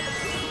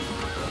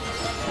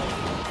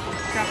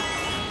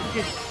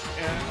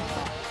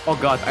 Oh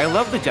god, I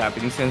love the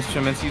Japanese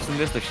instruments used in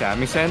this, the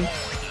shamisen.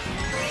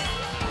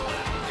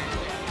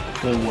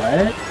 The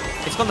what?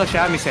 It's called the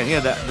shamisen, yeah,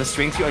 the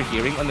strings you are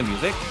hearing on the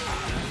music.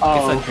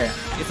 Oh, okay.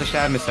 It's a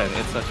shamisen,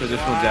 it's a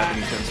traditional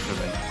Japanese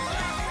instrument.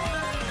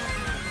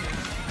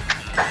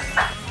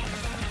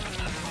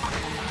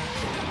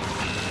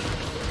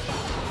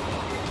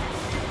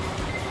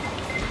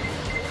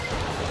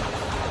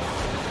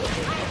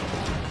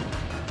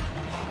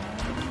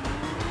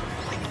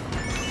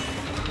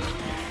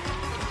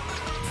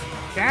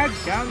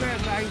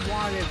 Dadgummit, I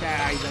wanted that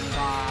item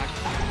box,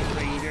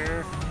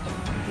 Raider.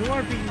 You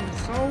are being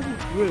so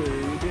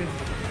rude.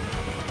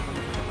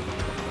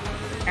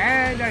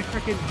 And I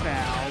frickin'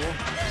 fell.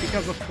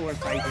 Because of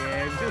course I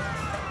did.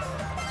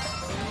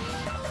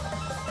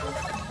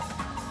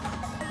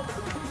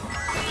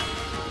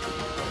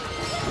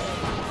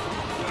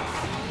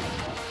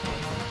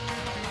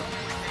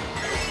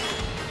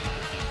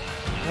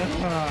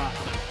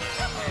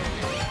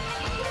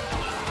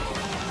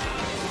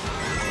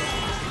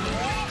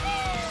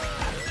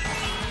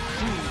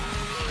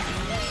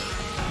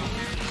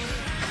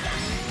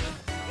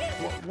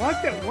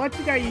 What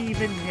did I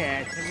even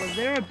hit? Was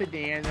there a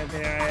banana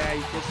there I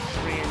just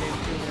ran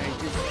into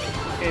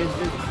and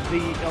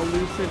the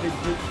elusive,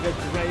 the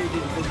dreaded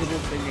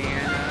invisible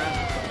banana?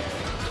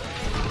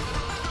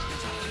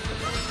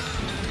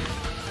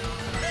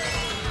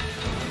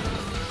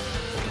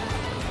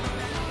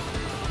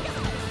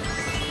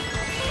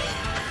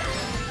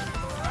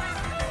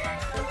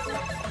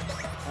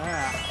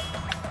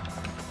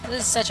 This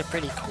is such a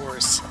pretty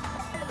course.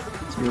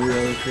 It's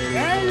really pretty.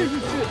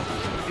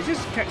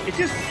 It's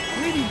just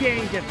pretty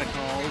dang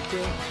difficult.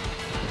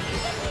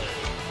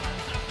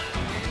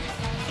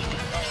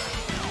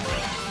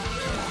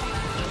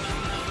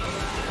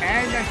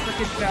 And I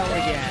frickin' fell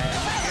again.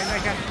 And I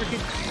got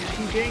frickin'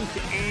 dinked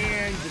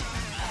and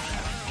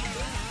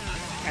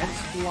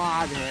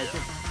slotted.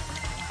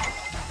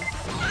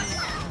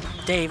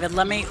 David,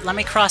 let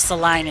me cross the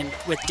line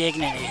with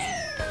dignity.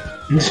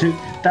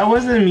 That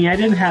wasn't me. I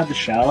didn't have the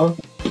shell.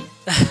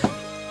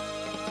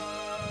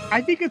 I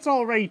think it's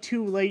already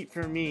too late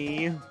for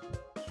me.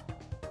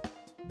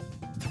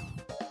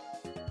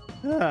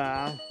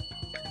 Good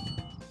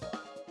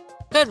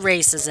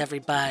races,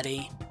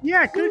 everybody.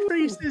 Yeah, good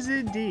races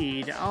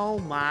indeed. Oh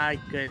my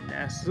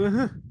goodness.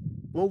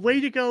 Well, way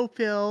to go,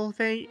 Phil.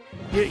 Thank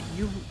you.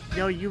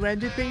 You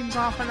ended things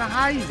off on a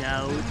high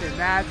note, and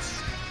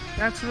that's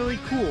really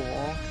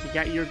cool. You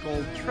got your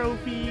gold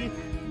trophy.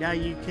 Now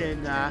you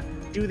can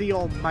do the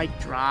old mic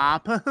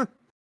drop.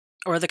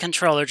 Or the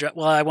controller drop.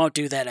 Well, I won't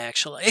do that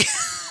actually.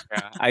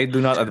 Yeah, I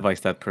do not advise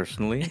that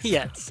personally.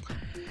 Yes.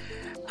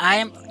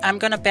 I'm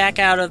gonna back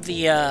out of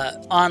the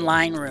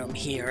online room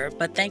here,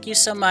 but thank you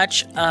so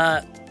much,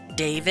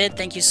 David.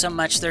 Thank you so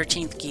much,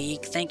 13th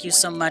Geek. Thank you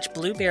so much,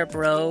 Blue Bear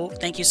Bro.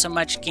 Thank you so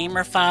much,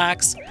 Gamer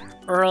Fox,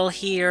 Earl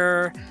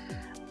here.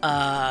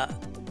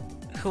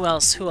 Who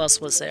else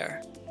was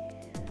there?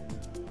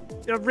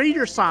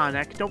 Raider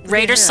Sonic. Don't forget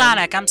Raider him.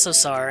 Sonic. I'm so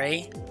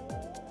sorry.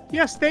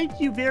 Yes, thank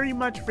you very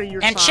much, Raider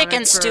And Sonic.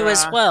 Chicken Stew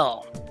as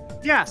well.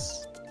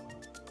 Yes.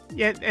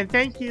 Yeah, and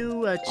thank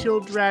you, Chill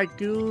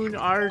Dragoon,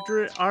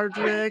 Ardric,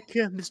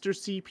 Mr.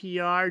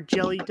 CPR,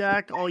 Jelly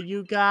Duck, all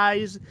you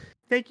guys.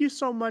 Thank you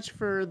so much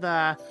for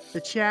the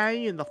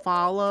chatting and the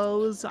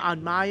follows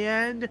on my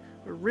end.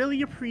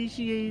 Really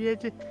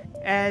appreciate it.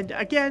 And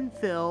again,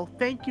 Phil,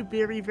 thank you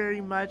very, very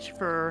much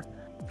for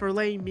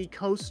letting me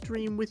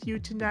co-stream with you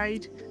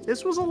tonight.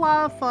 This was a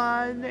lot of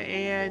fun,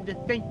 and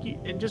thank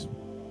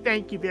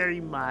you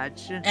very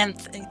much. And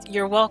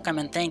you're welcome,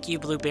 and thank you,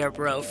 Blue Bear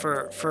Bro,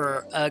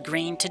 for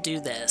agreeing to do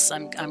this.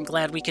 I'm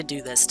glad we could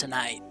do this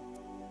tonight.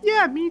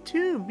 Yeah, me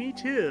too.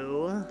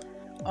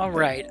 All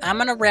right, I'm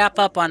gonna wrap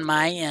up on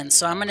my end,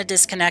 so I'm gonna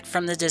disconnect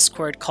from the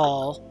Discord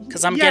call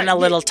because I'm getting a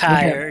little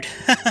tired.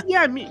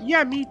 yeah,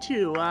 me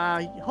too.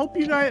 Hope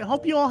you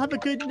all have a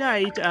good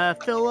night.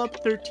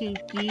 Philip,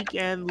 13th Geek,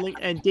 and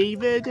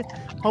David.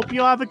 Hope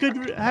you all have a good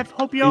night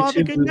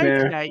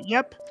tonight.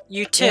 Yep.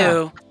 You too.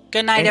 Yeah.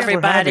 Good night,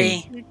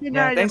 everybody. Good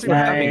night, thanks for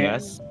having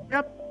us.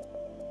 Yep.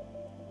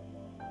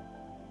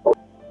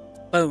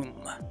 Boom.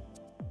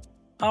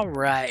 All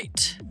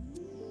right.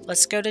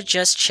 Let's go to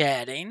just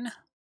chatting.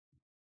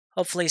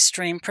 Hopefully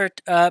stream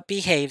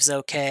behaves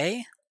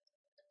okay.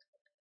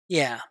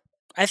 Yeah.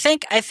 I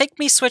think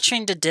me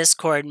switching to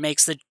Discord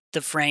makes the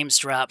frames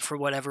drop for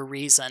whatever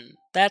reason.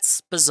 That's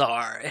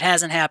bizarre. It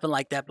hasn't happened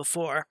like that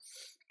before.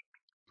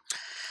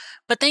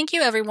 But thank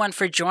you everyone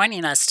for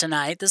joining us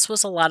tonight. This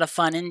was a lot of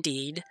fun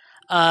indeed.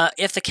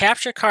 If the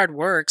capture card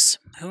works,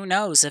 who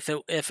knows if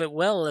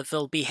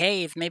it'll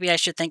behave. Maybe I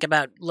should think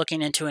about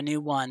looking into a new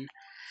one.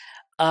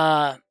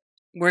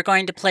 We're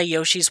going to play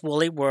Yoshi's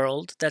Woolly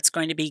World. That's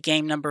going to be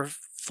game number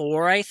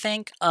 4, I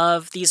think,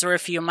 of These Are a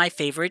Few of My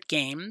Favorite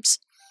Games.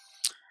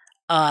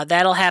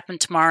 That'll happen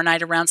tomorrow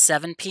night around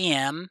 7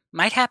 p.m.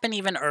 Might happen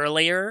even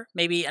earlier,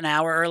 maybe an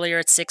hour earlier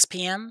at 6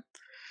 p.m.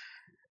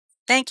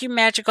 Thank you,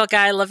 Magical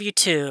Guy. I love you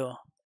too.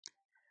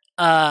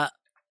 And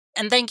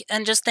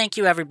just thank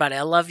you, everybody.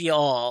 I love you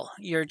all.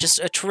 You're just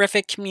a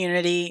terrific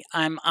community.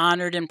 I'm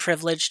honored and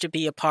privileged to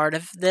be a part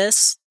of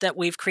this that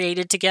we've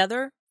created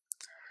together.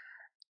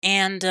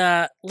 And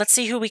let's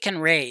see who we can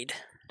raid.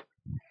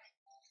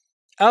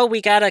 Oh,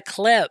 we got a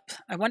clip.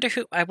 I wonder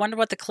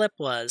what the clip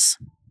was.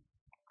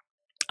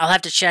 I'll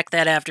have to check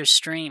that after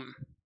stream.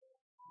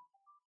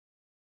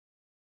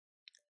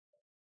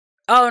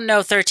 Oh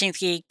no, 13th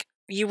Geek.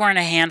 You weren't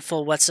a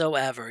handful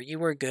whatsoever. You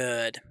were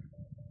good.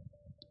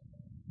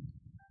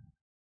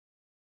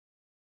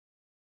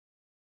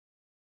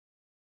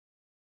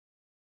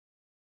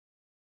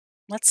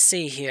 Let's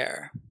see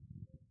here.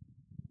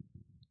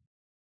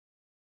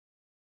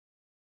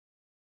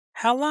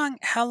 How long,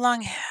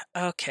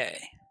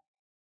 okay.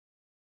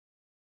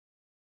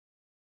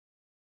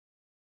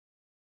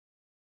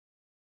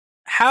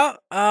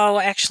 Oh,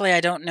 actually, I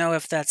don't know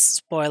if that's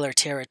spoiler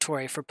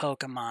territory for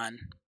Pokemon.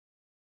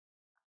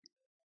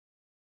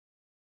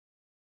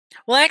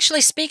 Well,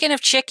 actually, speaking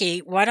of Chicky,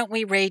 why don't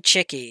we raid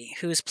Chicky,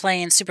 who's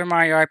playing Super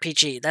Mario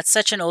RPG? That's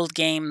such an old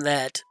game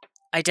that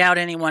I doubt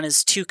anyone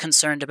is too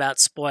concerned about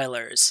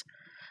spoilers.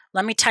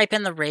 Let me type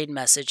in the raid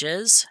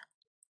messages.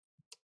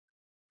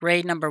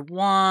 Raid number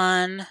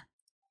 1.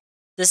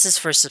 This is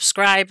for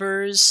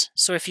subscribers,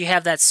 so if you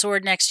have that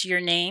sword next to your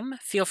name,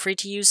 feel free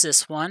to use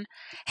this one.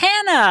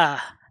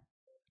 Hannah!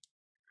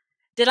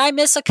 Did I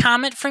miss a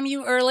comment from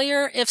you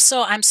earlier? If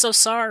so, I'm so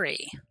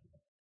sorry.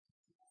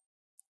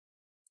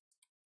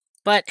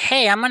 But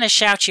hey, I'm going to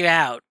shout you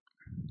out.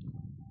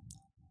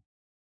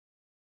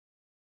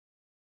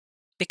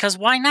 Because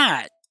why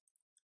not?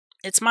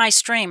 It's my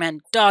stream,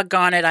 and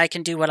doggone it, I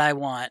can do what I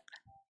want.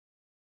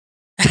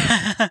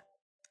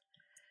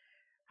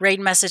 Raid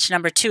message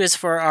number 2 is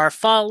for our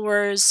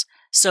followers.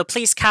 So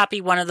please copy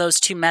one of those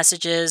 2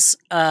 messages,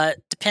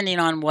 depending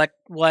on what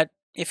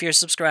if you're a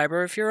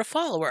subscriber or if you're a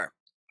follower.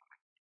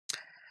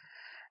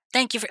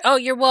 Thank you for. Oh,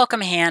 you're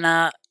welcome,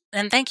 Hannah,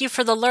 and thank you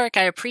for the lurk.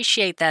 I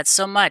appreciate that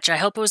so much. I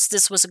hope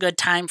this was a good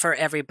time for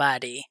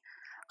everybody.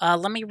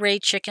 Let me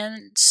raid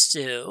Chicken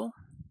Stew.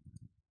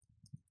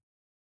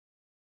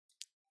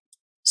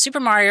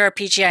 Super Mario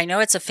RPG, I know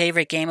it's a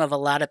favorite game of a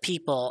lot of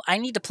people. I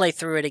need to play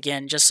through it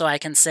again just so I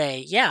can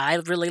say, yeah, I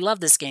really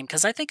love this game,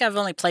 because I think I've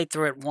only played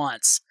through it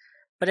once.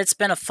 But it's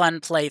been a fun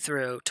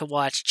playthrough to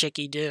watch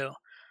Chicky do.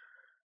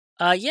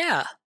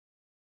 Yeah.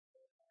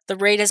 The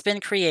raid has been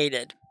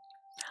created.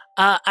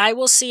 I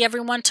will see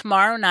everyone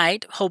tomorrow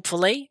night,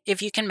 hopefully,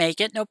 if you can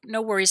make it.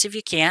 No worries if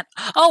you can't.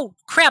 Oh,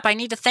 crap, I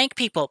need to thank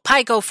people.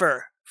 Pie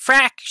Gopher,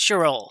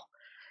 Fractural,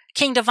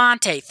 King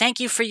Devante, thank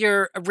you for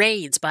your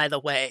raids, by the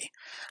way.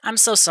 I'm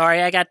so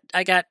sorry.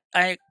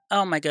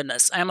 Oh my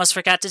goodness. I almost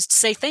forgot to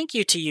say thank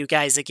you to you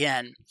guys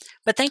again.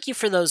 But thank you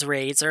for those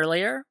raids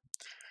earlier.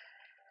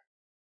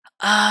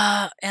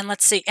 And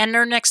let's see. And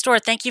Nerd Next Door,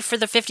 thank you for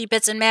the 50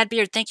 bits, and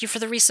Madbeard, thank you for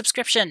the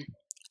resubscription.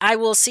 I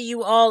will see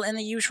you all in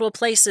the usual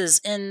places,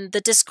 in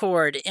the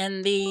Discord,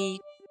 in the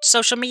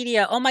social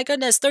media. Oh my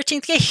goodness,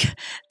 13th Geek,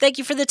 thank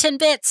you for the 10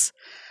 bits.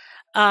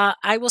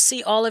 I will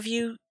see all of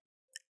you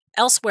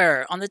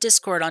elsewhere on the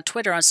Discord, on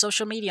Twitter, on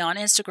social media, on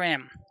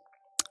Instagram,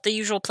 the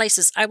usual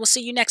places. I will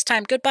see you next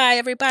time. Goodbye,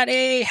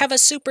 everybody. Have a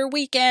super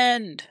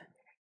weekend.